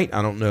seem right.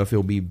 I don't know if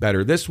he'll be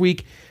better this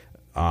week.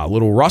 A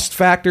little rust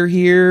factor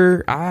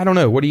here. I don't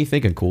know. What are you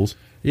thinking, Cools?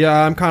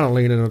 Yeah, I'm kind of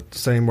leaning the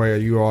same way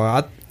you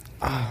are.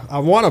 I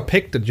want to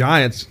pick the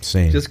Giants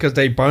just because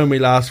they boned me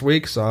last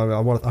week, so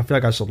I feel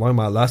like I should learn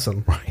my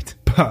lesson. Right.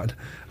 But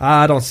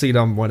I don't see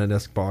them winning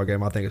this ball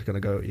game. I think it's going to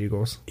go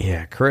Eagles.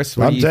 Yeah, Chris,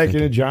 I'm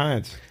taking the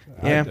Giants.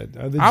 Yeah,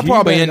 I'll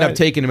probably end up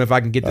taking them if I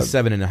can get to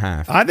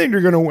 7.5. I think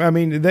they're going to. I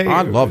mean,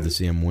 I'd love to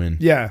see them win.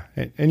 Yeah,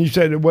 and you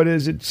said what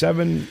is it?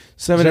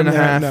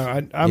 7.5.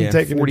 No, I'm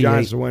taking 48. The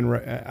Giants to win.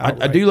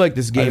 I do like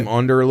this game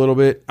under a little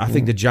bit. I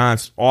think the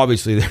Giants,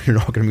 obviously, they're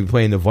not going to be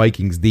playing the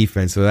Vikings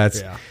defense, so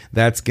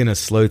that's going to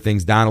slow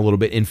things down a little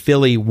bit. And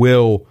Philly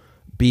will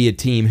be a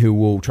team who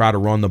will try to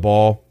run the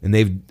ball, and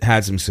they've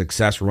had some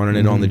success running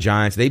it on the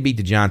Giants. They beat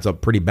the Giants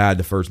up pretty bad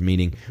the first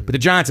meeting, but the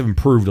Giants have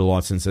improved a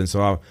lot since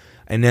then.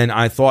 And then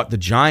I thought the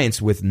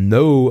Giants, with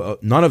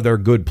none of their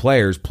good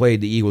players,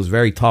 played the Eagles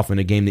very tough in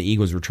a game the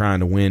Eagles were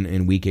trying to win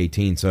in Week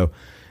 18. So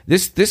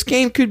this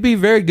game could be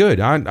very good.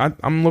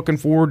 I'm looking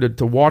forward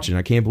to watching.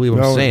 I can't believe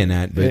I'm saying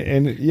that. But.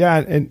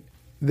 And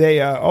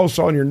they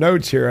also on your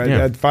notes here,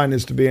 I'd find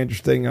this to be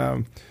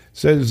interesting.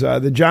 Says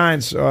the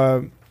Giants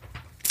have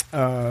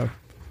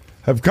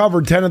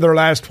covered 10 of their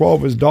last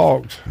 12 as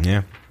dogs.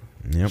 Yeah.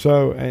 Yep.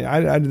 So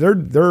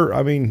they're.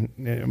 I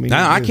mean,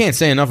 I can't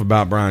say enough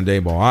about Brian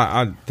Daboll.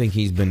 I think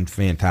he's been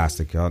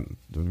fantastic.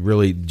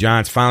 Really,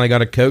 Giants finally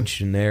got a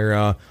coach, and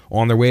they're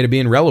on their way to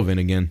being relevant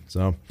again.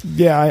 So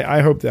yeah,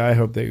 I hope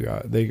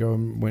they go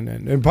and win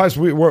it. And plus,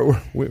 we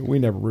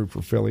never root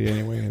for Philly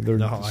anyway. They're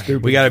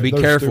stupid. We got to be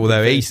careful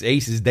though. Ace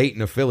is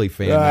dating a Philly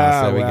fan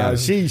now, so we got.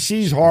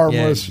 She's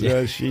harmless.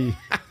 Yeah.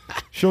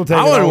 She'll take.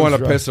 I wouldn't want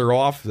to piss her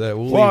off.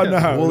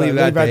 We'll leave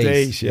that to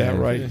Ace. Yeah,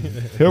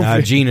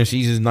 right. Gina,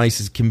 she's as nice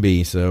as can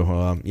be.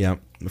 So yeah.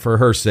 For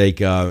her sake,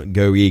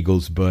 go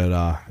Eagles. But,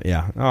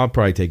 yeah, I'll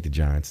probably take the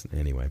Giants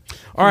anyway.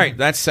 All right,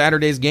 that's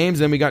Saturday's games.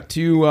 Then we got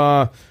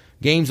 2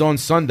 games on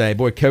Sunday.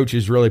 Boy, Coach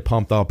is really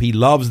pumped up. He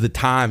loves the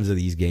times of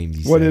these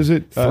games. What is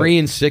it? 3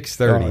 and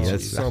 6:30.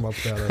 That's so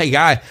much better. Hey,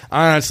 I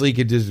honestly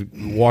could just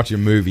watch a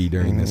movie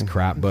during this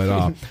crap.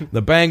 But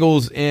the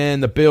Bengals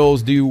and the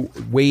Bills do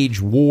wage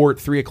war at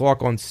 3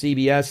 o'clock on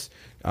CBS.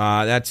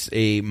 That's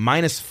a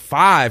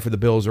 -5 for the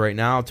Bills right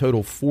now,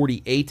 total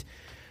 48.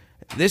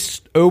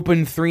 This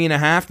opened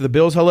 3.5. The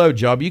Bills, hello,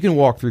 Jubb. You can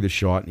walk through the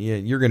shot. Yeah,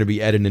 you're going to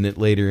be editing it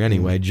later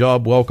anyway.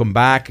 Jubb, welcome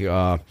back.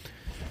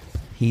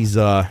 He's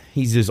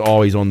just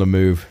always on the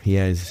move. He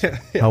is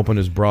helping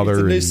his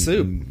brother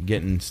and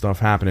getting stuff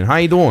happening. How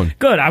you doing?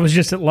 Good. I was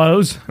just at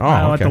Lowe's.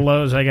 Oh, at the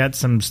Lowe's. I got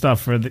some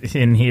stuff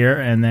in here,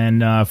 and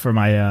then for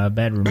my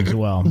bedroom as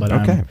well. But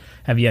I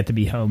have yet to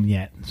be home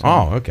yet. So.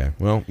 Oh, okay.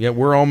 Well, yeah,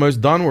 we're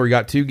almost done. We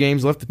got 2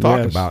 games left to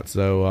talk about.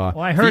 So,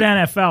 I heard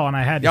NFL, and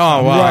I had to.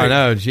 Oh, well, I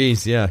know.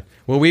 Jeez, yeah.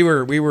 Well, we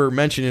were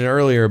mentioning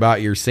earlier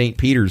about your St.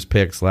 Peter's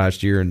picks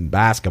last year in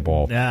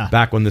basketball. Yeah.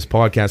 Back when this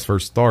podcast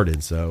first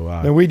started. So,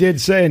 and we did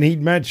say, and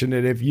he'd mentioned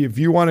it. If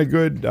you want a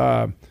good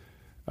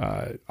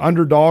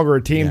underdog or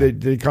a team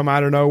that come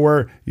out of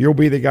nowhere, you'll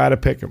be the guy to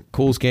pick them.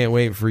 Cools can't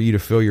wait for you to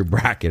fill your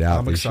bracket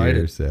out this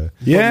year. So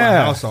yeah, put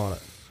my house on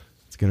it.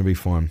 It's going to be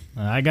fun.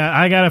 I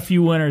got a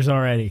few winners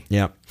already.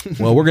 Yeah.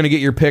 Well, we're going to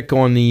get your pick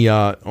on the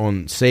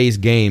on Say's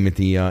game at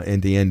the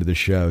end of the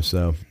show.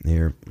 So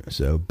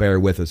bear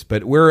with us.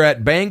 But we're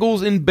at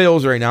Bengals and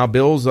Bills right now.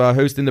 Bills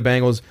hosting the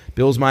Bengals.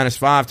 Bills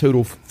 -5,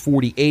 total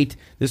 48.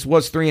 This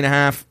was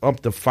 3.5 up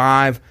to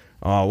 5.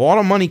 A lot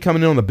of money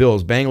coming in on the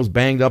Bills. Bengals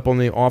banged up on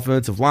the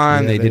offensive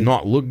line. They did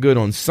not look good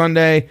on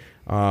Sunday.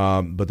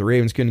 But the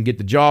Ravens couldn't get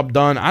the job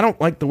done. I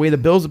don't like the way the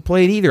Bills have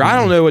played either. I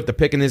don't know what to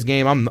pick in this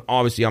game. I'm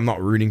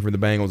not rooting for the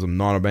Bengals. I'm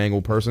not a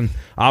Bengal person.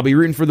 I'll be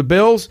rooting for the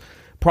Bills.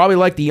 Probably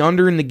like the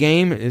under in the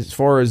game as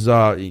far as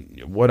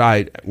what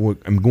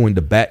I'm going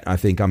to bet. I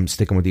think I'm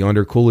sticking with the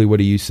under. Cooley, what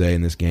do you say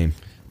in this game?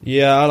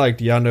 Yeah, I like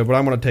the under, but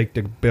I'm going to take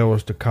the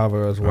Bills to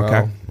cover as well.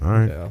 Okay, all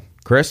right. Yeah.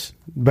 Chris?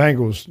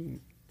 Bengals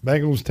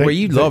take. Well,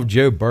 you love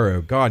Joe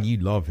Burrow. God, you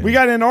love him. We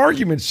got in an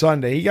argument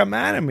Sunday. He got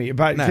mad at me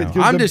about. No,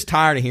 I'm just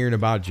tired of hearing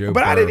about Joe.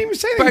 But Burrow. I didn't even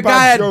say anything but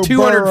about Joe. But Joe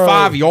a guy had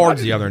 205 Burrow.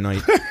 yards the other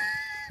night.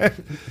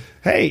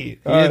 Hey,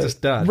 He is a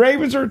stud.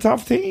 Ravens are a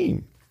tough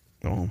team.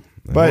 Oh,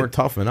 But- we're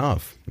tough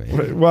enough.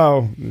 Man.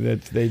 Well, they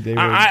were.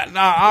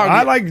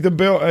 I like the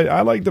Bill.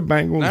 I like the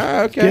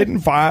Bengals Okay. getting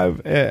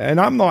 5, and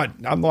I'm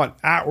not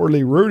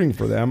outwardly rooting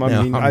for them.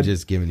 I'm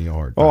just giving you a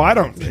hard time. Oh, I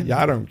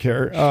don't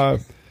care.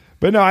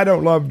 But no, I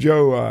don't love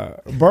Joe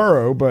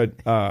Burrow. But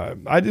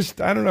I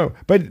don't know.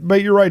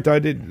 But you're right. Though.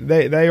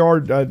 They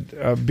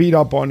are beat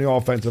up on the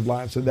offensive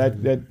line. So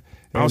that.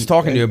 I was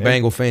talking to a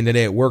Bengal fan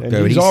today at work,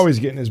 though. He's always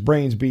getting his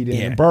brains beat in.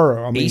 And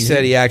Burrow. He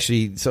said he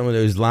actually, some of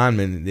those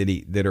linemen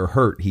that are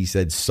hurt, he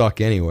said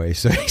suck anyway.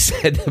 So he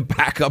said the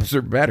backups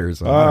are better.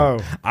 So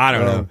I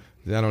don't know.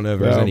 I don't know if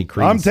there's any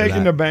credence. I'm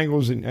taking to the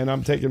Bengals, and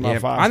I'm taking my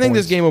 5 I think points.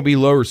 this game will be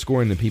lower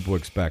scoring than people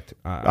expect.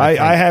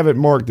 I have it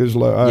marked as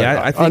low.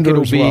 I think under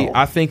it'll as be. well.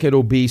 I think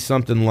it'll be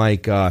something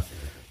like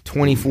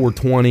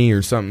 24-20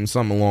 or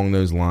something along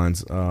those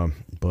lines.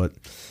 But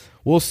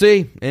we'll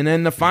see. And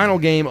then the final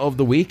game of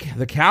the week,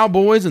 the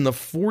Cowboys and the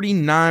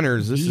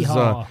 49ers. This is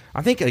I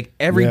think like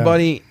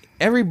everybody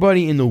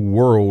in the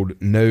world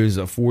knows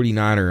a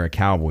 49er or a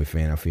Cowboy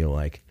fan, I feel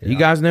like. You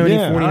guys know any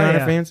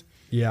 49er fans?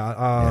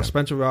 Yeah,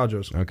 Spencer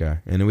Rogers. Okay.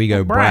 And then we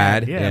go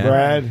Brad.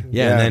 Brad.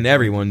 Yeah, and then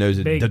everyone knows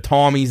it. The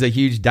Tommy's a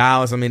huge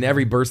Dallas. I mean,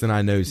 every person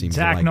I know seems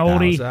Zach to like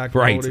Nolde. Dallas.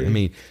 Right. I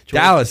mean,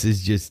 Dallas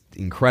is just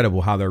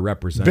incredible how they're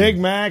represented. Big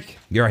Mac.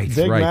 You're right.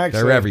 Big Mac,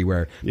 They're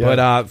everywhere. Yeah.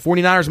 But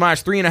 49ers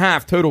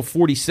 -3.5, total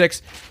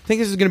 46. I think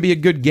this is going to be a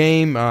good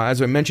game. As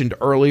I mentioned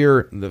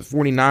earlier, the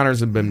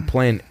 49ers have been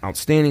playing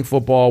outstanding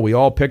football. We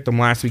all picked them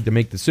last week to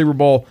make the Super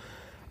Bowl.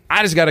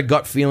 I just got a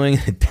gut feeling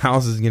that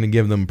Dallas is going to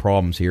give them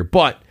problems here.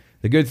 But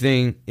the good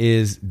thing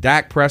is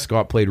Dak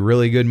Prescott played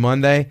really good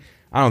Monday.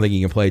 I don't think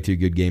he can play 2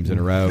 good games in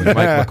a row. Mike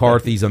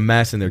McCarthy's a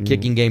mess, and their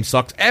kicking game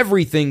sucks.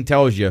 Everything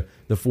tells you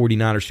the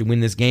 49ers should win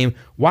this game.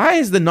 Why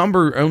is the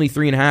number only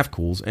 3.5,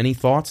 Cools? Any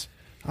thoughts?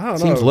 I don't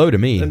know. Seems low to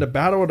me. In the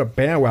battle of the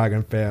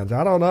bandwagon fans,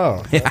 I don't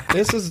know.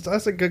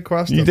 That's a good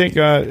question. You think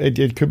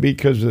it could be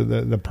because of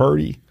the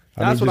Purdy?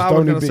 That's what I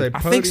was going to say. I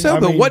think so,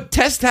 but what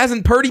test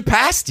hasn't Purdy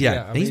passed yet?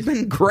 Yeah, he's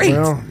been great.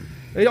 Well,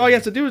 All he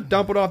has to do is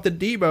dump it off to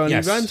Debo, and he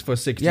runs for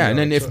 60 yards. And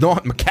then if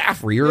not,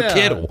 McCaffrey or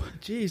Kittle.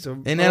 Jeez.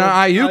 And then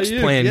Ayuk's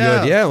playing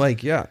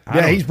good. Yeah,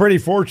 he's pretty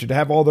fortunate to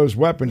have all those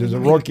weapons as a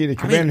rookie to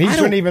come in. He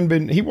wasn't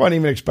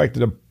even expected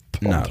to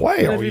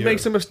play all if he year.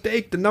 makes a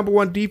mistake, the number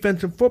one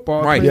defense in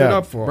football right. cleans it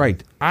up for him.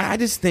 Right. I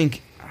just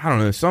think, I don't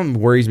know,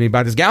 something worries me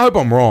about this guy. I hope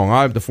I'm wrong.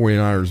 I hope the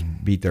 49ers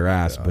beat their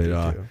ass,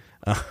 but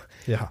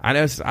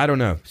I don't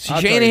know.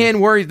 Shanahan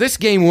worries. This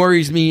game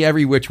worries me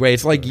every which way.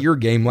 It's like your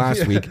game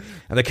last week.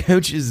 And the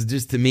coach is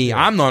just, to me,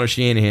 I'm not a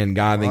Shanahan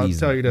guy. I think he's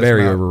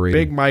very overrated.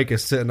 Big Mike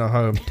is sitting at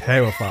home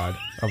terrified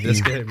of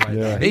this game right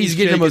now. He's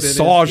getting a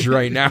massage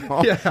right now.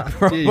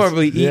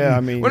 Probably eating. Yeah,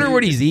 I mean, wonder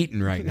what he's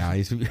eating right now.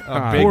 He's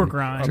pork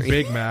rind. A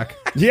Big Mac.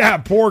 Yeah,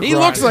 pork He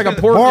rind. looks like a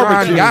pork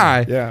rind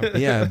guy.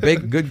 Yeah.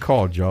 Good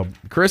call, Job.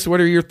 Chris, what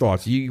are your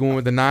thoughts? You going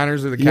with the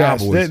Niners or the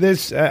Cowboys? Yes,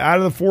 this out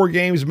of the 4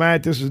 games,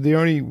 Matt, this is the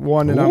only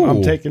one that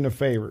I'm taking the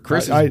favorite.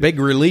 Chris's big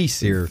release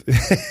here.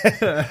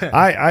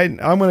 I'm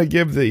going to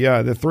give the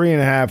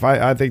 3.5.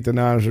 I think the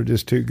Niners are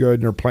just too good,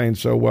 and they're playing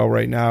so well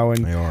right now.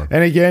 And they are.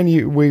 And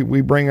again,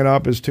 we bring it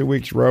up as 2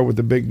 weeks in a row with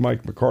the big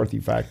Mike McCarthy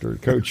factor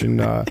coaching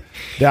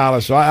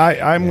Dallas. So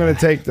I'm going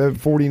to take the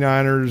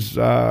 49ers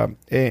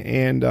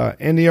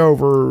and the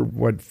over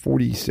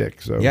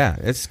 46. So yeah,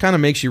 it kind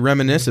of makes you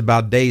reminisce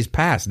about days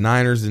past,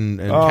 Niners and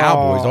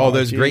Cowboys, all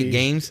those great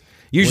games.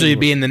 Usually it'd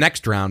be in the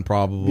next round,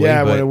 probably.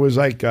 Yeah, but when it was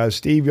like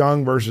Steve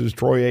Young versus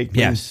Troy Aikman.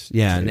 Yes,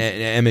 and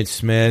Emmitt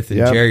Smith and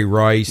Jerry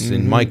Rice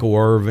and Michael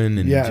Irvin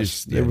and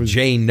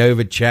Jay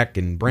Novacek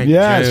and Brent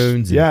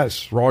Jones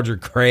and Roger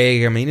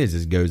Craig. I mean, it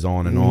just goes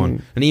on and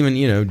on. And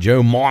even,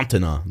 Joe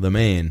Montana, the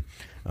man.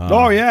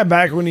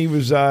 Back when he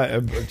was, well,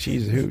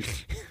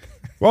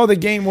 the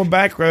game went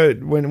back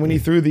when he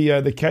threw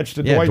the catch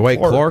to Dwight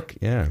Clark.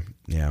 Yeah.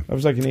 That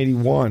was like in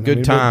 81.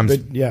 Good times.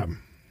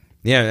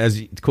 Yeah,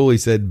 as Cooley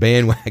said,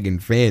 bandwagon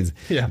fans.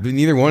 Yeah. But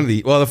neither one of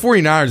the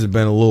 49ers have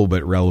been a little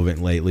bit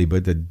relevant lately,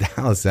 but the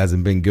Dallas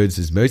hasn't been good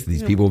since most of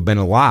these people have been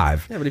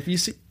alive. Yeah, but if you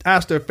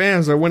ask their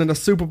fans, they're winning the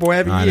Super Bowl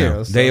every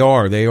year. So. They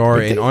are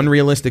an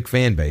unrealistic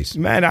fan base.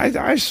 Man,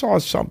 I saw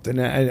something.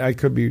 I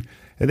could be.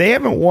 They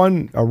haven't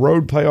won a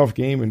road playoff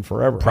game in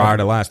forever. Prior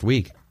to last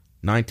week.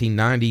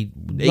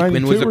 1990,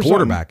 Aikman was the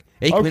quarterback.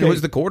 Aikman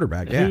was the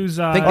quarterback. Yeah,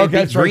 I think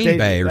they beat Green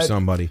Bay or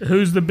somebody.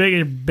 Who's the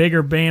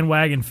bigger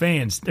bandwagon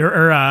fans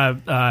or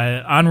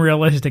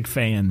unrealistic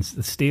fans?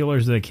 The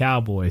Steelers or the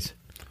Cowboys?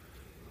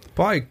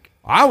 Probably,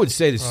 I would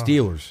say the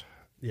Steelers.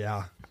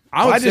 Yeah,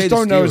 I just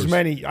don't know as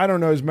many. I don't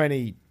know as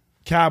many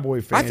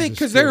Cowboy fans. I think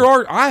because there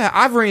are.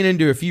 I've ran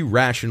into a few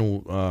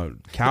rational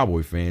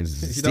Cowboy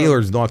fans.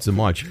 Steelers not so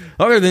much.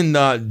 Other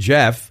than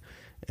Jeff.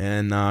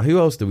 And who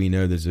else do we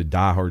know that's a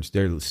diehard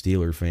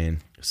Steeler fan?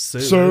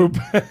 Soup.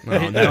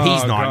 No,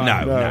 he's not.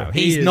 No.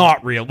 He's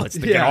not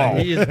realistic at all.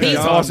 He's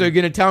also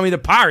going to tell me the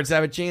Pirates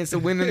have a chance to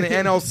win in the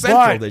NL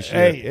Central this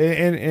year.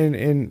 Hey,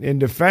 in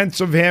defense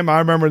of him, I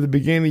remember at the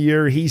beginning of the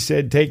year, he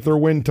said take their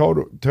win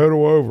total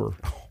over.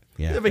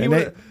 Yeah, but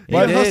he'll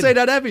say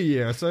that every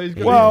year, so he's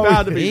going to be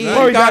bound to be. He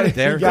got it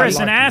there. Chris,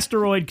 an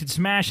asteroid could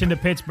smash into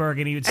Pittsburgh,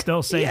 and he would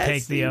still say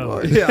take the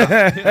over.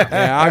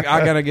 I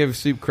got to give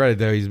Soup credit,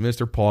 though. He's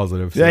Mr.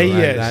 Positive. So he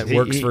is. That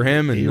works for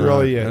him, and he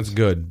really is. That's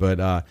good.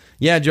 But,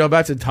 Joe,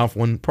 that's a tough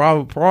one.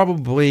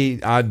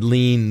 Probably I'd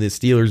lean the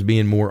Steelers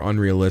being more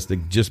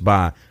unrealistic just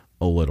by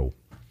a little.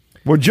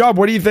 Well, Job,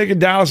 what do you think of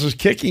Dallas's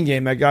kicking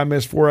game? That guy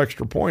missed 4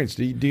 extra points.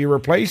 Do you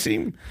replace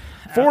him?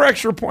 4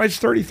 extra points,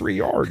 33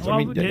 yards.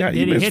 Well, did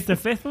he hit the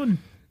 5th one?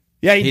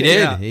 Yeah, he did.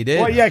 Yeah. He did.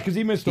 Well, yeah, because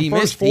he missed the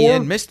first 4. He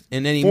had missed,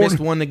 and then he missed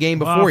one the game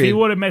before. If he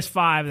would have missed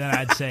 5, then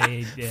I'd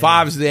say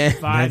 5's the end.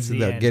 Five's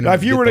the end. Now,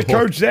 if you were the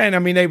coach then, I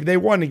mean, they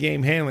won the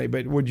game handily,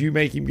 but would you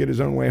make him get his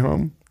own way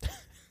home?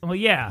 Well,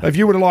 yeah. If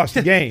you would have lost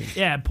the game.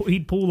 Yeah,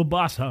 he'd pull the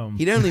bus home.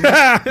 He'd only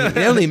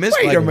missed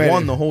like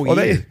one the whole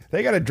year.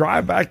 They got to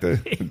drive back to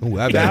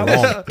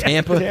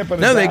Tampa.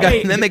 No,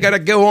 they got to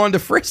go on to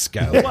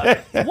Frisco.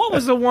 What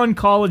was the one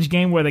college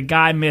game where the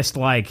guy missed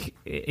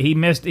he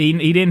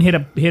didn't hit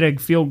a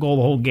field goal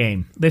the whole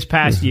game this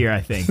past year?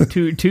 I think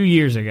 2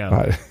 years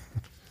ago.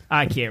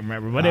 I can't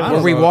remember, but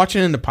were we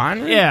watching in the Pine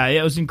Room? Yeah,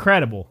 it was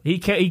incredible. He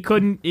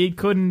couldn't.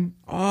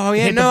 Oh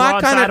yeah, no,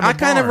 I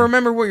kind of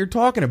remember what you're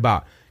talking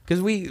about. Because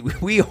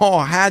we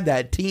all had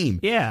that team.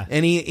 Yeah.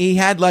 And he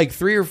had like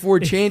 3 or 4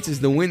 chances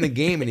to win the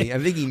game, and I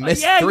think he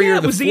missed 3 or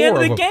the 4. It was the end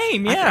of the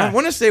game, yeah. I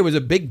want to say it was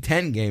a Big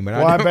Ten game, but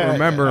I don't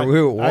remember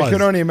who it was. I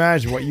can only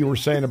imagine what you were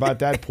saying about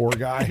that poor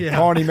guy.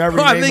 Calling him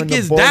every name I think in the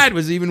his book. dad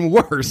was even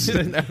worse.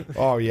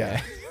 Oh,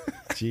 yeah.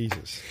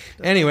 Jesus.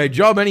 Anyway,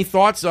 Job, any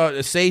thoughts?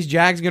 Say's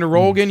Jags going to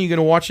roll again? You going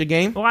to watch the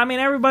game? Well, I mean,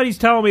 everybody's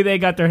telling me they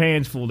got their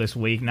hands full this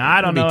week. Now,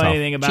 I don't know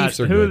anything about Chiefs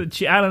are good.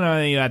 I don't know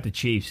anything about the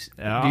Chiefs.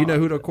 Do you know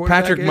who the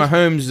quarterback Patrick is?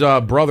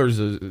 Mahomes' brothers,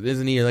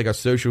 isn't he like a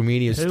social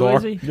media star?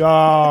 Who is he?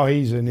 Oh,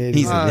 he's an idiot.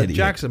 He's an idiot.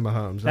 Jackson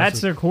Mahomes.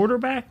 That's their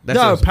quarterback?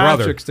 No, his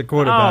brother. Patrick's the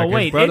quarterback. Oh,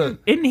 wait.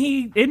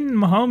 Isn't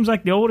Mahomes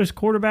like the oldest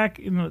quarterback?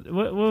 In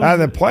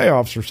the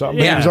playoffs or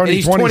something. Yeah, he was only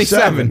he's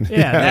 27.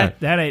 Yeah,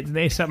 that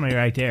ain't something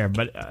right there.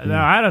 But no,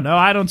 I don't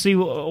know. I don't see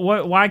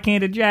why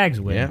can't the Jags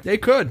win. Yeah. They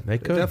could. They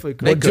could. Definitely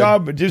could. They Good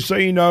job. But just so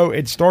you know,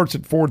 it starts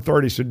at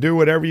 4:30. So do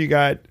whatever you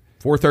got.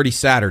 4:30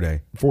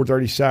 Saturday.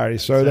 4:30 Saturday.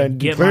 So then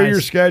get clear my-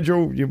 your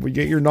schedule. You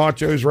get your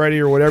nachos ready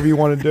or whatever you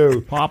want to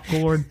do.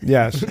 Popcorn.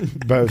 Yes,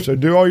 but so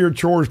do all your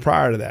chores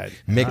prior to that.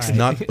 Mixed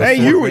nut. Hey,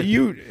 assortment.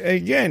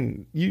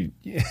 you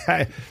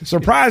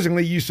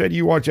surprisingly you said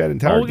you watched that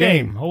entire Whole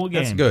game. Whole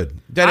game. That's good.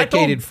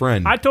 Dedicated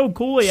friend. I told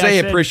Cooley. Say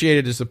I said,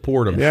 appreciated to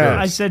support him. Yeah. Sure.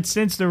 I said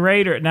since the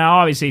Raiders. Now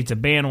obviously it's a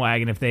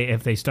bandwagon if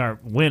they start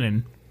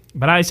winning.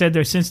 But I said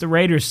since the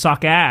Raiders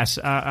suck ass,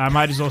 I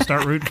might as well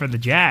start rooting for the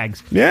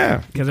Jags.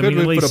 Yeah, Because I Could mean,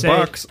 at root for least the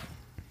Bucks.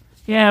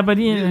 Yeah, but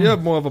You're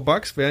more of a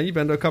Bucks fan. You've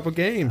been to a couple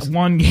games.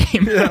 one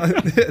game.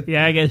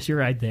 Yeah, I guess you're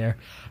right there.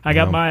 I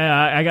got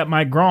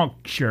my Gronk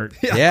shirt.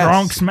 Yes.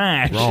 Gronk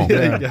smash.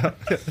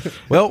 Gronk.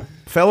 Well,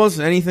 fellas,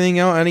 anything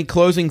else? Any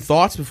closing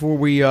thoughts before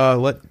we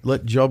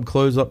let Jubb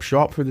close up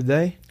shop for the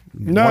day?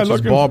 no, Watch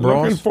this ball looking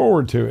brawls?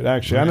 forward to it.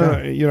 Actually, I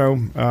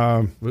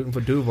know. Rooting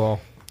for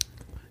Duval.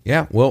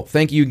 Yeah. Well,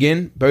 thank you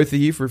again, both of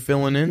you, for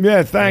filling in.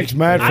 Yeah, thanks,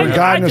 Matt, for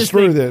guiding us just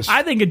through think- this.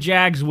 I think a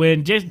Jags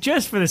win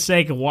just for the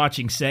sake of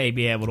watching Say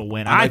be able to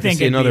win. I'd like I to think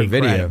see it'd another be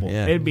video, incredible.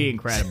 yeah. It'd be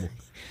incredible.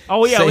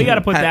 Oh yeah, we got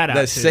to put that out.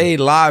 The too. Say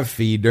live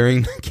feed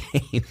during the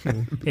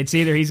game. It's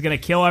either he's going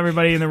to kill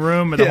everybody in the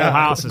room or the whole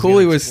house is.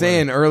 Cooley gonna was explode.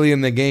 saying early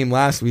in the game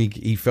last week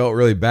he felt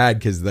really bad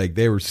because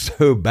they were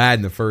so bad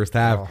in the first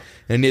half,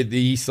 and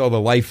he saw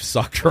the life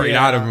sucked right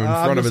out of him in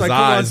front of his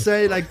eyes.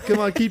 Come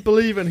on, keep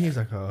believing. He's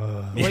like,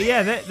 oh. Well,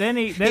 yeah. Then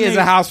He has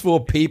a house full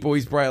of people.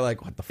 He's probably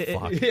like, "What the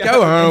fuck?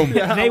 Go home."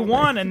 They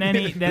won, and then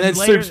And then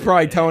later, Soup's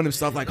probably telling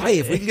himself like, "Hey,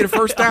 if we can get a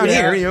first down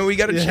here, we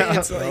got a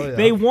chance." Like,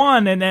 They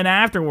won, and then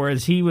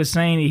afterwards he was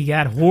saying he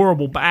got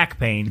horrible back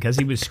pain because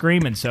he was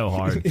screaming so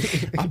hard.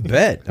 I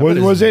bet.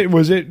 was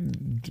it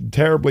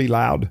terribly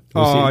loud?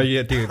 Oh,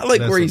 yeah, dude. I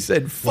like where he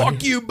said,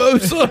 "Fuck you,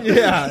 Bosa."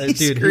 Yeah, He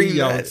dude, he screamed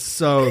yelled that.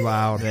 so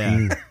loud.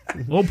 Yeah.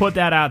 We'll put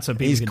that out so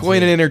people He's can quite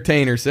see an it.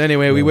 entertainer. So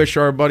anyway, we wish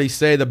our buddies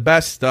Say the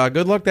best.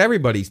 Good luck to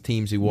everybody's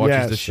teams who watches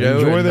Yes, the show.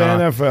 enjoy And, the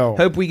NFL.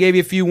 Hope we gave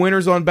you a few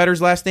winners on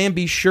Bettor's Last Stand.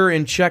 Be sure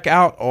and check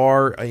out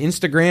our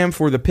Instagram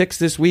for the picks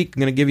this week.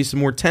 I'm going to give you some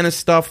more tennis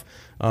stuff.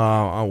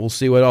 We'll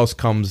see what else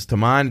comes to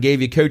mind.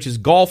 Gave you coaches'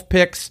 golf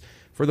picks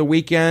for the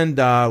weekend.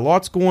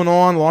 Lots going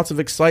on. Lots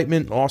of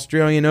excitement.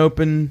 Australian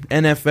Open,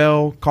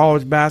 NFL,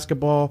 college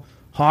basketball,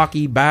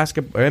 hockey,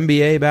 basketball,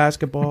 NBA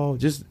basketball,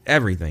 just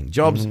everything.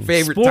 Jubb's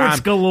favorite Sports time.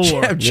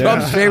 galore.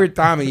 Jubb's favorite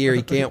time of year.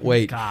 He can't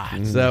wait.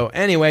 God. So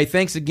anyway,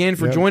 thanks again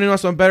for joining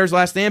us on Bettor's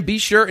Last Stand. Be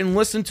sure and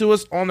listen to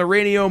us on the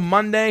radio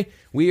Monday.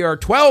 We are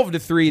 12 to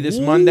 3 this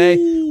Monday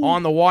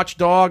on the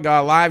Watchdog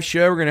live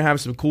show. We're going to have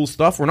some cool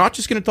stuff. We're not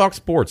just going to talk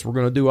sports. We're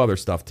going to do other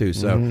stuff too.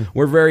 So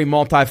we're very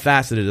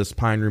multifaceted as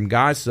Pine Room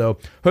guys. So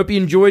hope you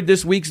enjoyed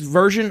this week's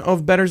version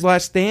of Bettor's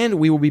Last Stand.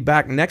 We will be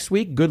back next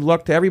week. Good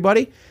luck to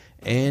everybody.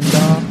 And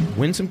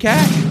win some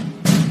cash.